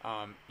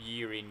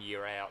 Year in,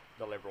 year out,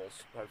 the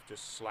Liberals have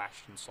just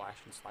slashed and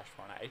slashed and slashed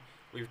foreign aid.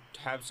 We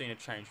have seen a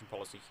change in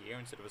policy here.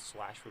 Instead of a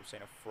slash, we've seen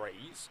a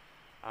freeze.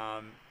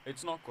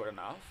 It's not good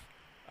enough.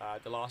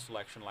 The last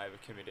election, Labor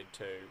committed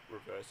to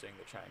reversing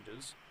the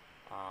changes.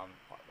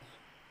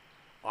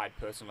 I'd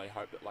personally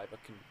hope that Labor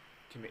can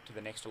commit to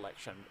the next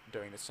election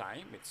doing the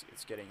same.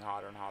 It's getting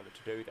harder and harder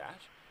to do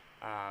that.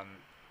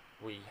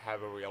 We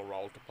have a real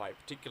role to play,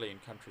 particularly in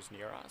countries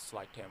near us,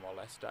 like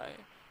Timor-Leste,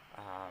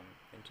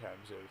 in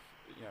terms of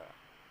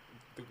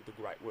the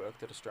great work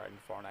that Australian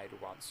foreign aid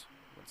once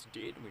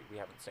did. We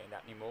haven't seen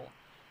that anymore.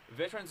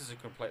 Veterans is a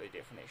completely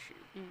different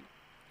issue.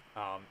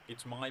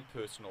 It's my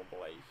personal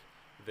belief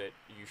that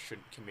you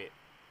shouldn't commit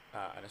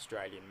an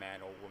Australian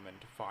man or woman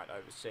to fight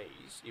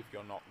overseas if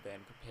you're not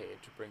then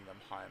prepared to bring them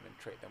home and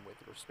treat them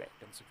with respect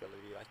and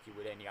civility like you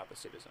would any other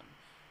citizen.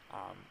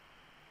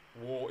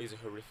 War is a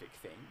horrific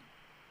thing.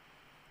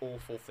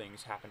 Awful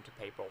things happen to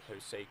people who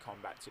see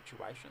combat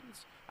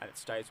situations, and it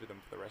stays with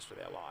them for the rest of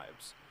their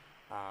lives.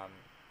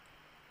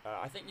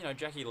 I think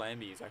Jackie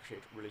Lambie is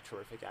actually a really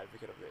terrific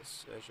advocate of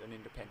this, as an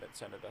independent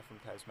senator from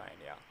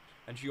Tasmania,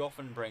 and she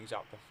often brings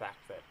up the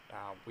fact that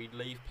we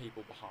leave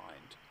people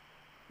behind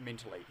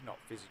mentally, not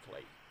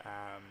physically.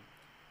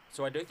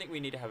 So I do think we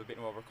need to have a bit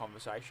more of a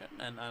conversation,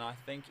 and I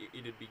think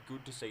it'd be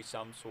good to see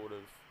some sort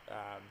of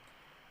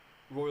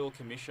royal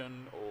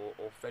commission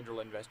or federal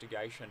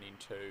investigation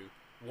into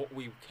what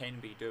we can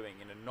be doing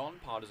in a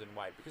non-partisan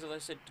way, because as I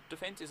said,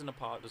 defence isn't a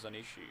partisan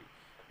issue.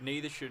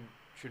 Neither should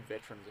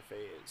Veterans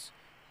Affairs.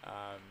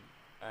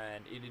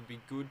 And it'd be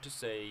good to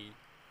see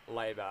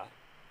Labor,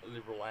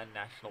 Liberal and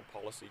National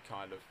policy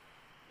kind of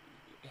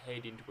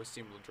head into a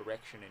similar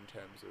direction in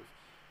terms of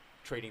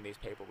treating these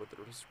people with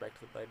the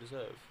respect that they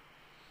deserve.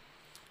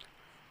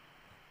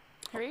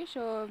 Harish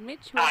or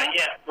Mitch?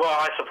 Yeah, well,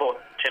 I support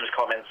Tim's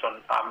comments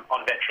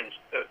on veterans.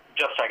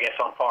 Just, I guess,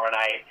 on foreign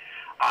aid.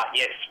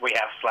 Yes, we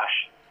have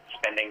slashed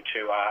spending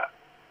to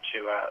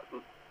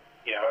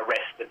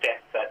arrest the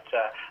debt that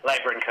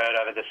Labor incurred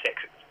over their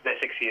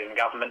 6 years in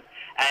government,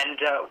 and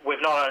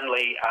we've not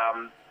only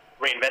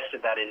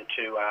reinvested that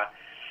into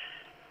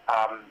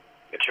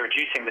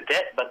reducing the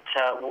debt, but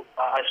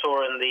I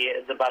saw in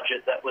the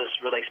budget that was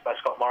released by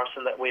Scott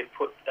Morrison that we've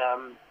put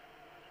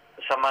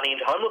some money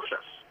into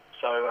homelessness,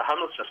 so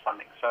homelessness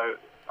funding. So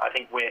I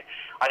think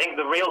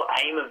the real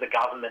aim of the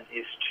government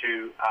is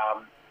to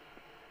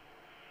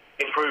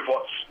improve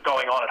what's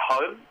going on at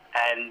home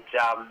and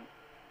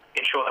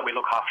ensure that we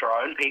look after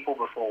our own people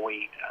before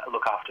we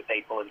look after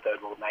people in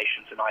third world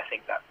nations, and I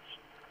think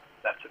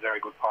that's a very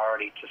good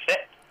priority to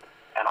set,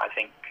 and I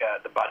think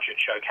the budget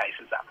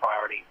showcases that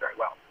priority very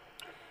well.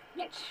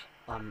 Mitch?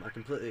 I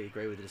completely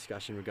agree with the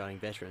discussion regarding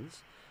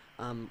veterans.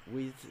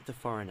 With the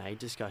foreign aid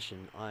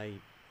discussion, I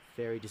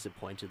very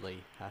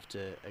disappointedly have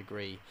to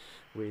agree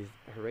with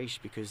Harish,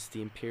 because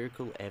the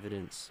empirical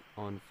evidence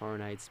on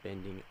foreign aid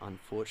spending,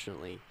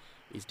 unfortunately,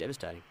 is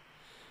devastating.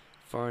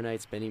 Foreign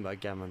aid spending by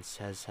governments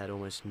has had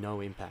almost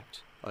no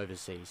impact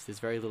overseas. There's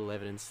very little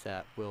evidence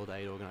that world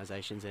aid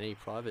organisations and any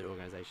private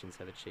organisations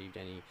have achieved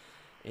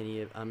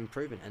any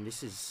improvement, and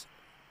this is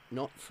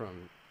not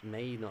from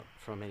me, not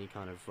from any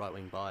kind of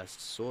right-wing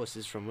biased source.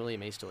 This is from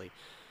William Easterly,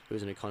 who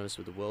was an economist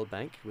with the World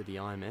Bank, with the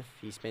IMF.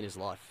 He spent his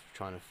life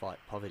trying to fight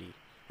poverty,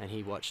 and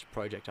he watched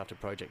project after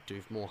project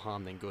do more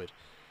harm than good.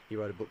 He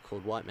wrote a book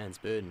called White Man's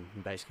Burden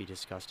and basically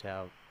discussed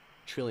how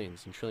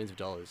trillions and trillions of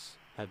dollars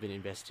have been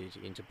invested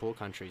into poor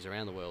countries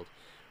around the world,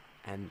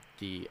 and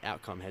the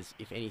outcome has,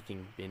 if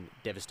anything, been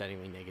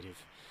devastatingly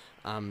negative.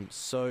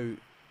 So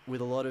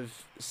with a lot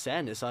of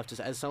sadness, I have to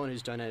say, as someone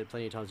who's donated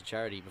plenty of times to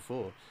charity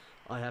before,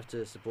 I have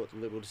to support the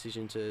Liberal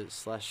decision to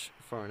slash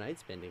foreign aid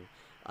spending.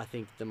 I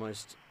think the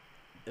most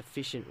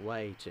efficient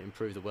way to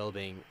improve the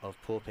well-being of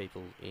poor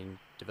people in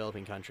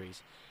developing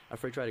countries are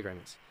free trade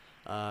agreements.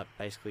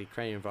 basically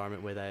create an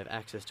environment where they have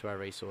access to our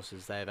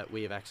resources,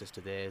 we have access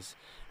to theirs,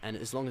 and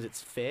as long as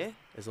it's fair,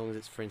 as long as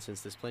it's, for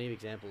instance, there's plenty of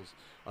examples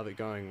of it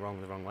going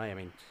the wrong way. I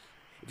mean,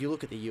 if you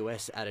look at the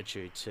US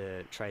attitude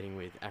to trading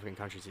with African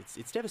countries,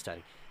 it's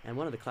devastating. And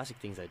one of the classic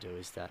things they do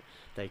is that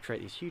they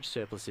create these huge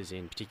surpluses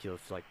in particular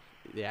for like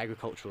the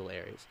agricultural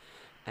areas,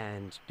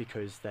 and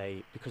because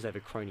they have a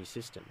crony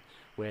system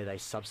where they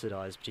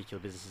subsidise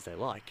particular businesses they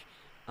like,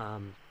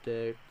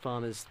 the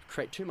farmers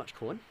create too much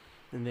corn,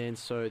 and then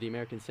so the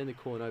Americans send the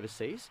corn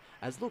overseas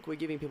as, look, we're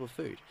giving people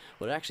food.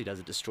 What it actually does,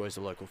 it destroys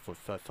the local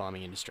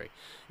farming industry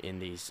in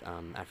these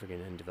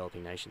African and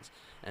developing nations.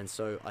 And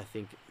so I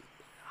think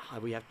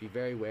we have to be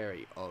very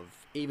wary of,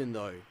 even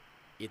though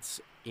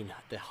it's in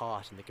the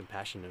heart and the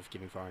compassion of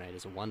giving foreign aid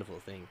is a wonderful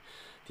thing,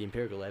 the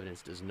empirical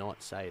evidence does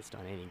not say it's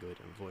done any good,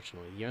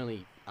 unfortunately. The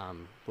only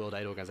World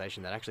Aid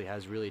Organization that actually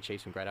has really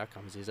achieved some great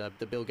outcomes is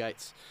the Bill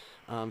Gates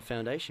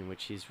Foundation,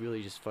 which is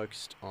really just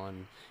focused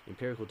on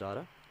empirical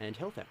data and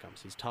health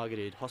outcomes. He's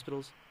targeted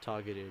hospitals,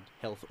 targeted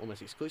health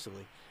almost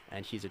exclusively,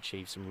 and he's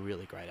achieved some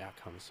really great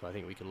outcomes. So I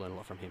think we could learn a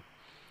lot from him.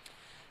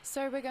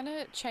 So we're going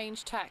to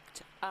change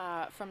tact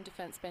from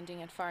defence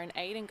spending and foreign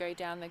aid and go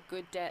down the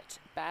good debt,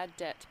 bad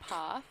debt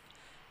path,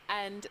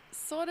 and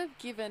sort of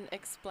give an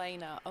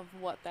explainer of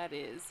what that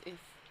is, if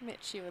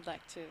Mitch, you would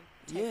like to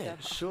take that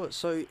off. Sure.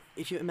 So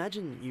if you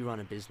imagine you run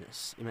a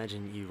business,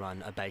 imagine you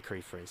run a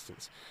bakery, for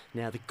instance.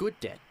 Now, the good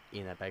debt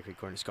in that bakery,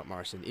 according to Scott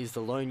Morrison, is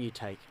the loan you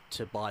take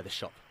to buy the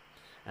shop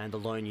and the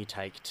loan you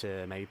take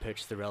to maybe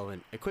purchase the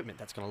relevant equipment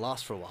that's going to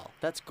last for a while.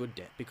 That's good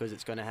debt because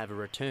it's going to have a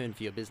return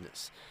for your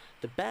business.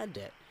 The bad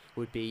debt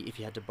would be if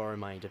you had to borrow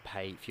money to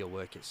pay for your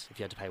workers, if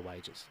you had to pay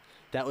wages.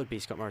 That would be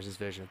Scott Morrison's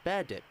version of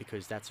bad debt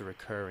because that's a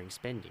recurring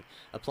spending.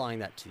 Applying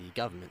that to the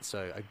government,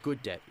 so a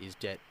good debt is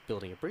debt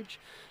building a bridge,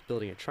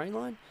 building a train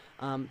line.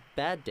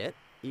 Bad debt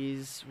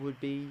would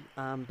be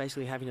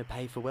basically having to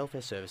pay for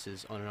welfare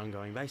services on an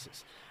ongoing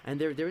basis. And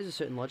there is a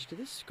certain logic to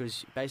this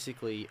because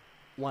basically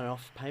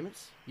one-off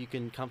payments you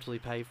can comfortably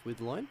pay with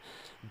the loan,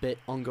 but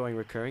ongoing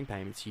recurring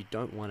payments you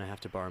don't want to have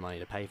to borrow money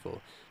to pay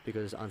for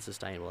because it's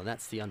unsustainable, and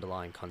that's the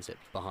underlying concept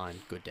behind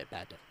good debt,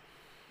 bad debt.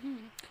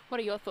 What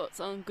are your thoughts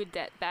on good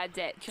debt, bad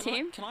debt,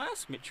 Tim? Can I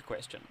ask Mitch a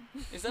question?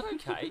 Is that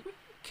okay?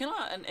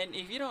 And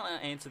if you don't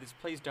want to answer this,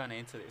 please don't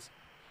answer this.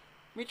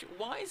 Mitch,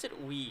 why is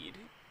it weird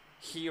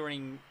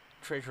hearing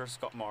Treasurer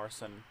Scott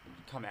Morrison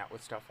come out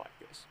with stuff like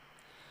this?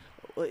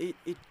 Well,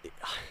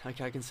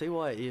 okay, I can see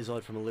why it is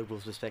odd from a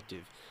Liberal's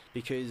perspective,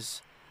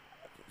 because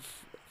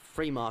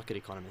free market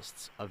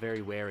economists are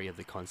very wary of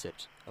the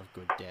concept of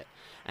good debt.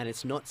 And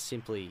it's not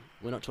simply,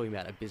 we're not talking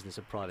about a business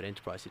or private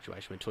enterprise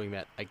situation, we're talking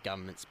about a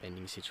government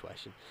spending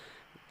situation.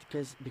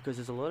 Because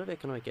there's a lot of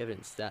economic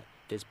evidence that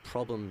there's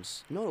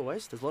problems, not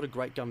always, there's a lot of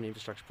great government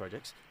infrastructure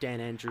projects. Dan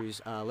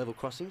Andrews' level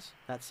crossings,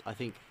 I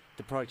think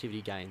the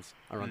productivity gains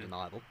are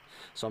undeniable.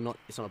 So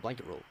it's not a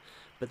blanket rule.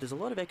 But there's a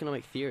lot of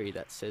economic theory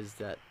that says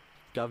that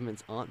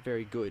governments aren't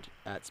very good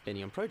at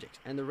spending on projects.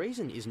 And the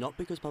reason is not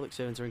because public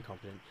servants are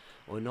incompetent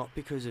or not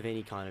because of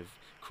any kind of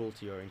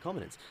cruelty or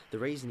incompetence. The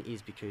reason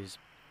is because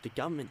the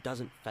government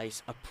doesn't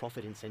face a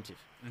profit incentive.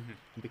 Mm-hmm.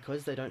 And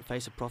because they don't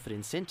face a profit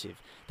incentive,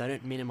 they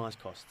don't minimise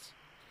costs.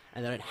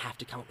 And they don't have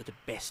to come up with the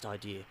best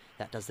idea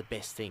that does the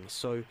best thing.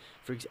 So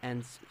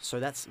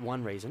that's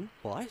one reason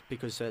why,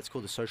 because it's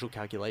called the social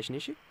calculation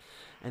issue.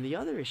 And the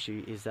other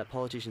issue is that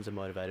politicians are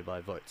motivated by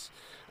votes.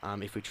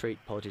 If we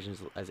treat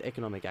politicians as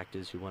economic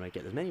actors who want to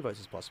get as many votes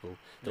as possible,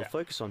 they'll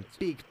focus on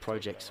big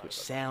projects which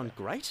sound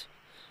great,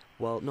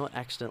 while not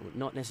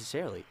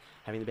necessarily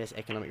having the best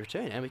economic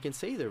return. And we can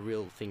see the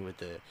real thing with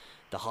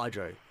the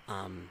hydro,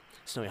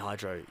 Snowy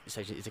Hydro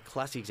station is a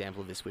classic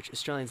example of this, which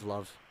Australians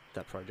love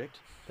that project.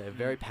 They're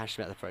very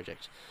passionate about the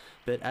project.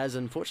 But as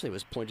unfortunately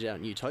was pointed out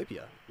in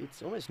Utopia,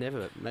 it's almost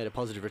never made a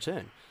positive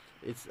return.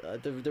 It's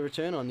the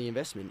return on the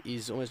investment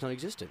is almost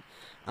non-existent.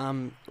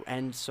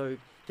 And so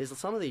there's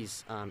some of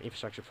these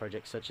infrastructure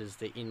projects, such as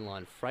the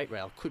inline freight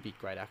rail, could be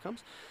great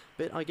outcomes.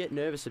 But I get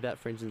nervous about,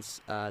 for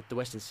instance, the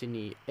Western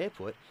Sydney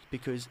Airport,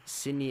 because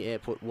Sydney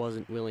Airport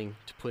wasn't willing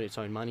to put its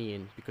own money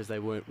in because they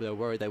were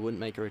worried they wouldn't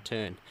make a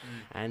return.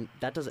 And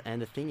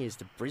the thing is,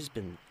 the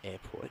Brisbane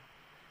Airport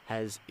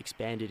has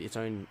expanded its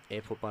own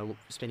airport by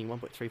spending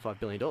 $1.35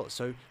 billion.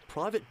 So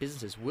private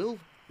businesses will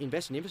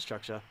invest in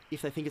infrastructure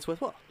if they think it's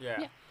worthwhile.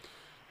 Yeah.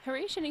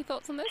 Harish, any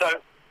thoughts on this?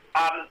 So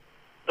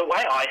the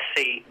way I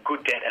see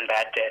good debt and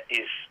bad debt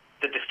is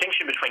the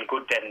distinction between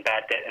good debt and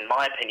bad debt, in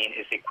my opinion,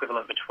 is the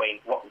equivalent between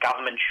what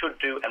government should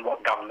do and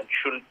what government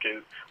shouldn't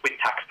do with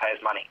taxpayers'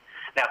 money.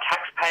 Now,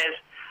 taxpayers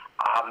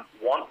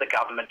want the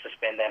government to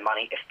spend their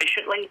money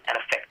efficiently and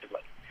effectively.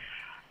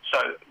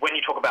 So when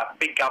you talk about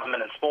big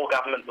government and small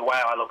government, the way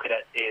I look at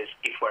it is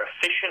if we're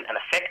efficient and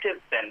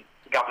effective, then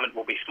government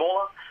will be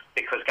smaller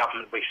because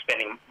government will be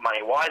spending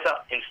money wiser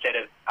instead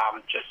of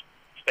just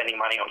spending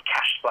money on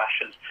cash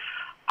splashes.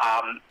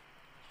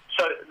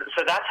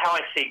 So that's how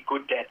I see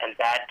good debt and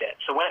bad debt.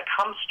 So when it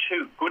comes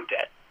to good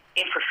debt,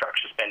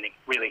 infrastructure spending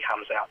really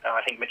comes out. And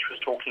I think Mitch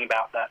was talking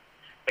about that.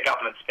 The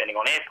government spending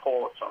on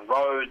airports, on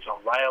roads,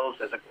 on rails.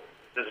 There's a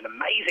There's an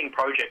amazing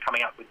project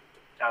coming up with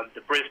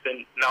the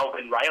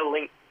Brisbane-Melbourne rail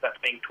link that's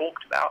being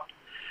talked about.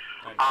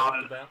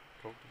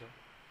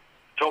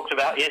 Talked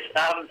about, yes.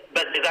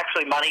 But there's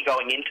actually money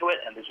going into it,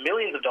 and there's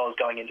millions of dollars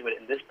going into it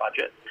in this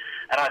budget.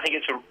 And I think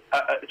it's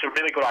a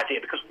really good idea,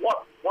 because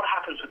what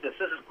happens with this?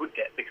 This is good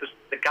debt, because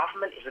the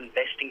government is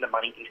investing the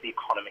money into the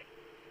economy.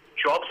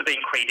 Jobs are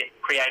being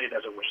created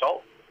as a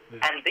result.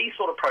 And these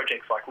sort of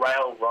projects like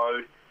rail,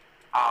 road,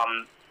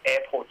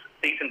 airports,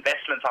 these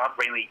investments aren't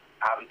really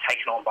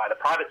taken on by the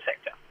private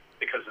sector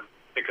because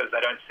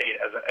they don't see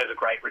it as a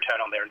great return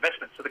on their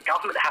investment. So the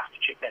government has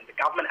to chip in. The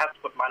government has to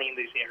put money in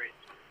these areas.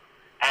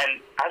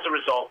 And as a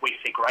result, we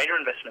see greater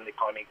investment in the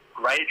economy,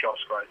 greater jobs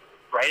growth,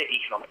 greater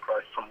economic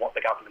growth from what the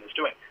government is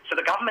doing. So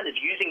the government is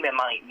using their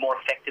money more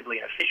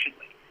effectively and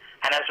efficiently.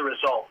 And as a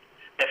result,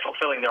 they're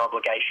fulfilling their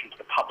obligation to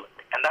the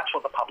public. And that's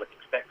what the public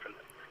expect from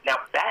them. Now,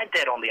 bad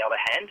debt, on the other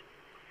hand,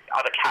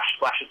 are the cash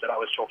splashes that I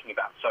was talking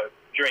about. So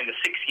during the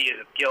 6 years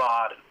of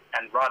Gillard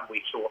and Rudd,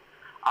 we saw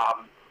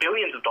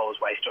billions of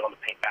dollars wasted on the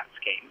PBAT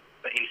scheme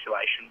for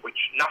insulation, which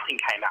nothing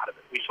came out of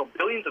it. We saw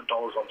billions of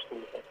dollars on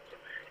school halls.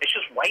 It's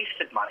just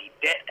wasted money,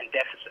 debt and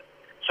deficit.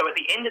 So at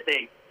the end of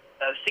the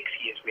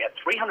 6 years, we had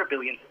 $300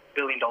 billion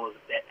of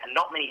debt and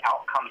not many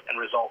outcomes and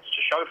results to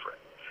show for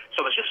it.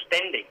 So it's just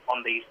spending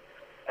on these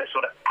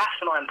sort of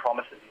asinine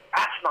promises,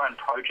 asinine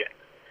projects.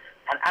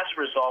 And as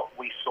a result,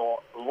 we saw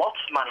lots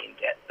of money in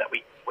debt that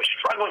we're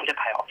struggling to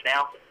pay off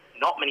now,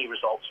 not many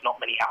results, not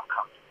many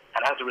outcomes.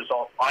 And as a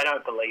result, I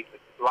don't believe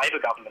that the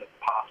Labor government of the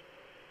past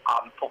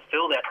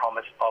fulfill their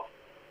promise of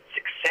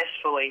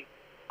successfully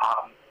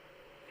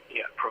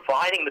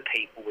providing the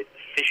people with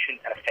efficient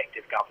and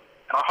effective government.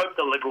 And I hope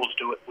the Liberals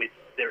do it with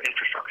their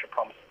infrastructure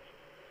promises,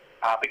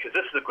 because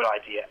this is a good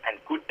idea, and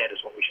good debt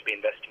is what we should be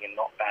investing in,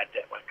 not bad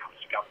debt when it comes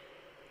to government.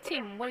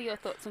 Tim, what are your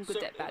thoughts on good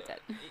debt, bad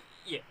debt?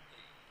 Yeah,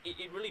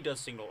 it really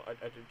does signal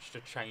just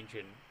a change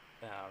in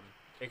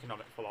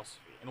economic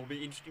philosophy, and it'll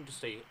be interesting to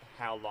see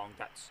how long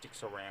that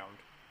sticks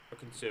around a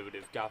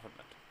Conservative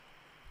government.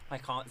 I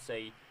can't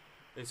see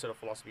this sort of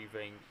philosophy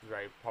being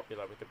very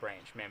popular with the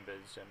branch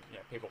members and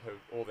people who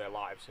all their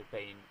lives have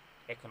been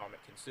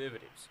economic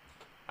conservatives.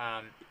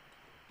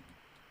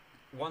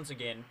 Once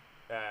again,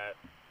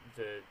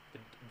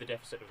 the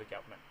deficit of the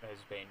government has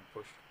been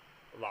pushed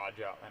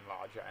larger and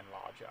larger and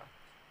larger.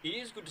 It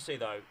is good to see,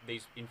 though,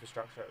 these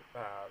infrastructure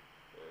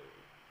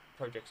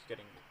projects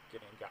getting a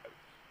go.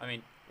 I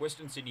mean,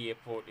 Western Sydney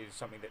Airport is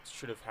something that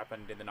should have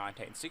happened in the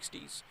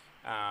 1960s.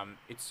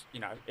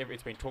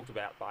 It's been talked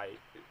about by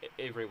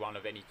everyone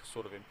of any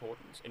sort of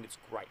importance, and it's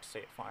great to see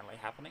it finally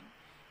happening.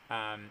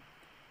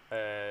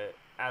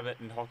 Abbott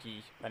and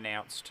Hockey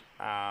announced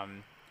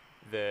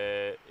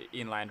the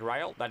Inland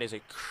Rail. That is a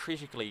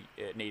critically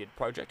needed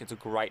project. It's a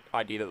great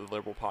idea that the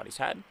Liberal Party's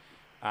had,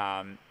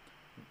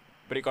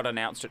 but it got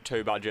announced at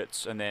 2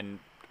 budgets, and then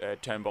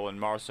Turnbull and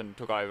Morrison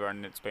took over,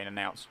 and it's been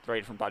announced 3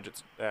 different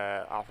budgets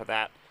after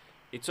that.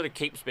 It sort of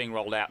keeps being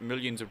rolled out.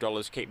 Millions of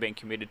dollars keep being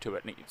committed to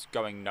it, and it's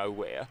going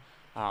nowhere.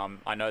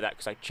 I know that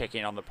because I check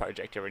in on the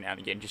project every now and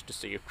again just to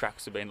see if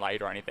tracks have been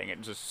laid or anything.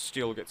 It just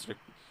still gets sort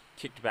of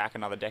kicked back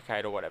another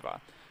decade or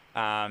whatever.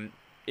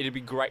 It'd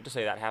be great to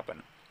see that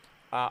happen.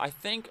 I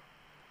think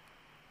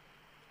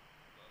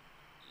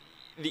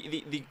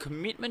the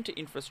commitment to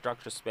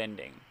infrastructure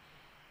spending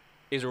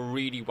is a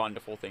really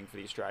wonderful thing for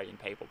the Australian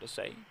people to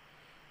see,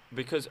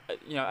 because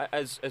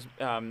as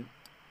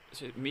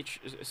Mitch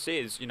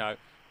says,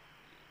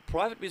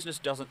 private business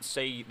doesn't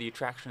see the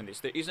attraction of this.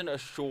 There isn't a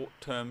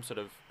short-term sort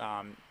of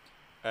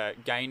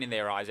gain in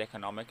their eyes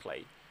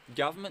economically.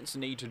 Governments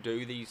need to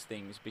do these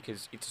things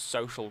because it's a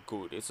social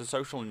good. It's a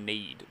social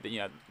need.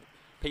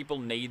 People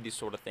need this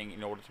sort of thing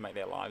in order to make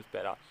their lives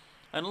better.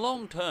 And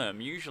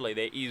long-term, usually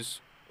there is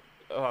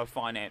a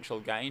financial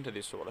gain to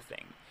this sort of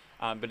thing.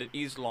 But it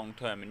is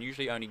long-term, and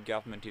usually only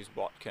government is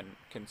what can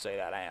see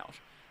that out.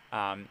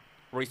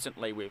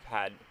 Recently, we've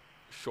had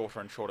shorter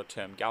and shorter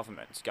term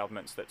governments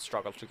that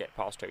struggle to get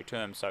past 2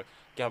 terms. So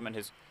government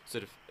has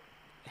sort of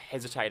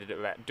hesitated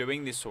about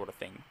doing this sort of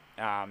thing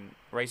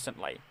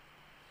recently.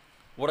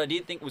 What I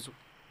did think was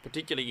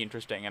particularly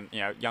interesting, and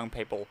young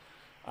people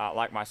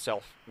like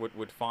myself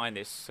would find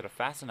this sort of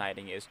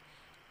fascinating, is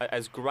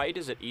as great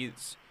as it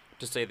is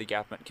to see the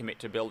government commit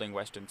to building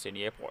Western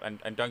Sydney Airport,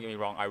 and don't get me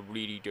wrong, I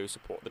really do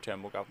support the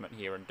Turnbull government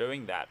here in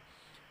doing that.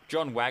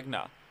 John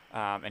Wagner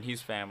and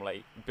his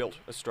family built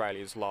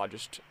Australia's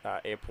largest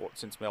airport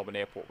since Melbourne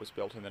Airport was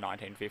built in the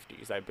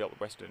 1950s. They built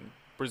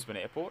Brisbane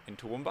Airport in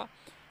Toowoomba.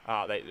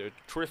 They did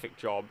a terrific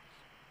job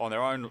on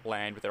their own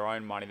land with their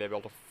own money. They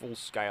built a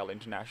full-scale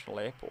international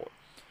airport.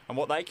 And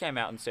what they came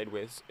out and said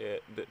was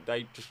that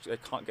they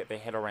can't get their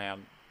head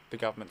around the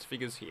government's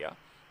figures here.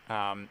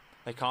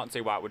 They can't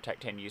see why it would take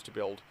 10 years to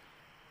build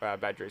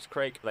Badgerys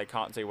Creek. They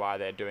can't see why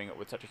they're doing it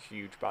with such a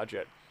huge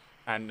budget.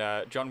 And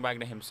John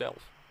Wagner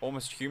himself,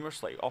 almost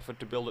humorously, offered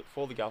to build it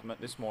for the government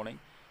this morning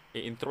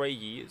in 3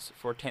 years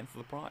for 1/10 of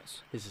the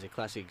price. This is a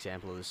classic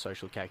example of the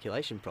social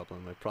calculation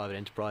problem, where private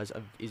enterprise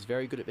is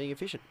very good at being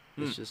efficient.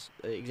 It's just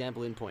an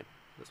example in point.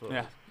 That's what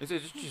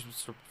it's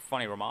just a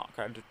funny remark.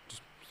 I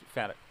just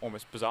found it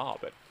almost bizarre,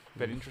 but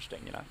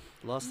interesting, you know.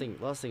 Last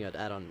thing I'd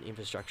add on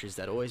infrastructure is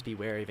that always be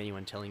wary of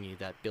anyone telling you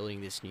that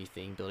building this new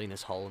thing, building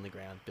this hole in the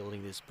ground,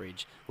 building this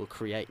bridge will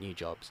create new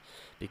jobs,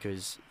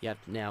 because you have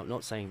now,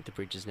 not saying the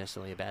bridge is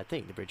necessarily a bad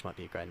thing, the bridge might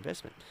be a great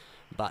investment,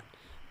 but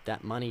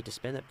that money to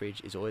spend that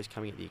bridge is always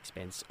coming at the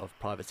expense of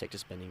private sector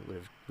spending,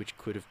 which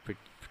could have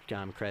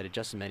created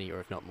just as many, or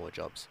if not more,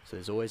 jobs. So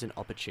there's always an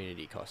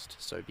opportunity cost.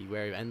 So be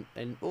wary,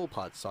 and all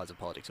sides of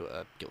politics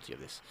are guilty of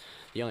this.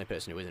 The only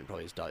person who isn't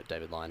probably is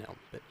David Lionel,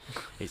 but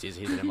he's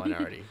in a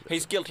minority.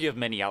 He's guilty of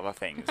many other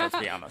things, let's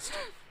be honest.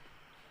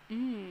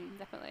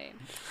 Definitely.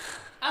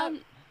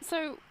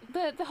 So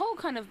the whole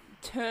kind of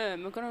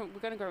term, we're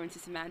gonna go into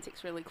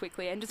semantics really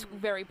quickly, and just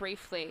very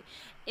briefly,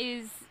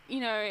 is, you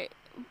know,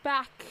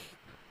 back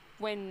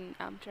when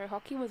Joe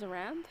Hockey was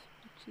around,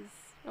 which is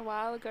a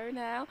while ago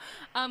now,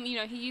 you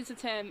know, he used the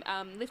term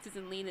lifters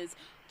and leaners.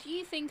 Do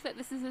you think that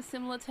this is a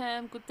similar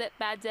term, good debt,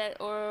 bad debt,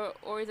 or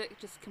is it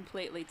just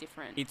completely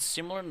different? It's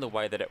similar in the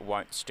way that it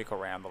won't stick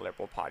around the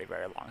Liberal Party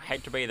very long. I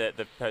hate to be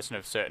the person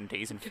of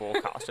certainties and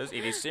forecasters.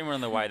 It is similar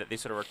in the way that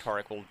this sort of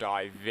rhetoric will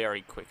die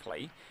very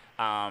quickly.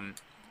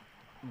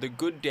 The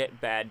good debt,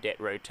 bad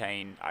debt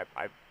routine,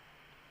 I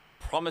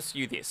promise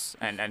you this,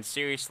 and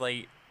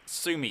seriously,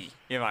 sue me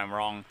if I'm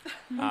wrong.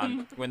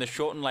 When the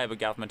Shorten Labor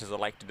government is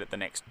elected at the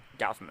next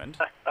government,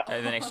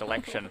 the next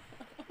election,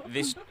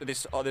 this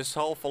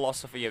whole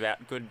philosophy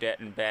about good debt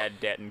and bad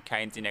debt and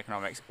Keynesian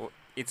economics,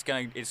 it's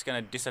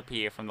gonna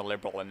disappear from the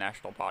Liberal and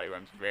National Party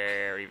rooms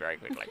very, very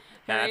quickly.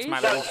 Now, that's my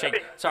little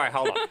cheeky. Sorry,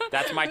 hold on.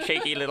 That's my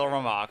cheeky little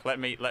remark. Let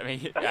me You go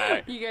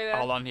there.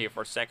 hold on here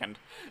for a second.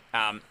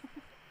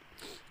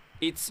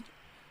 It's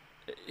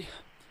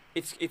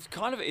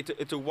kind of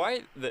it's a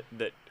way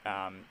that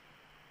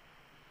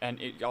and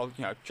I'll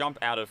jump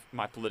out of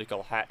my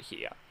political hat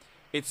here.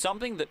 It's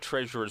something that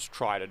treasurers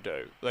try to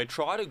do. They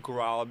try to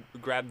grab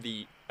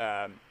the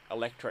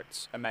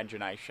electorate's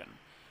imagination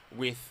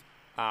with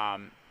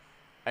an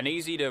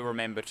easy to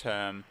remember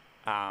term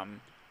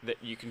that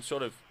you can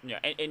sort of,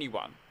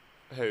 anyone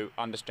who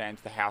understands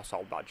the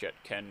household budget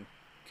can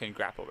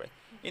grapple with.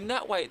 In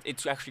that way,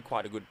 it's actually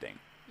quite a good thing,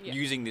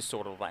 using this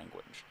sort of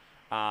language.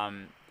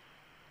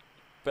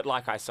 But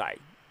like I say,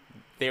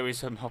 there is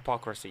some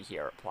hypocrisy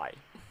here at play.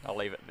 I'll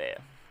leave it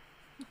there.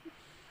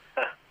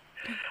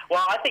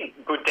 Well, I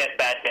think good debt,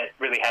 bad debt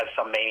really has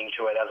some meaning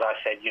to it. As I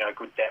said,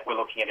 good debt, we're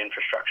looking at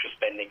infrastructure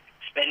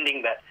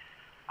spending that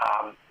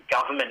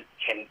government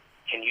can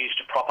use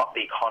to prop up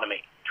the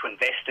economy, to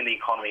invest in the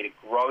economy, to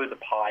grow the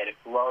pie, to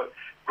grow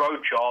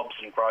jobs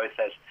and growth,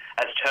 as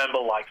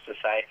Turnbull likes to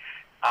say.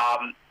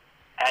 And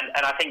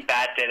I think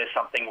bad debt is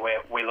something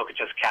where we look at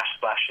just cash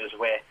splashes,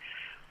 where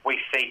we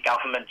see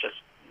government just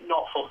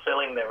not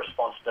fulfilling their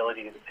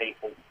responsibility to the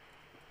people,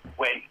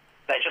 where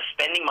they're just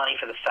spending money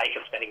for the sake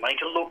of spending money,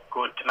 to look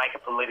good, to make a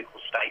political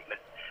statement,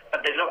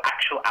 but there's no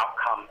actual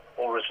outcome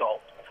or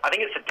result. I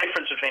think it's the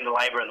difference between the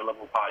Labor and the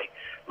Liberal Party.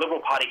 The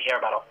Liberal Party care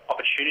about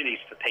opportunities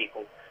for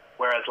people,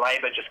 whereas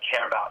Labor just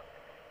care about,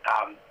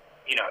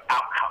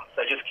 outcomes.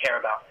 They just care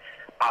about,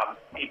 trying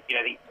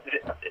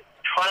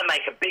to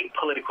make a big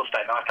political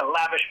statement, like a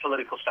lavish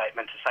political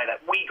statement to say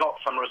that we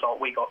got some result,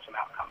 we got some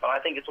outcome. But I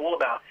think it's all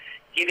about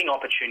giving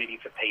opportunity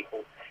for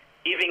people,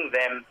 giving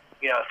them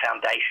a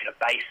foundation, a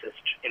basis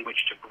in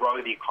which to grow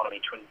the economy,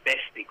 to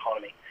invest the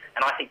economy.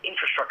 And I think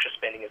infrastructure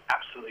spending is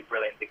absolutely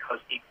brilliant because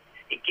it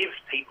gives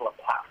people a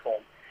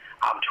platform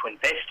to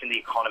invest in the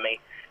economy.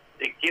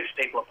 It gives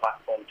people a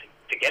platform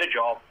to get a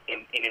job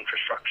in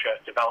infrastructure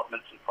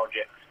developments and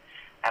projects.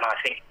 And I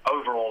think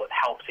overall it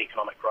helps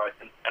economic growth.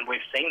 And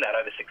we've seen that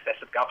over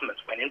successive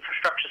governments. When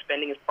infrastructure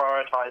spending is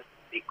prioritised,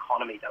 the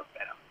economy does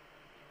better.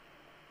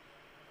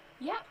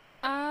 Yeah.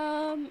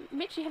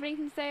 Mitch, you have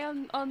anything to say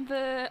on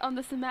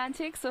the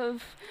semantics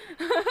of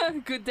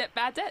good debt,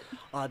 bad debt?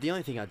 The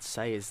only thing I'd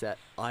say is that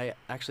I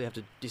actually have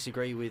to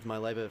disagree with my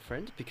Labor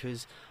friend,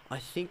 because I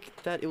think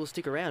that it will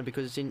stick around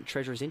because it's in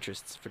Treasurer's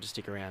interests for it to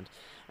stick around.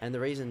 And the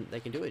reason they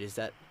can do it is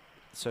that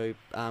so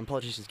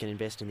politicians can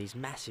invest in these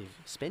massive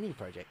spending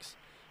projects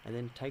and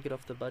then take it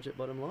off the budget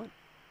bottom line.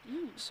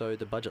 So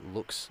the budget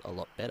looks a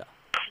lot better.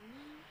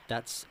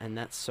 That's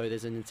so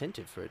there's an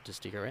incentive for it to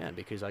stick around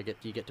because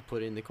you get to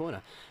put it in the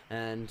corner.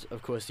 And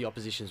of course the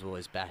oppositions will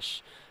always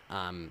bash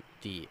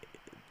the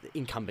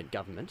incumbent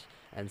government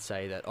and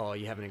say that, oh,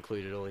 you haven't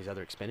included all these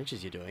other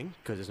expenditures you're doing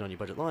because it's not on your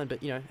budget line,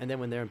 but and then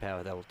when they're in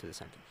power they'll do the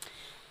same thing.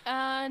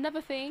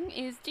 Another thing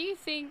is, do you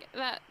think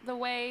that the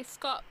way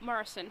Scott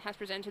Morrison has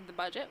presented the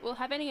budget will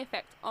have any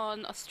effect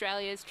on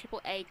Australia's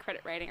AAA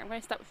credit rating? I'm going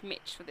to start with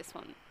Mitch for this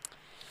one.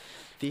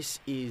 This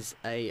is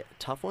a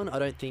tough one. I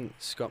don't think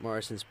Scott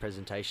Morrison's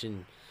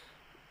presentation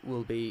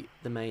will be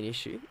the main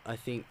issue. I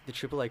think the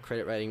AAA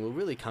credit rating will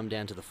really come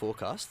down to the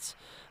forecasts.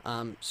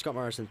 Scott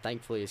Morrison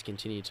thankfully has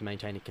continued to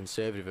maintain a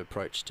conservative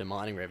approach to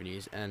mining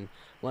revenues, and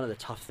one of the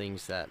tough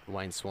things that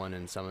Wayne Swan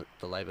and some of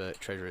the Labor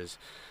treasurers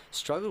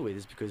struggled with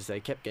is because they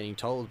kept getting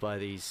told by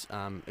these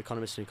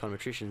economists and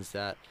econometricians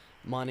that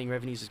mining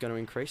revenues is going to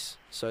increase.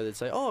 So they'd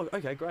say, oh,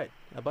 okay, great,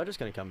 our budget's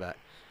going to come back.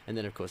 And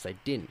then, of course, they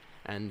didn't.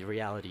 And the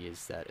reality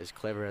is that as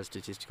clever as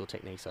statistical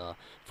techniques are,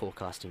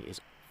 forecasting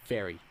is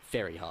very,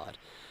 very hard.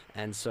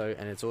 I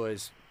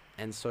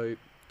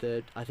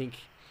think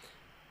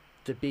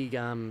the big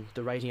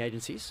the rating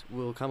agencies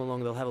will come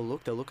along, they'll have a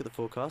look, they'll look at the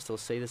forecast, they'll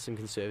see there's some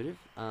conservative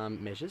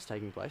measures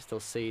taking place, they'll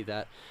see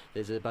that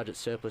there's a budget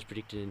surplus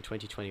predicted in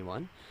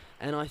 2021,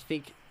 and I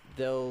think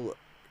they'll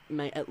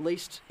may at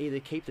least either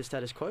keep the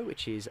status quo,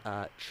 which is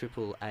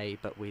AAA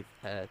but with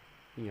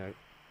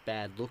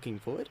bad looking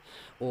for it,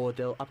 or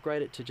they'll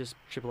upgrade it to just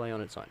AAA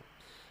on its own.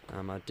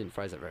 I didn't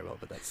phrase that very well,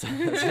 but that's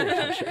Is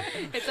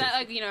that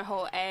like,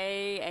 whole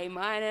A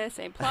minus,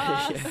 A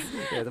plus?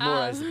 yeah, the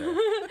more A's the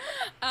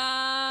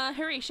better.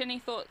 Harish, any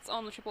thoughts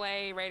on the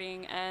AAA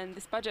rating and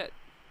this budget?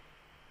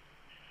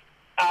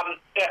 As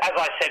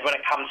I said, when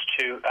it comes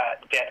to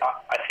debt,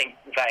 I think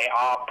they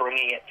are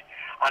bringing it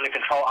under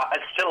control. I'd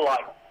still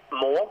like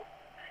more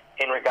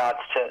in regards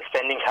to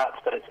spending cuts,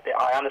 but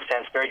I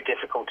understand it's very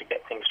difficult to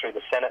get things through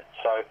the Senate,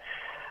 so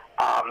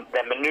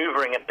they're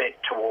manoeuvring a bit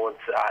towards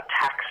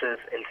taxes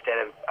instead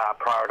of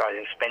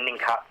prioritising spending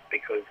cuts,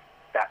 because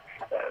that's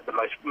the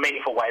most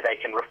meaningful way they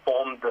can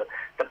reform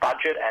the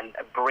budget and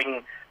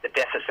bring the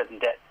deficit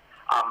and debt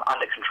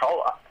under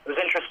control. It was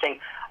interesting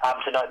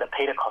to note that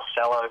Peter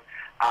Costello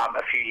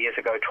a few years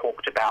ago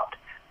talked about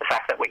the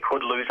fact that we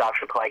could lose our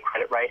AAA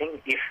credit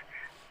rating if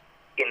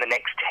in the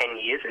next 10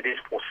 years it is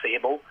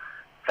foreseeable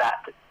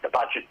that the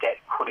budget debt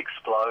could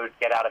explode,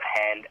 get out of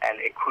hand, and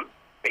it could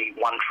be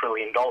 $1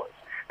 trillion.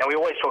 Now, we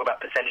always talk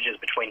about percentages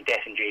between debt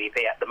and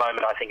GDP. At the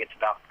moment, I think it's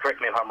about, correct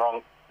me if I'm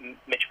wrong,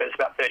 Mitch, but it's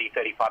about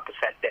 30-35%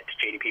 debt to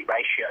GDP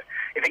ratio.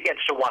 If it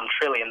gets to $1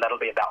 trillion,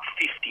 that'll be about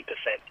 50%.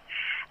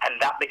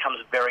 And that becomes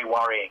very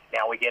worrying.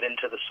 Now we get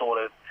into the sort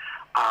of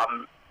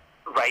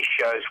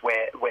ratios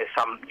where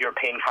some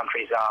European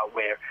countries are,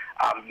 where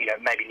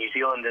maybe New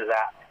Zealand is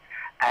at,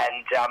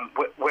 and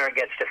where it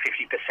gets to 50%,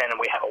 and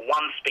we have a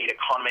one-speed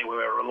economy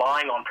where we're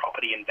relying on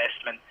property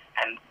investment,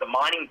 and the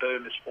mining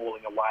boom is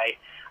falling away.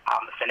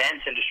 The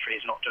finance industry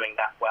is not doing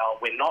that well.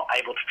 We're not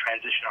able to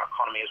transition our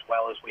economy as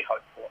well as we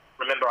hope for.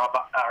 Remember,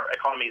 our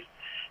economy is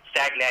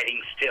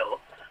stagnating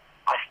still.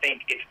 I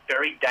think it's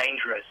very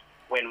dangerous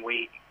when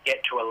we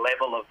get to a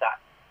level of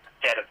that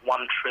debt of $1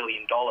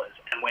 trillion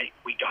and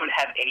we don't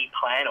have any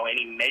plan or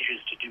any measures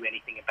to do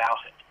anything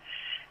about it.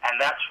 And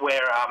that's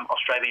where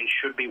Australians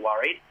should be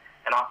worried.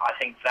 And I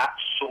think that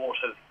sort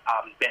of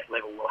debt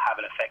level will have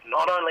an effect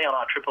not only on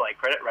our AAA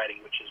credit rating,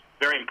 which is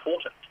very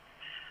important,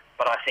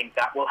 but I think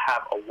that will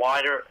have a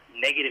wider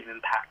negative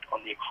impact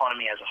on the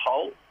economy as a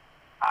whole.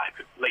 It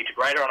could lead to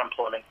greater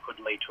unemployment, could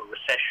lead to a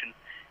recession,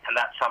 and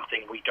that's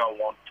something we don't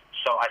want.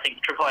 So I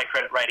think AAA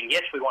credit rating,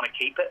 yes, we want to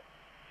keep it,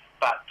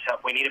 but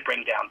we need to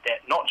bring down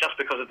debt, not just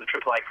because of the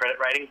AAA credit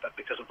rating, but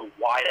because of the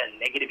wider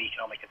negative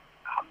economic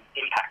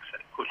impacts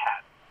that it could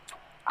have.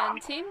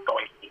 And Tim?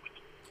 Going forward.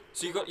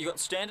 So you got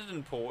Standard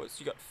 & Poor's,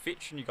 you got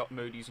Fitch, and you got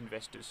Moody's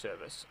Investors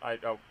Service.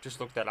 I'll just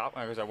look that up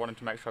because I wanted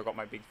to make sure I got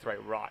my big three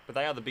right. But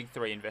they are the big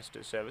three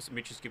investors service.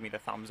 Mitch just give me the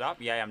thumbs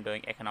up. Yay, I'm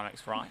doing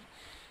economics right.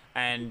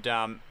 And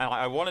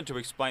I wanted to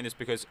explain this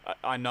because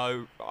I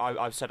know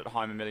I've sat at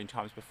home a million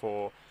times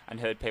before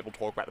and heard people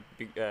talk about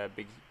the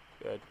big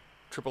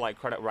AAA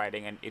credit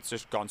rating, and it's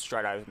just gone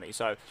straight over me.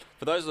 So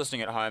for those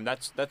listening at home,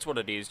 that's what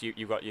it is.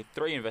 You've got your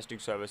three investing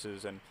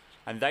services,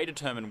 and they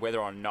determine whether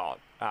or not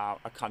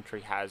a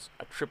country has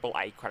a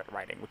AAA credit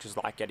rating, which is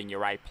like getting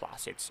your A+.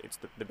 It's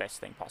the best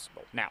thing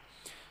possible. Now,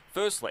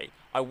 firstly,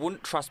 I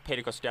wouldn't trust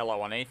Peter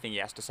Costello on anything he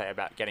has to say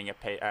about getting a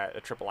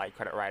AAA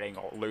credit rating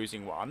or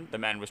losing one. The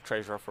man was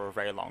Treasurer for a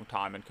very long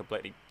time and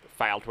completely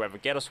failed to ever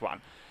get us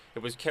one.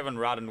 It was Kevin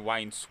Rudd and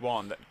Wayne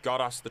Swan that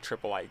got us the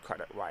AAA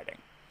credit rating.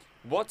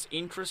 What's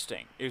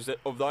interesting is that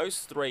of those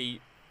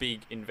three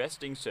big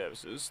investing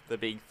services, the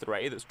big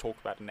three that's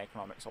talked about in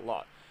economics a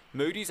lot,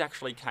 Moody's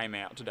actually came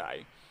out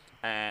today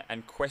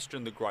and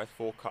questioned the growth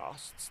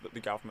forecasts that the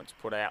government's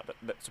put out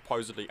that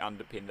supposedly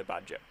underpin the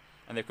budget.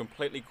 And they've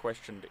completely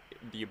questioned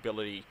the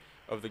ability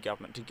of the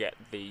government to get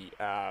the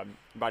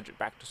budget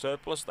back to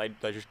surplus. They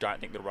just don't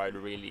think the road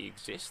really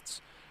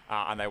exists,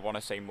 and they want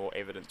to see more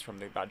evidence from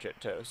the budget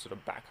to sort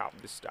of back up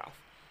this stuff.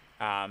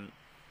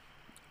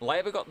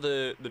 Labor got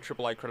the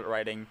AAA credit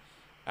rating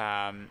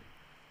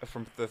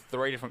from the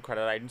three different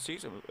credit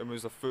agencies. It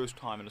was the first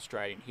time in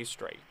Australian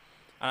history.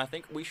 And I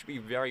think we should be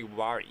very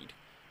worried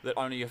that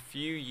only a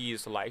few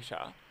years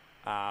later,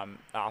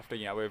 after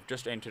we've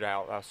just entered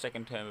our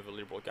second term of a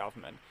Liberal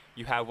government,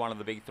 you have one of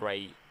the big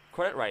three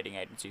credit rating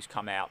agencies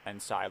come out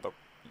and say, look,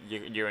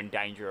 you're in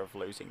danger of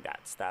losing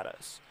that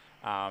status.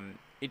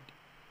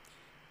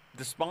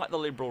 Despite the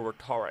Liberal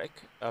rhetoric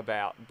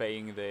about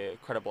being the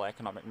credible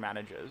economic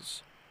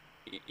managers,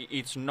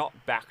 it's not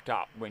backed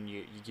up when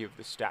you give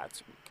the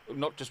stats,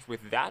 not just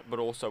with that, but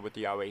also with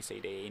the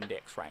OECD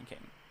index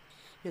ranking.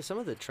 Yeah, some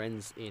of the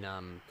trends in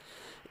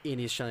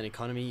the Australian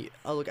economy,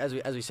 look, as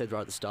we said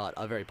right at the start,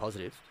 are very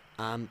positive.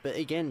 But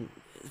again,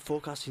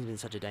 forecasting has been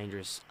such a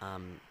dangerous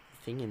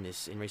thing in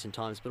recent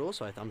times, but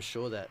also I'm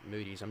sure that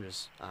Moody's, I'm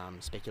just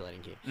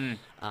speculating here,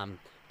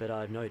 but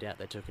I have no doubt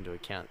they took into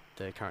account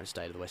the current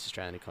state of the West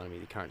Australian economy,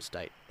 the current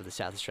state of the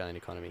South Australian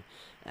economy,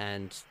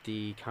 and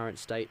the current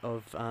state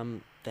of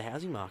the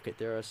housing market.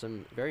 There are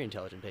some very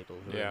intelligent people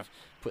who have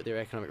put their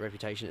economic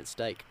reputation at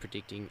stake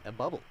predicting a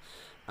bubble,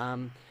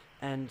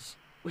 and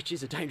which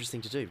is a dangerous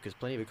thing to do, because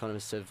plenty of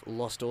economists have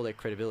lost all their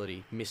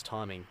credibility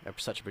mistiming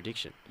such a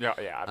prediction. Yeah,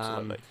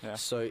 absolutely.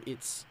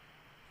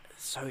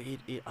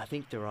 I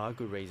think there are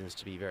good reasons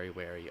to be very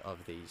wary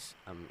of these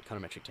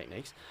econometric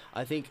techniques.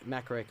 I think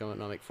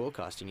macroeconomic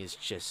forecasting is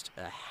just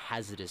a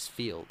hazardous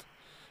field,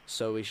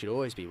 so we should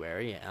always be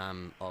wary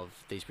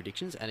of these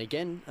predictions. And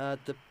again,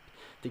 the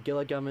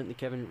Gillard government,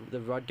 the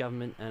Rudd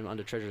government, and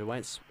under Treasurer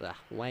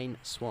Wayne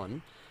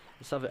Swan,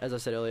 as I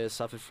said earlier,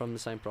 suffered from the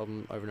same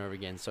problem over and over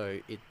again. So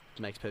it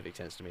makes perfect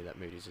sense to me that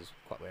Moody's is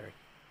quite wary.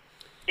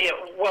 Yeah,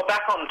 well,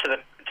 back on to the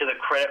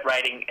credit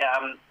rating.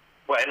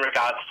 In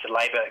regards to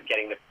Labor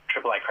getting the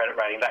AAA credit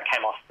rating, that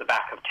came off the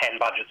back of 10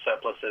 budget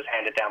surpluses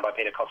handed down by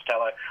Peter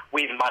Costello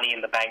with money in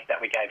the bank that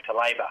we gave to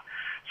Labor.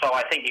 So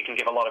I think you can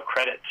give a lot of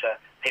credit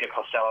to Peter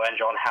Costello and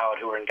John Howard,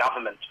 who were in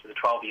government for the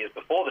 12 years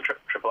before the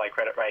AAA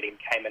credit rating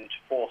came into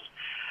force,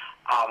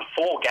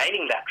 for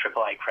gaining that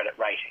AAA credit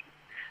rating.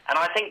 And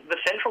I think the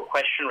central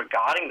question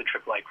regarding the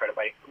AAA credit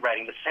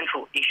rating, the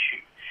central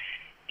issue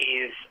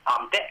is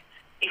debt.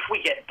 If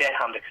we get debt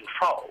under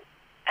control,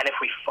 and if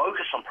we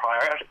focus on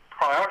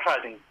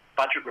prioritising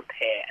budget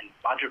repair and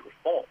budget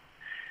reform,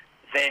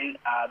 then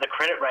the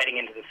credit rating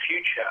into the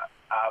future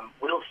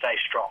will stay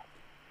strong.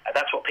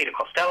 That's what Peter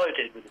Costello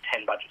did with the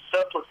 10 budget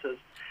surpluses,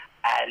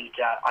 and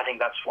I think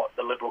that's what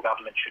the Liberal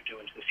government should do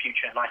into the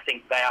future. And I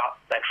think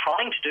they're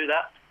trying to do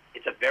that.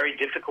 It's a very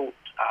difficult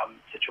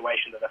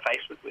situation that they're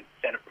faced with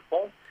Senate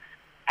reform,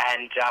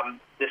 and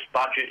this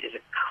budget is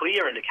a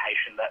clear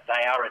indication that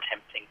they are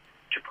attempting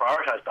to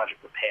prioritise budget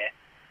repair.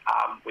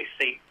 We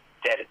see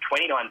debt at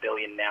 $29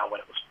 billion now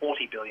when it was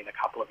 $40 billion a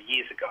couple of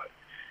years ago.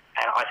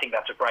 And I think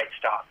that's a great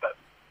start, but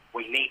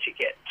we need to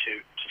get to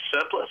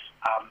surplus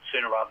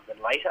sooner rather than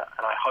later,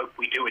 and I hope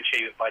we do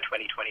achieve it by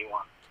 2021.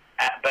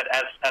 But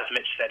as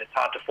Mitch said, it's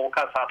hard to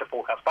forecast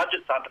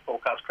budgets, hard to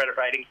forecast credit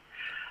ratings.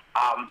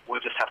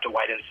 We'll just have to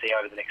wait and see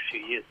over the next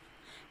few years.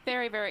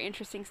 Very, very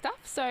interesting stuff.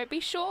 So be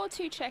sure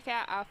to check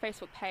out our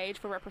Facebook page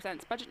for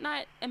Represents Budget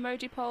Night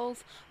emoji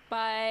polls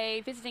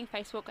by visiting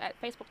Facebook at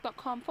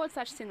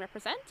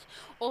facebook.com/SYNRepresent,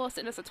 or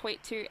send us a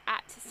tweet to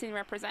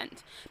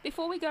 @SYNRepresent.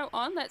 Before we go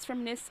on, let's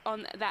reminisce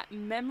on that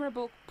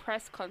memorable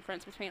press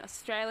conference between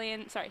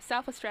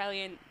South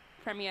Australian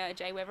Premier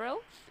Jay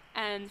Weatherill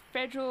and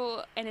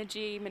Federal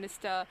Energy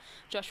Minister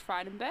Josh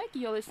Frydenberg.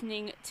 You're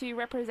listening to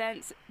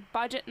Represents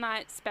Budget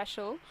Night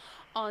Special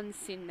on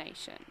SYN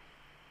Nation.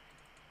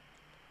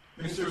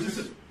 Minister,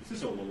 is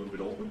this all a little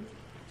bit awkward?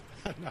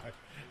 No.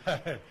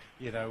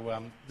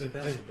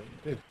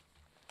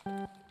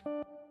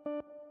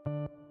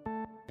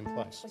 In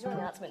place. Was your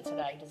announcement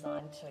today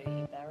designed to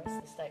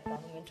embarrass the state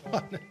government?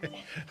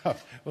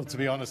 Well, to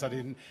be honest, I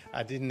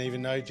didn't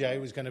even know Jay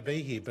was going to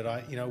be here, but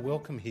I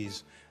welcome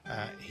his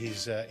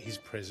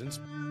presence.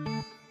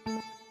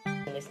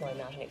 This low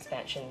mountain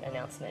expansion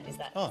announcement, is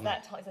that is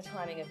the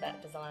timing of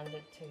that designed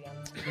to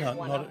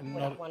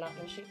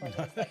one-upmanship on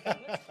the state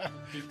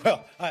government?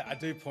 Well, I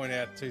do point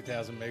out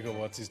 2,000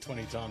 megawatts is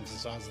 20 times the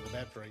size of the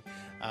battery.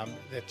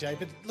 That Jay,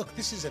 but look,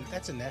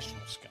 that's a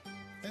national scheme.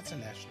 That's a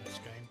national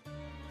scheme.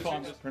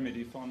 Premier, do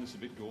you find this a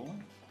bit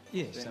galling?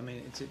 Yes, I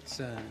mean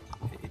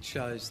it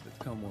shows that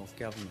the Commonwealth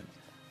Government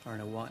are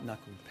in a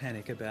white-knuckled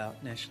panic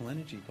about national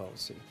energy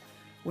policy.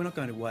 We're not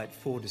going to wait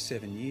 4 to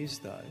 7 years,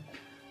 though,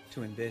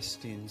 to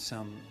invest in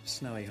some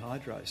snowy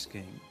hydro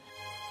scheme.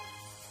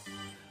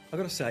 I've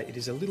got to say, it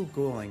is a little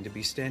galling to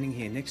be standing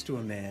here next to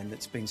a man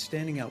that's been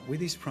standing up with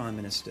his Prime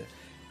Minister,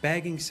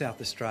 bagging South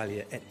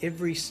Australia at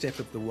every step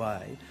of the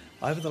way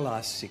over the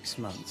last 6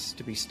 months,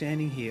 to be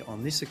standing here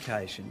on this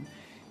occasion,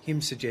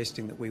 him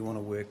suggesting that we want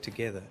to work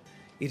together.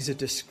 It is a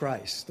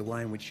disgrace the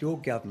way in which your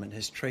government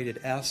has treated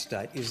our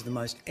state. It is the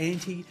most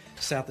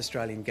anti-South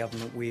Australian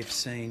government we have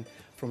seen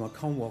from a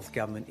Commonwealth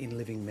government in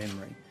living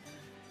memory.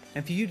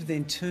 And for you to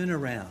then turn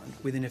around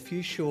within a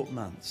few short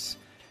months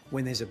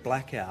when there's a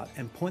blackout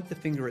and point the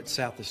finger at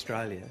South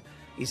Australia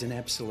is an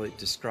absolute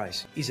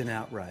disgrace, is an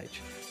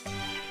outrage.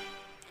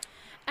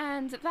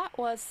 And that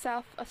was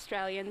South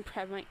Australian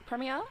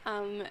Premier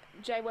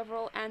Jay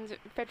Weatherill and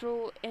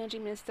Federal Energy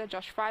Minister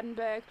Josh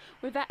Frydenberg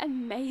with that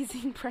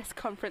amazing press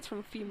conference from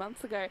a few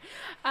months ago.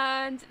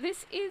 And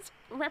this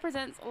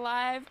represents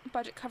live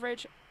budget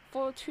coverage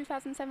for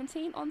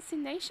 2017 on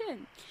SYN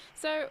Nation.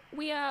 So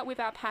we are with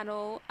our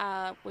panel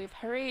with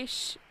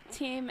Harish,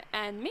 Tim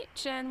and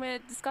Mitch, and we're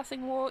discussing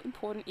more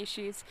important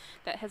issues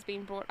that has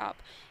been brought up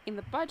in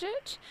the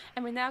budget,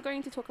 and we're now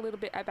going to talk a little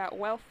bit about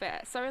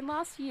welfare. So in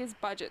last year's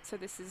budget, so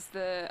this is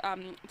the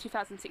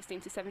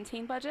 2016 to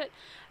 17 budget,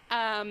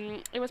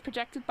 it was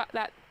projected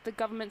that the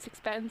government's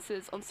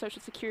expenses on social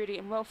security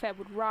and welfare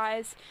would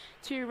rise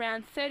to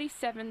around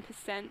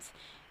 37%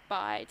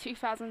 by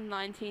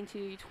 2019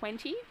 to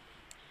 20.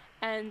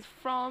 and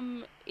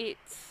from it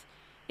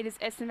is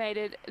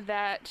estimated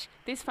that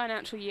this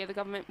financial year the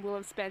government will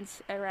have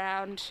spent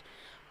around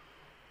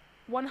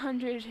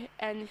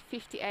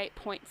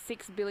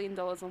 $158.6 billion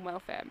on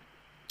welfare.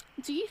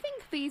 Do you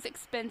think these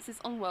expenses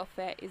on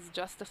welfare is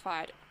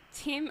justified?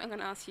 Tim, I'm going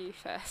to ask you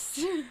first.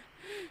 It's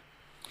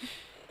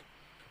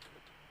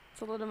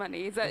a lot of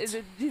money. Is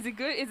it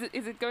good?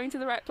 Is it going to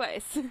the right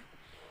place?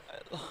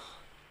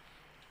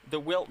 The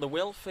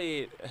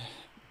welfare,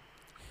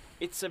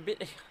 it's a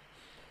bit.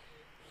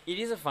 It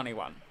is a funny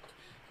one.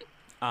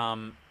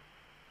 And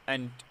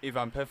if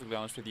I'm perfectly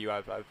honest with you,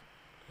 I've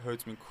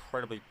heard some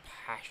incredibly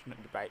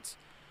passionate debates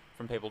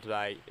from people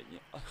today.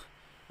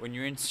 When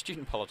you're in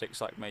student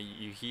politics like me,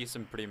 you hear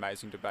some pretty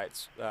amazing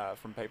debates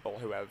from people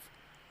who have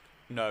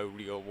no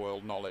real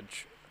world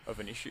knowledge of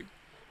an issue,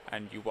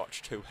 and you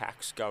watch two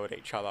hacks go at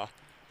each other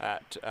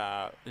at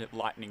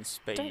lightning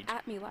speed. Don't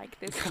at me like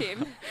this,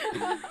 Tim.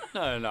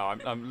 No,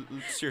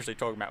 I'm seriously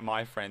talking about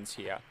my friends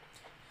here.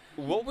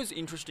 What was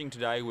interesting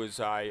today was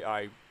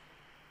I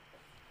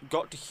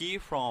got to hear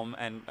from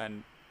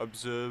and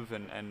observe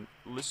and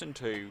listen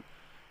to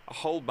a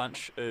whole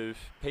bunch of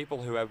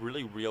people who have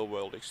really real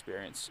world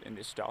experience in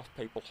this stuff,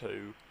 people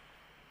who,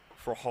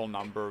 for a whole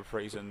number of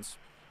reasons,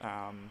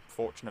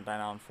 fortunate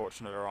and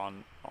unfortunate, are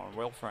on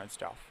welfare and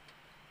stuff.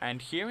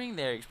 And hearing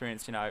their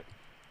experience,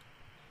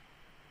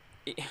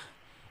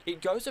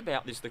 it goes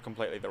about this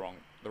completely the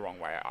wrong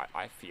way.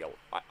 I feel.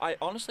 I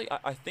honestly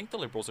think the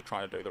Liberals are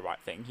trying to do the right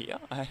thing here.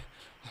 I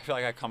feel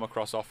like I come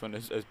across often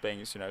as being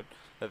that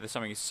there's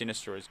something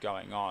sinister is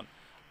going on.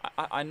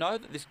 I know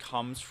that this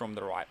comes from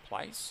the right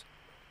place.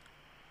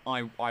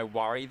 I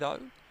worry though,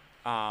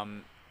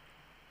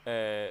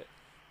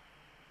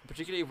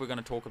 particularly if we're going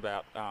to talk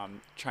about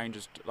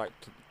changes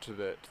to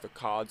the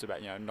cards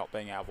about not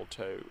being able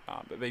to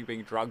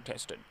being drug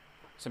tested,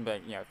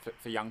 something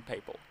for young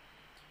people.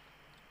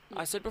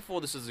 I said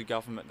before, this is a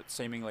government that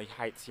seemingly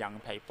hates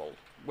young people.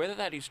 Whether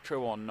that is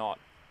true or not,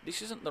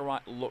 this isn't the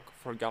right look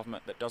for a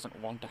government that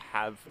doesn't want to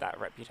have that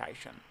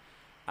reputation.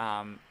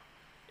 And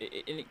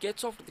it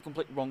gets off to the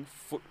complete wrong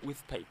foot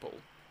with people.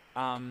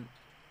 To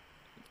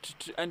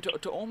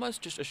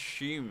almost just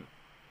assume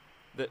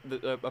that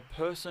a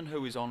person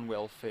who is on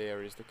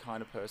welfare is the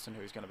kind of person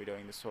who is going to be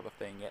doing this sort of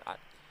thing,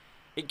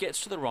 it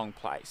gets to the wrong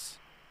place.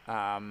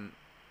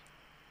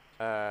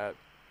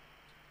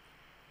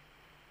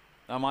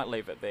 I might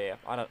leave it there.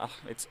 I don't.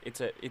 It's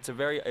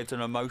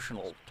an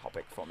emotional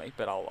topic for me,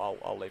 but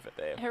I'll leave it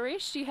there.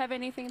 Harish, do you have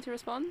anything to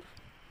respond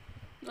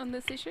on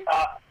this issue?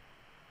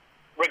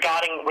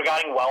 Regarding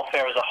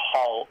welfare as a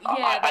whole,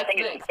 I think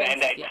it's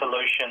band-aid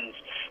solutions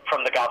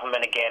from the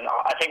government again.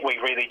 I think we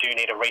really do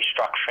need a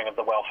restructuring of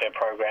the welfare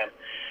program.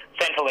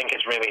 Centrelink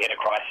is really at a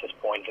crisis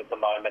point at the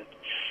moment,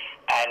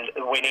 and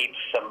we need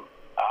some.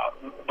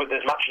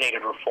 There's much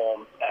needed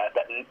reform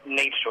that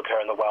needs to occur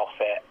in the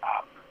welfare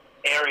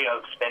area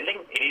of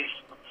spending. It is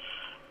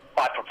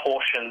by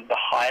proportion the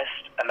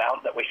highest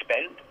amount that we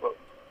spend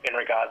in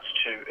regards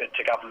to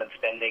government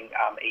spending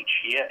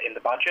each year in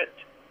the budget.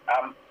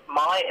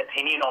 My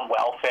opinion on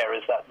welfare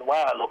is that the way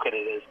I look at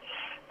it is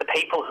the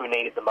people who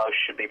need it the most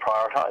should be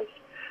prioritised.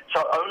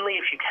 So only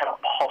if you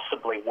cannot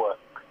possibly work,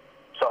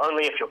 so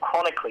only if you're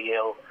chronically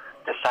ill,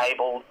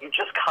 disabled, you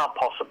just can't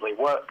possibly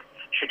work,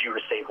 should you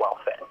receive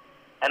welfare.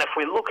 And if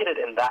we look at it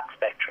in that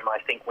spectrum, I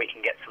think we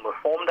can get some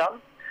reform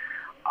done.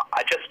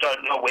 I just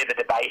don't know where the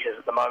debate is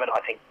at the moment.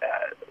 I think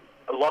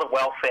a lot of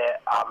welfare,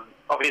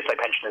 obviously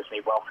pensioners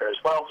need welfare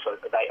as well, so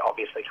they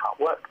obviously can't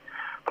work.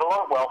 But a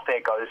lot of welfare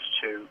goes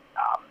to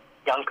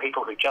young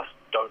people who just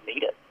don't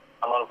need it.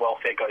 A lot of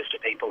welfare goes to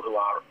people who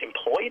are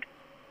employed,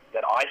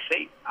 that I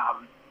see.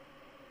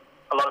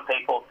 A lot of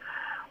people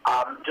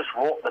just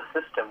rort the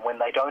system when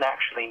they don't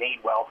actually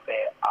need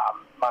welfare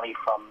money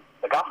from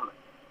the government.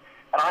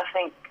 And I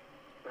think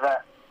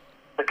that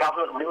the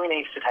government really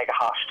needs to take a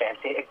harsh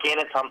stance here. Again,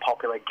 it's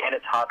unpopular. Again,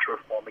 it's hard to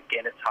reform.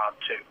 Again, it's hard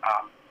to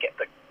get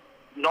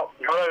not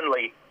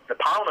only the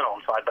parliament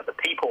on side, but the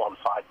people on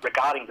side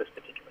regarding this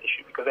particular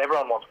issue, because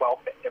everyone wants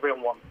welfare.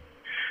 Everyone wants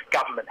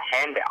government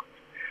handouts.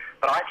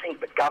 But I think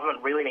the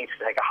government really needs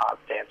to take a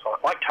hard stance on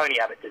it, like Tony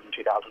Abbott did in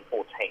 2014,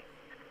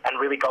 and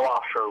really go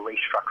after a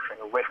restructuring,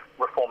 a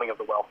reforming of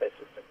the welfare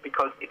system,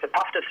 because it's a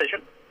tough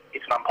decision.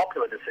 It's an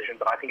unpopular decision,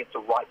 but I think it's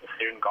the right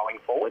decision going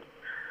forward.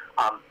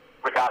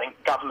 Regarding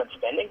government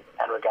spending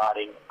and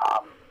regarding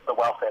the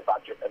welfare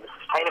budget and the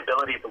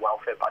sustainability of the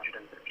welfare budget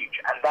into the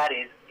future. And that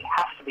is, it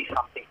has to be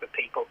something for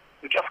people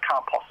who just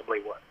can't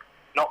possibly work,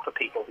 not for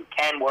people who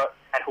can work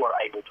and who are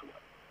able to work.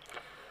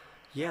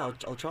 Yeah,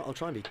 I'll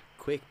try and be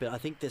quick, but I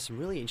think there's some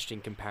really interesting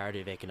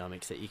comparative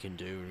economics that you can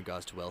do in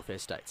regards to welfare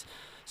states.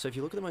 So if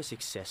you look at the most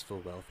successful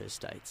welfare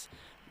states,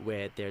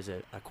 where there's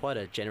a quite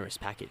a generous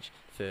package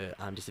for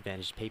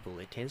disadvantaged people,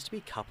 it tends to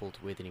be coupled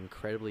with an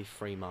incredibly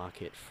free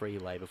market, free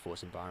labour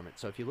force environment.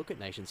 So if you look at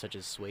nations such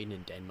as Sweden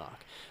and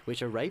Denmark,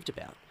 which are raved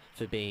about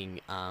for being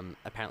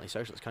apparently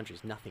socialist countries,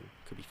 nothing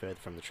could be further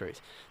from the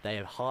truth. They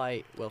have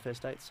high welfare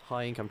states,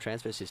 high income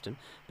transfer system,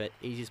 but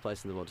easiest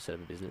place in the world to set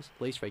up a business,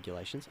 least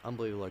regulations,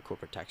 unbelievable low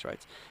corporate tax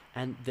rates,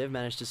 and they've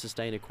managed to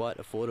sustain a quite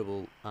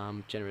affordable,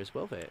 generous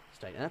welfare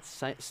state. And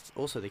that's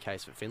also the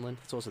case for Finland,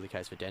 it's also the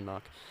case for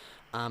Denmark.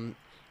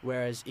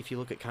 Whereas if you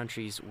look at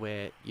countries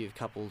where you've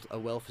coupled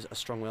a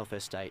strong welfare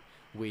state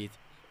with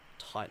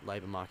tight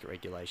labour market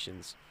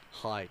regulations,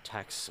 high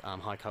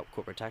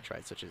corporate tax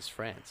rates, such as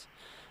France,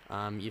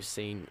 you've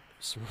seen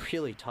some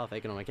really tough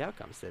economic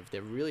outcomes.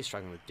 They're really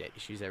struggling with debt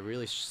issues. They're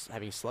really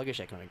having sluggish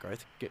economic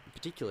growth,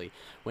 particularly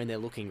when they're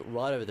looking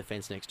right over the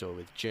fence next door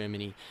with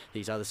Germany,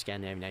 these other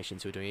Scandinavian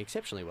nations who are doing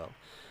exceptionally well.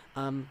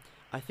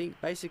 I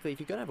think basically if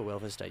you're going to have a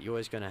welfare state, you're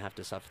always going to have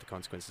to suffer the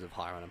consequences of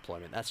higher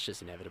unemployment. That's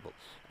just inevitable.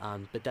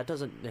 But that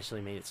doesn't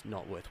necessarily mean it's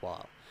not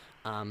worthwhile.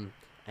 And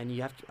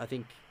you have to, I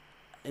think,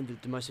 and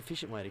the most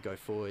efficient way to go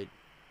forward,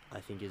 I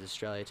think, is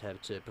Australia to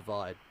have to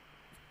provide,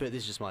 but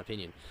this is just my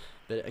opinion,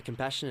 but a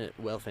compassionate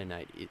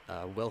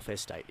welfare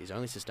state is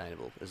only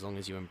sustainable as long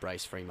as you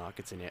embrace free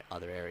markets in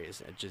other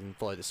areas and just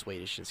follow the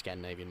Swedish and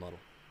Scandinavian model.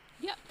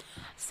 Yep.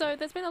 So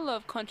there's been a lot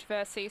of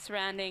controversy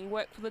surrounding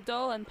Work for the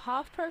Dole and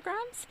PATH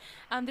programs.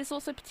 This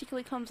also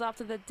particularly comes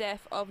after the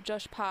death of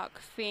Josh Park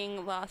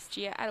Fing last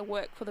year at a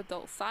Work for the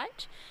Dole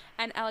site,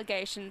 and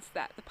allegations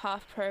that the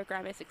PATH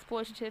program is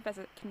exploitative as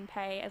it can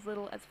pay as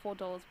little as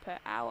 $4 per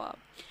hour.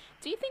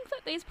 Do you think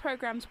that these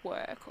programs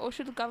work, or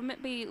should the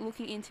government be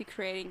looking into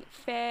creating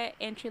fair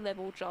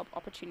entry-level job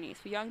opportunities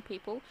for young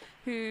people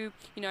who,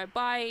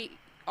 by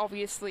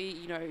obviously,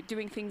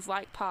 doing things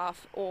like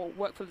PATH or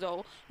Work for the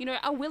Dole,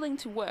 are willing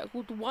to work,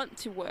 would want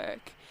to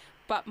work,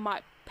 but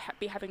might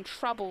be having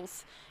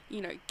troubles,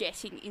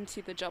 getting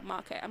into the job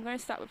market? I'm going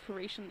to start with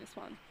Paresh on this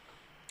one.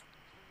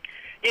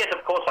 Yes,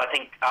 of course. I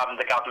think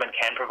the government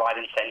can provide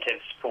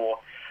incentives for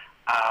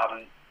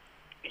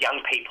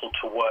young people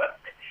to work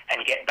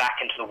and get back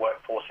into the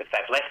workforce if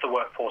they've left the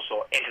workforce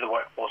or enter the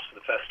workforce for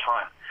the first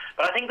time.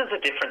 But I think there's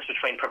a difference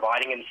between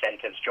providing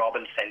incentives, job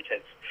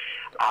incentives,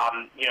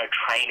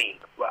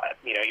 training.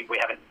 We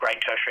have a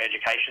great tertiary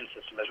education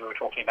system, as we were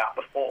talking about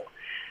before,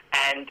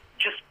 and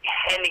just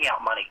handing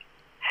out money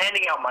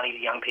to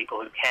young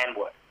people who can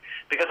work.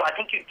 Because I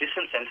think you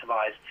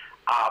disincentivize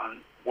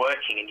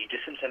working and you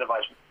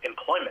disincentivize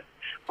employment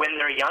when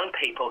there are young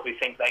people who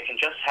think they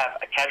can just have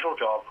a casual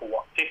job for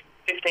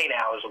 15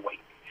 hours a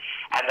week,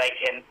 and they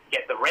can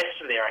get the rest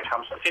of their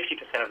income, so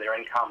 50% of their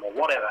income or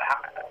whatever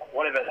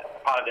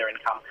part of their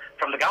income,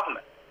 from the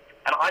government.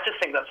 And I just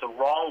think that's the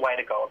wrong way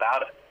to go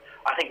about it.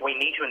 I think we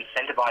need to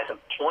incentivize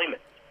employment,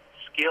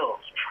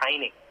 skills,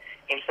 training,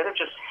 instead of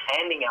just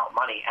handing out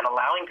money and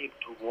allowing people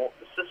to walk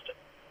the system.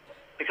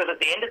 Because at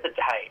the end of the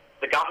day,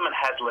 the government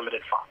has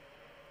limited funds.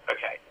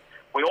 Okay,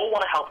 we all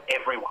want to help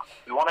everyone.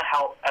 We want to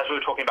help, as we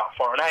were talking about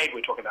foreign aid,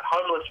 we're talking about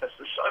homelessness.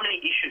 There's so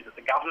many issues that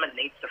the government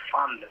needs to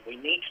fund and we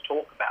need to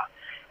talk about.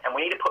 And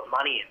we need to put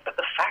money in. But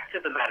the fact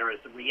of the matter is,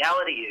 the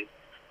reality is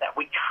that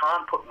we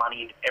can't put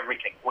money into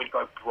everything. We'd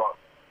go broke.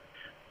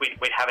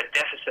 We'd have a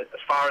deficit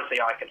as far as the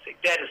eye can see.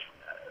 Debt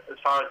as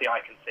far as the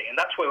eye can see. And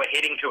that's where we're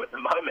heading to at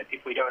the moment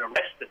if we don't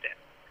arrest the debt.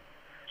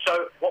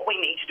 So what we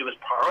need to do is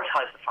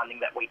prioritise the funding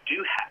that we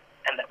do have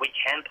and that we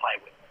can play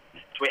with.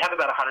 So we have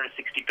about $160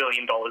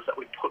 billion that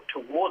we put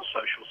towards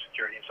social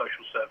security and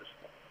social services.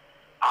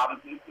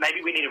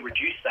 Maybe we need to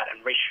reduce that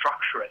and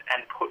restructure it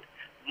and put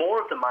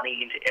more of the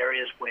money into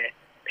areas where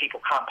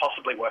people can't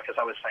possibly work, as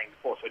I was saying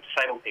before, so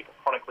disabled people,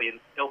 chronically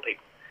ill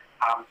people,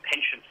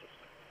 pension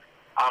system,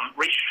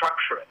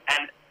 restructure it.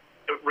 And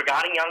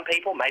regarding young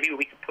people, maybe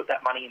we could put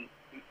that money in,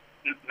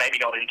 maybe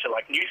not into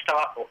like New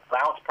Start or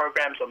allowance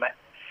programs,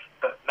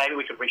 but maybe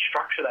we could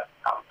restructure that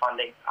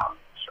funding,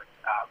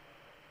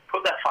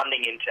 put that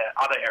funding into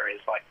other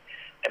areas like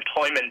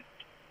employment,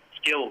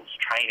 skills,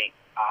 training,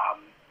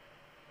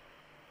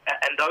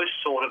 and those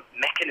sort of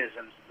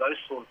mechanisms, those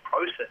sort of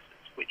processes,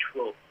 which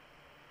will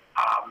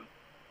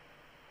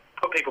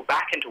put people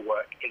back into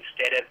work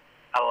instead of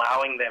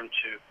allowing them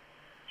to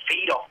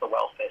feed off the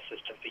welfare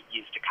system for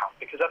years to come,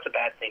 because that's a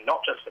bad thing,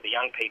 not just for the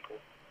young people,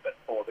 but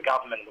for the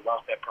government and the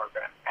welfare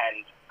program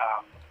and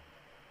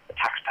the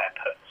taxpayer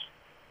purse.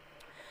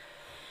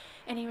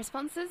 Any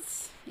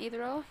responses,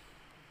 either or?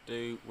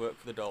 Do Work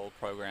for the Dole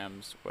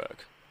programs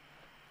work?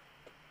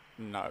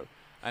 No.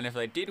 And if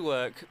they did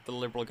work, the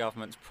Liberal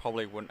governments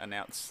probably wouldn't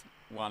announce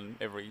one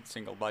every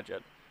single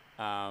budget.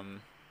 I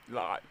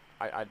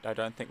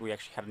don't think we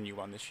actually had a new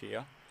one this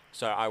year.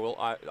 So I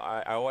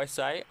always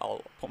say,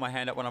 I'll put my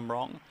hand up when I'm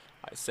wrong.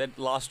 I said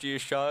last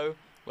year's show,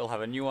 we'll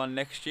have a new one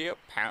next year.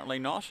 Apparently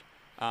not.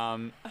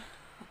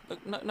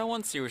 Look, no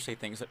one seriously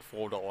thinks that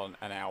 $4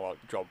 an hour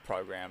job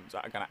programs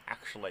are going to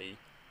actually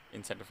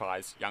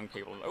incentivize young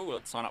people. Oh,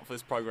 let's sign up for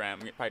this program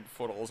and get paid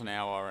 $4 an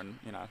hour, and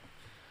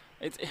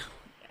it's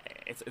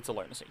a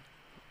lunacy.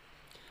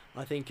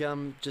 I think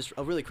just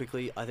really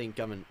quickly, I think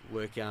government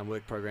work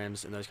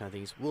programs and those kind of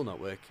things will not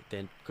work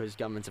then, because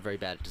governments are very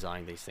bad at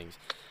designing these things.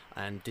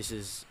 And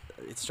it's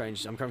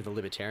strange, I'm coming from the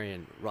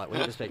libertarian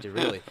right-wing perspective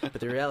really, but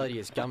the reality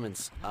is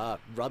governments are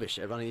rubbish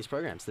at running these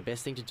programs. The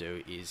best thing to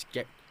do is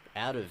get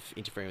out of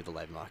interfering with the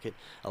labour market,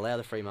 allow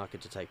the free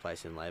market to take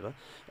place in labour,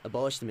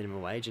 abolish the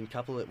minimum wage and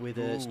couple it with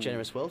a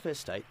generous welfare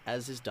state,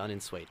 as is done in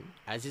Sweden,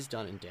 as is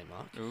done in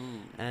Denmark.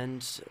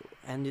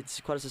 And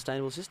it's quite a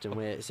sustainable system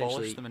where essentially...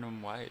 Abolish the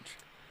minimum wage?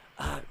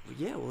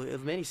 Yeah, well,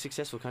 many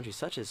successful countries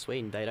such as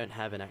Sweden, they don't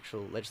have an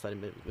actual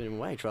legislated minimum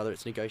wage. Rather,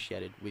 it's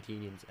negotiated with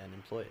unions and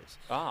employers.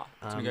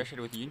 It's negotiated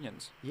with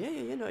unions. Yeah.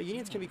 No,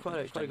 unions can be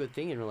quite a good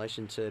thing in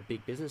relation to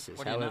big businesses.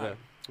 What do you However, know?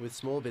 with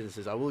small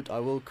businesses, I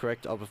will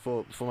correct.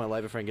 Before my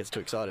Labor friend gets too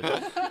excited,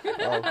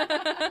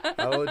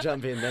 I will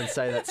jump in and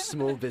say that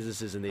small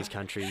businesses in these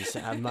countries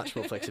have much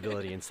more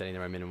flexibility in setting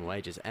their own minimum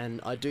wages.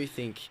 And I do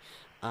think,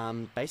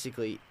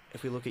 basically,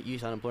 if we look at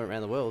youth unemployment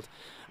around the world,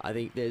 I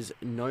think there's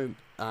no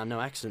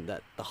accident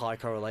that the high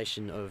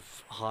correlation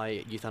of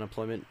high youth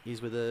unemployment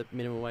is with a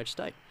minimum wage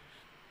state.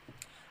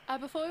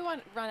 Before we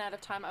run out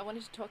of time, I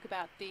wanted to talk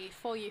about the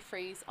 4-year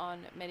freeze on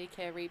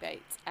Medicare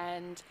rebates,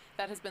 and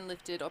that has been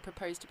lifted or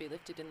proposed to be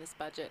lifted in this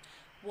budget.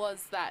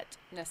 Was that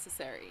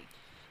necessary?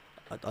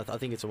 I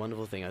think it's a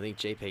wonderful thing. I think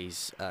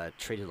GPs are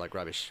treated like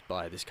rubbish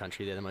by this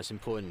country. They're the most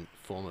important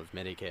form of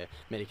Medicare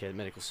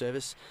medical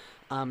service.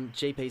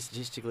 GP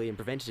statistically and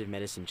preventative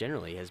medicine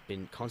generally has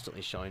been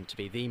constantly shown to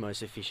be the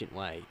most efficient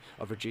way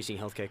of reducing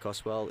healthcare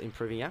costs while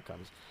improving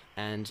outcomes.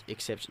 And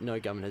except no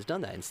government has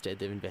done that. Instead,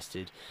 they've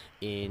invested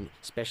in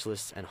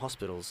specialists and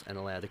hospitals and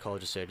allowed the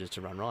College of Surgeons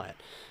to run riot.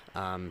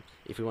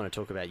 If we want to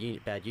talk about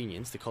bad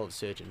unions, the College of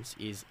Surgeons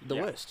is the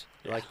worst.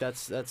 Yeah. Like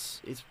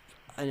it's.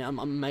 And I'm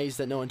amazed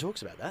that no one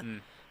talks about that.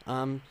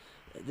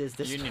 There's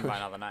this union by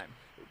another name.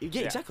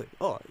 Yeah, exactly.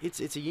 Oh, it's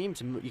a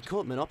union. You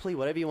call it monopoly,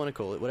 whatever you want to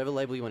call it, whatever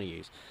label you want to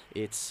use.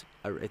 It's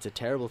a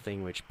terrible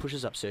thing which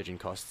pushes up surgeon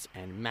costs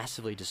and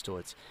massively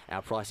distorts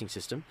our pricing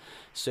system.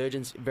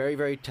 Surgeons, very,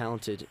 very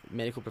talented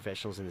medical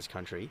professionals in this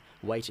country,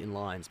 wait in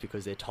lines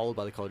because they're told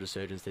by the College of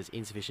Surgeons there's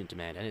insufficient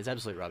demand, and it's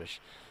absolute rubbish.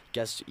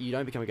 You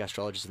don't become a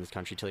gastrologist in this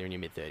country till you're in your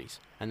mid-30s,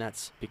 and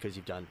that's because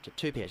you've done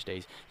 2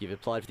 PhDs, you've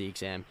applied for the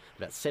exam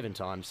about 7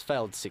 times,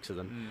 failed 6 of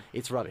them.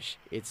 It's rubbish.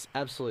 It's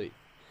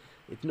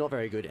not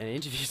very good, and it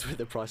interferes with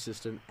the price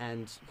system,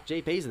 and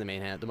GPs in the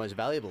meantime, the most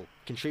valuable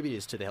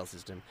contributors to the health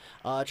system,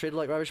 are treated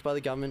like rubbish by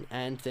the government,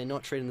 and they're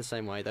not treated in the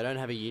same way. They don't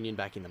have a union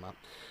backing them up,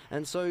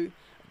 and so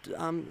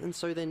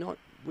they're not.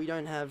 We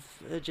don't have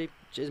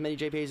as many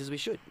GPs as we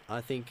should.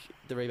 I think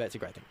the rebate's a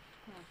great thing.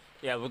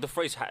 Yeah, well, the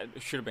freeze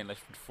should have been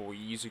lifted 4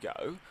 years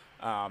ago.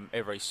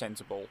 Every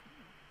sensible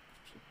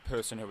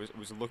person who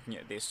was looking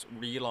at this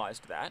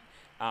realised that.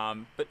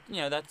 But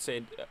that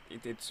said,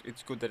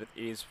 it's good that it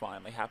is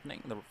finally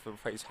happening. The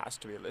freeze has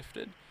to be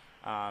lifted.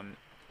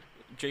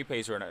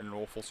 GPs are in an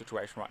awful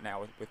situation right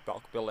now with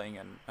bulk billing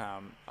and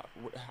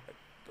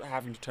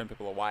having to turn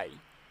people away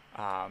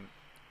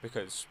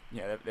because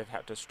they've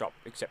had to stop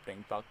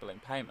accepting bulk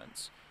billing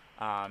payments.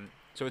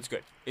 So it's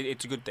good.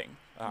 It's a good thing.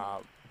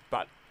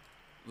 But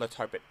let's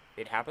hope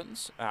it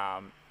happens.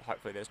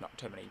 Hopefully there's not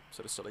too many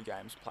sort of silly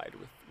games played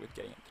with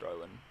getting it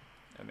through and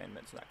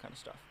amendments and that kind of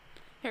stuff.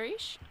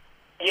 Harish?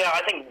 Yeah,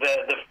 I think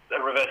the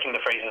reversing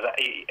the freeze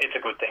it's a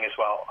good thing as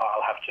well.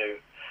 I'll have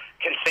to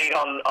concede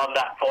on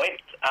that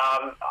point.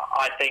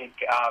 I think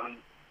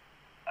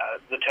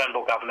the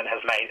Turnbull government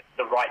has made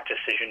the right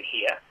decision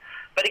here.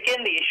 But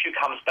again, the issue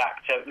comes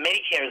back to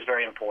Medicare is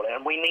very important,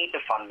 and we need to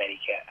fund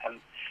Medicare. And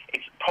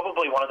it's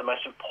probably one of the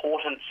most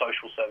important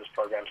social service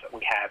programs that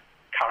we have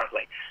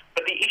currently.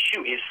 But the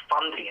issue is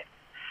funding it.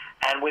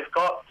 And we've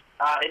got,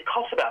 it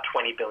costs about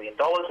 $20 billion,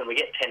 and we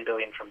get $10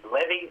 billion from the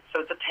levy,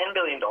 so it's a $10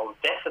 billion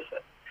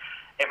deficit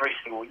every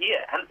single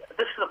year. And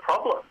this is a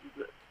problem.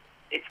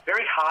 It's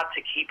very hard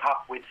to keep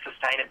up with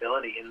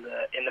sustainability in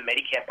the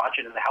Medicare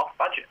budget and the health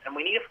budget, and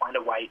we need to find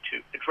a way to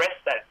address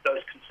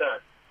those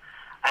concerns.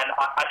 And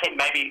I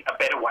think maybe a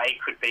better way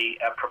could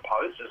be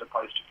proposed as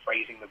opposed to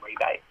freezing the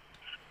rebate.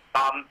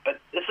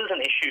 But this is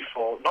an issue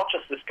for not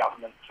just this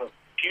government, for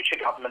future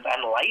governments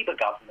and Labor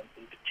governments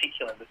in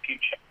particular in the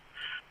future.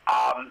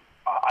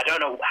 I don't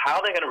know how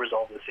they're going to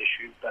resolve this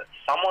issue, but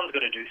someone's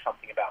got to do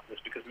something about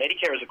this because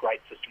Medicare is a great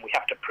system. We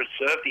have to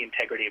preserve the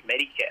integrity of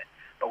Medicare,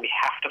 but we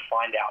have to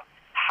find out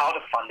how to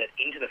fund it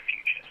into the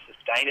future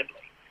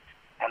sustainably.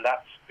 And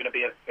that's going to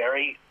be a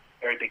very,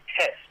 very big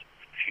test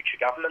for future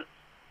governments.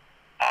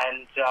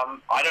 And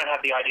I don't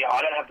have the idea,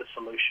 I don't have the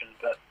solution,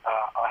 but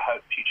I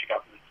hope future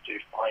governments do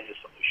find a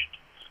solution to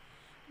this.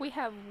 We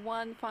have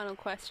one final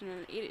question,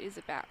 and it is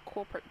about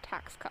corporate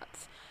tax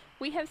cuts.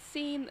 We have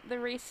seen the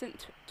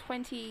recent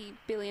 $20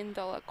 billion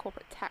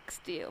corporate tax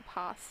deal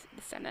pass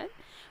the Senate,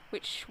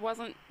 which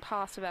wasn't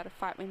passed without a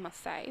fight, we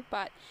must say,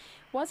 but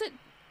was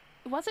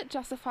it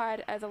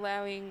justified as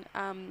allowing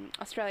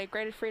Australia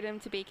greater freedom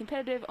to be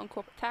competitive on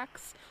corporate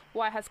tax?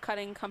 Why has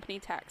cutting company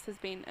tax has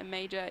been a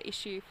major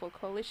issue for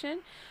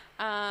Coalition?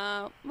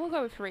 We'll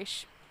go with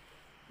Harish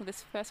with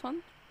this first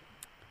one.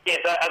 Yes,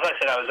 as I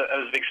said, I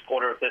was a big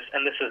supporter of this,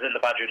 and this is in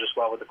the budget as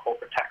well with the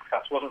corporate tax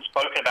cuts. It wasn't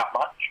spoken about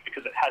much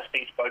because it has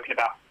been spoken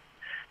about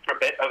for a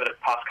bit over the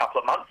past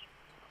couple of months.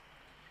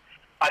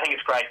 I think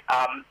it's great.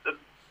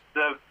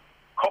 The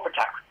corporate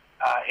tax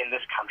in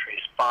this country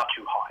is far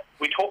too high.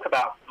 We talk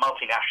about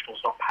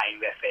multinationals not paying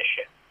their fair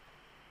share.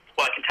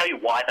 Well, I can tell you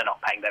why they're not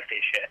paying their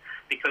fair share.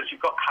 Because you've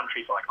got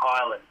countries like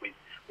Ireland with,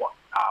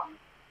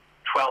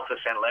 12%,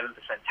 11%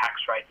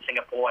 tax rate.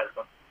 Singapore has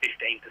got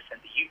 15%.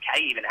 The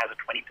UK even has a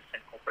 20%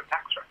 corporate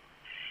tax rate.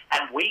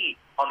 And we,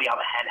 on the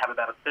other hand, have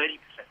about a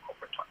 30%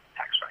 corporate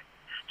tax rate.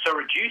 So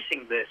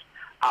reducing this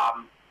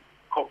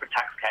corporate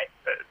tax rate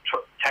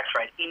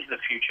into the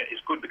future is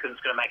good because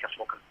it's going to make us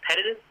more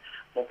competitive.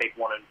 More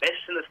people want to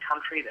invest in this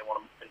country. They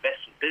want to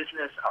invest in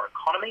business, our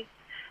economy.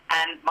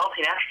 And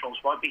multinationals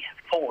won't be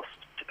forced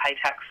to pay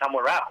tax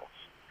somewhere else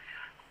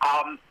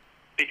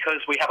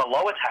because we have a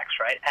lower tax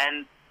rate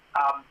and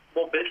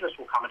more business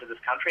will come into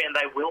this country and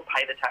they will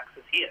pay the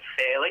taxes here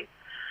fairly.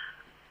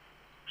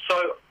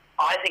 So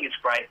I think it's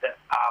great that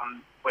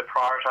we're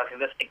prioritising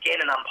this. Again,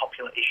 an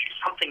unpopular issue,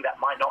 something that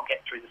might not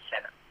get through the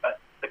Senate.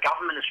 But the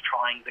government is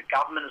trying, the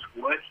government is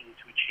working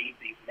to achieve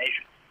these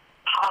measures,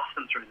 pass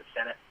them through the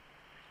Senate.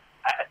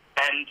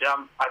 And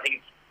I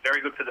think it's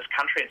very good for this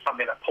country. It's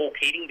something that Paul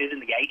Keating did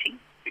in the 80s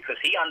because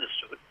he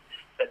understood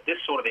that this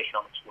sort of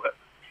economics work.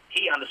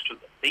 He understood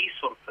that these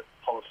sort of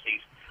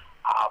policies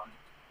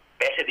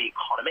better the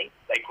economy.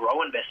 They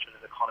grow investment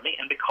in the economy.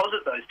 And because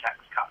of those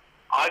tax cuts,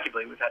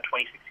 arguably we've had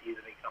 26 years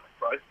of economic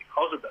growth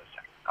because of those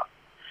tax cuts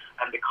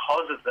and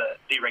because of the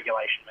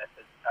deregulation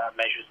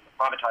measures and the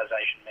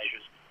privatisation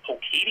measures Paul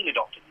Keating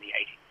adopted in the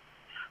 80s.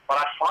 But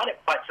I find it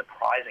quite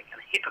surprising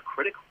and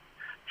hypocritical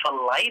for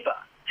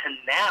Labor to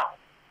now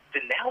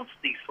denounce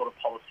these sort of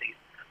policies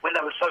when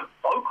they were so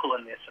vocal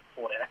in their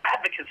support and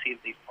advocacy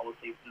of these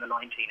policies in the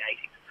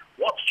 1980s.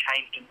 What's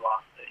changed in the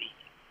last 30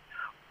 years?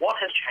 What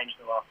has changed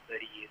in the last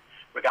 30 years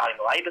regarding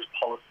Labor's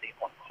policy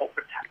on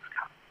corporate tax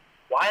cuts?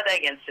 Why are they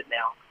against it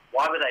now?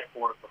 Why were they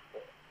for it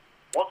before?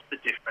 What's the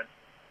difference?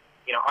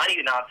 I need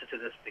an answer to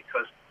this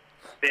because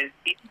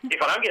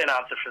if I don't get an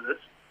answer for this,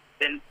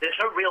 then there's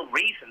no real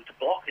reason to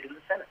block it in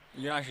the Senate.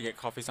 You can actually get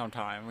coffee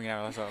sometime. We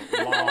can have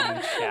a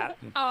long chat.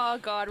 Oh,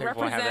 God, people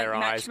represent have their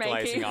eyes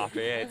matchmaking. glazing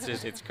after. Yeah,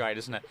 it's great,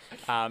 isn't it?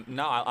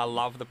 No, I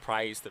love the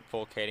praise that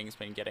Paul Keating's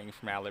been getting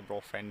from our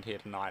Liberal friend here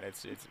tonight.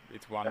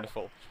 It's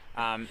wonderful.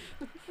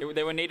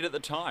 They were needed at the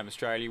time.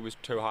 Australia was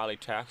too highly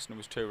taxed and it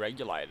was too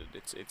regulated.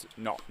 It's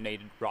not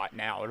needed right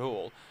now at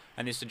all.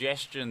 And the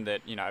suggestion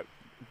that,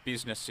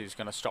 business is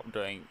going to stop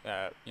doing,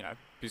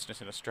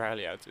 business in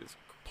Australia is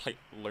complete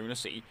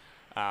lunacy.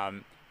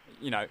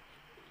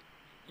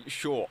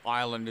 Sure,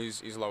 Ireland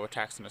is lower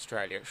tax than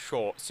Australia.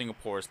 Sure,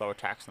 Singapore is lower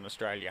tax than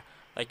Australia.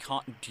 They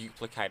can't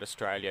duplicate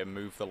Australia,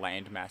 move the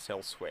land mass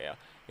elsewhere.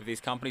 If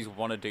these companies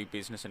want to do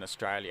business in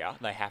Australia,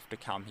 they have to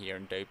come here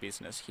and do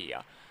business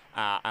here.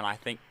 And I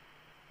think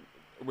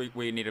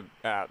we need to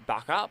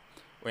buck up.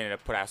 We need to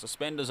put our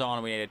suspenders on.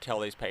 And we need to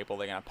tell these people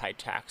they're going to pay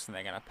tax and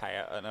they're going to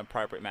pay an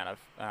appropriate amount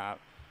of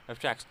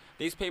tax.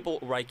 These people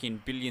rake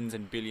in billions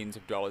and billions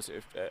of dollars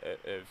of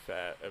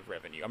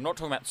revenue. I'm not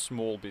talking about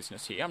small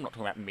business here. I'm not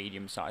talking about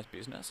medium-sized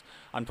business.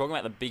 I'm talking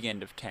about the big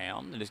end of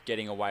town that is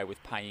getting away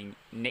with paying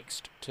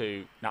next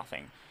to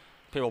nothing.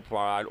 People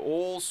provide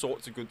all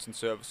sorts of goods and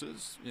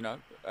services,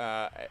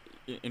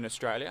 in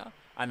Australia,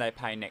 and they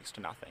pay next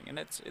to nothing, and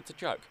it's a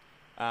joke.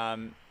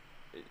 I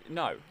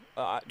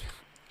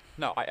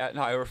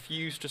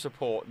refuse to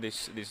support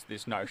this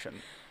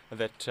notion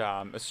that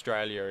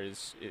Australia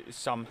is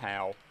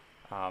somehow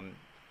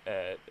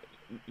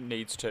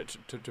needs to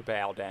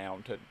bow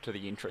down to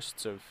the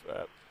interests of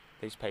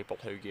these people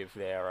who give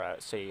their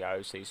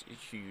CEOs these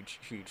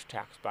huge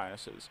tax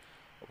bonuses,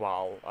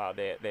 while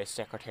their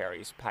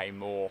secretaries pay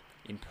more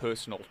in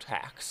personal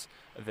tax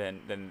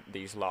than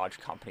these large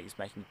companies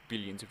making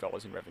billions of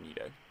dollars in revenue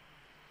do.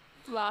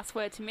 Last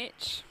word to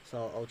Mitch.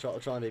 So I'll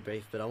try and be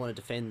brief, but I want to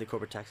defend the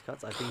corporate tax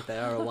cuts. I think they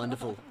are a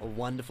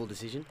wonderful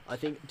decision. I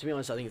think, to be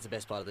honest, it's the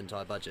best part of the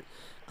entire budget.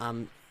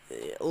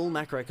 All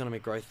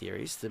macroeconomic growth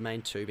theories, the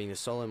main two being the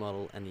Solow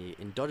model and the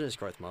endogenous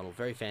growth model,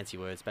 very fancy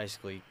words,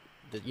 basically,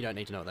 that you don't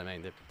need to know what they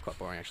mean. They're quite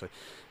boring, actually.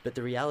 But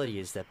the reality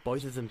is that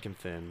both of them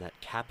confirm that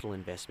capital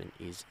investment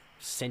is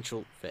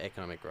central for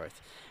economic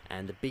growth,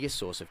 and the biggest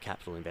source of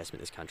capital investment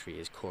in this country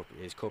is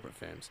corporate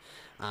firms.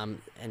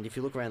 And if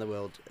you look around the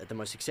world, the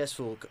most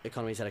successful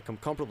economies that are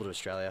comparable to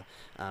Australia,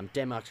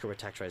 Denmark's corporate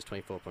tax rate is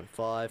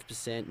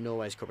 24.5%,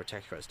 Norway's corporate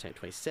tax rate is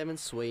 27%,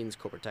 Sweden's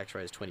corporate tax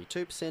rate is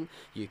 22%,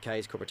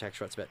 UK's corporate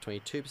tax rate is about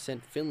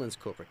 22%, Finland's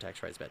corporate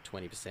tax rate is about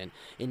 20%.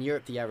 In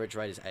Europe, the average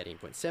rate is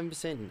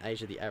 18.7%, in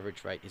Asia, the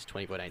average rate is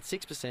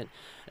 20.86%,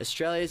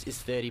 Australia's is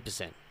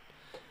 30%.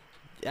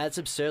 That's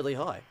absurdly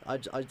high. I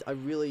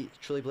really,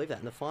 truly believe that.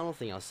 And the final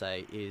thing I'll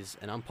say is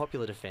an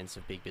unpopular defence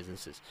of big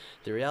businesses.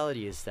 The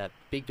reality is that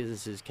big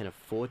businesses can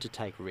afford to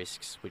take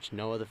risks which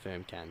no other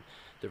firm can.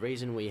 The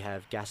reason we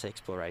have gas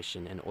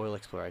exploration and oil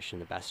exploration in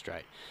the Bass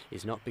Strait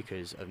is not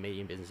because of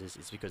medium businesses,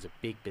 it's because a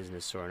big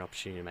business saw an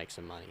opportunity to make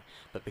some money.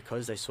 But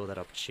because they saw that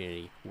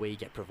opportunity, we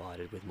get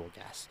provided with more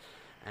gas.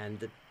 And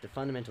the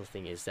fundamental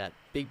thing is that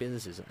big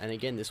businesses, and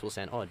again this will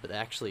sound odd, but they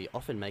actually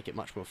often make it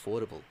much more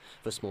affordable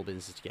for small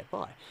businesses to get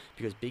by,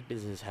 because big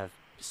businesses have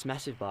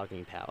massive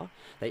bargaining power.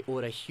 They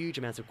order huge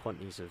amounts of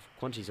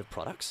quantities of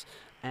products,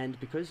 and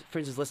because, for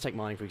instance, let's take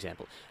mining for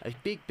example. A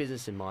big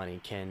business in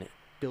mining can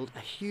build a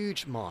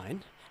huge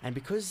mine, and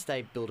because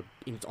they build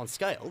on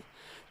scale,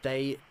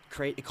 they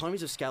create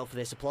economies of scale for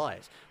their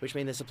suppliers, which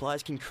mean their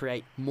suppliers can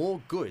create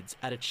more goods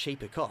at a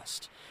cheaper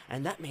cost.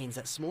 And that means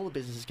that smaller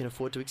businesses can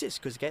afford to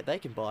exist because they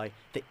can buy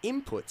the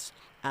inputs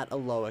at a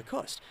lower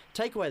cost.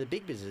 Take away the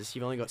big business,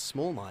 you've only got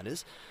small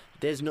miners.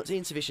 There's not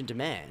insufficient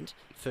demand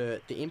for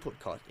the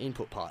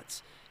input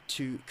parts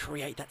to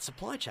create that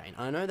supply chain.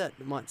 I know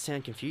that might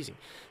sound confusing,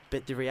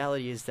 but the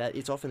reality is that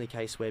it's often the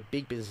case where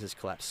big businesses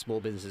collapse, small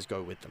businesses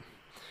go with them.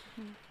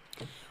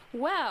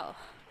 Well,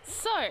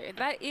 so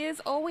that is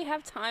all we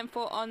have time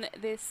for on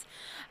this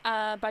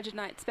Budget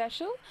Night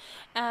special.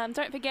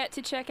 Don't forget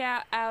to check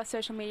out our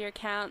social media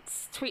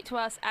accounts. Tweet to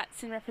us at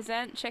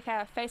SYNRepresent. Check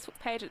out our Facebook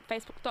page at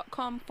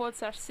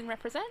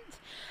facebook.com/SYNRepresent.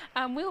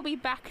 We'll be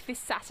back this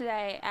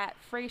Saturday at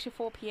 3 to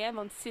 4 p.m.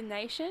 on SYN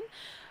Nation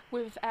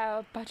with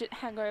our Budget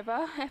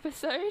Hangover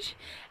episode,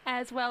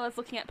 as well as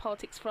looking at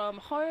politics from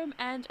home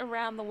and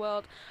around the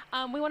world.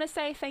 We want to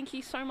say thank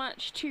you so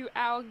much to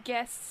our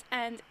guests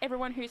and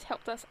everyone who's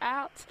helped us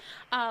out.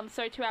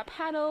 So to our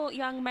panel,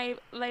 Young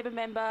Labour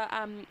member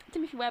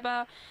Timothy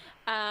Webber,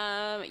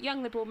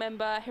 Young Liberal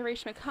member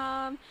Harish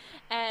McCalm,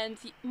 and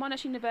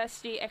Monash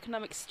University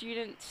economics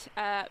student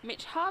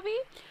Mitch Harvey.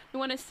 We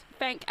want to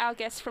thank our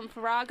guests from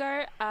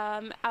Farrago,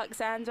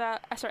 Alexandra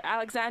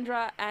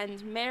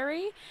and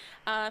Mary.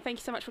 Thank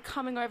you so much for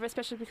coming over,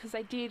 especially because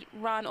they did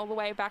run all the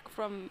way back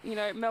from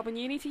Melbourne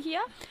Uni to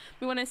here.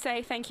 We want to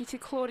say thank you to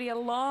Claudia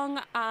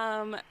Long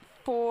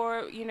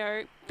for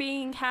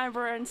being in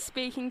Canberra and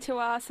speaking to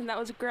us, and that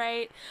was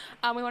great.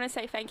 We want to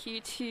say thank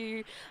you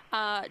to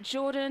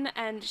Jordan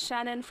and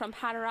Shannon from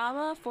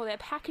Panorama for their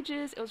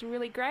packages. It was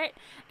really great.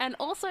 And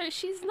also,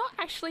 she's not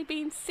actually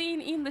been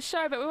seen in the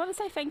show, but we want to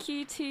say thank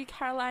you to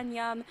Caroline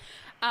Young,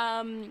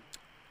 Caroline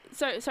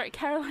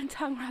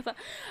Tung rather,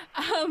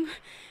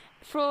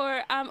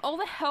 for all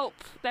the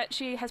help that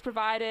she has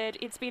provided.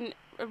 It's been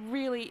a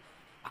really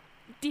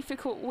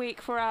difficult week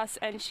for us,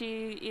 and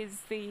she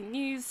is the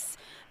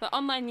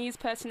online news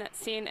person at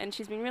SYN, and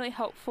she's been really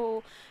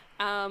helpful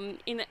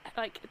in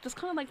just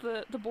kind of like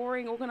the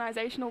boring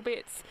organisational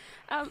bits.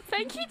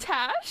 Thank you,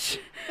 Tash.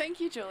 Thank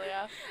you,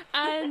 Julia.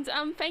 And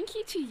thank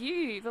you to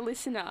you, the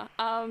listener.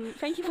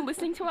 Thank you for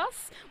listening to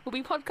us. We'll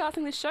be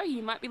podcasting the show.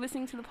 You might be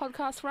listening to the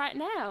podcast right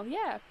now.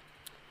 Yeah.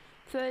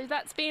 So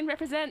that's been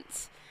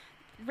Represents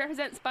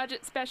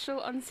Budget Special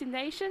on SYN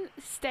Nation.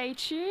 Stay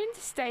tuned,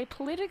 stay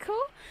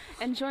political,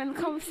 and join the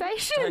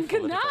conversation.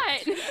 Good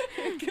night.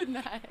 Good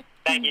night.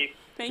 Thank you.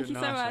 Thank you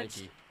so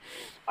much.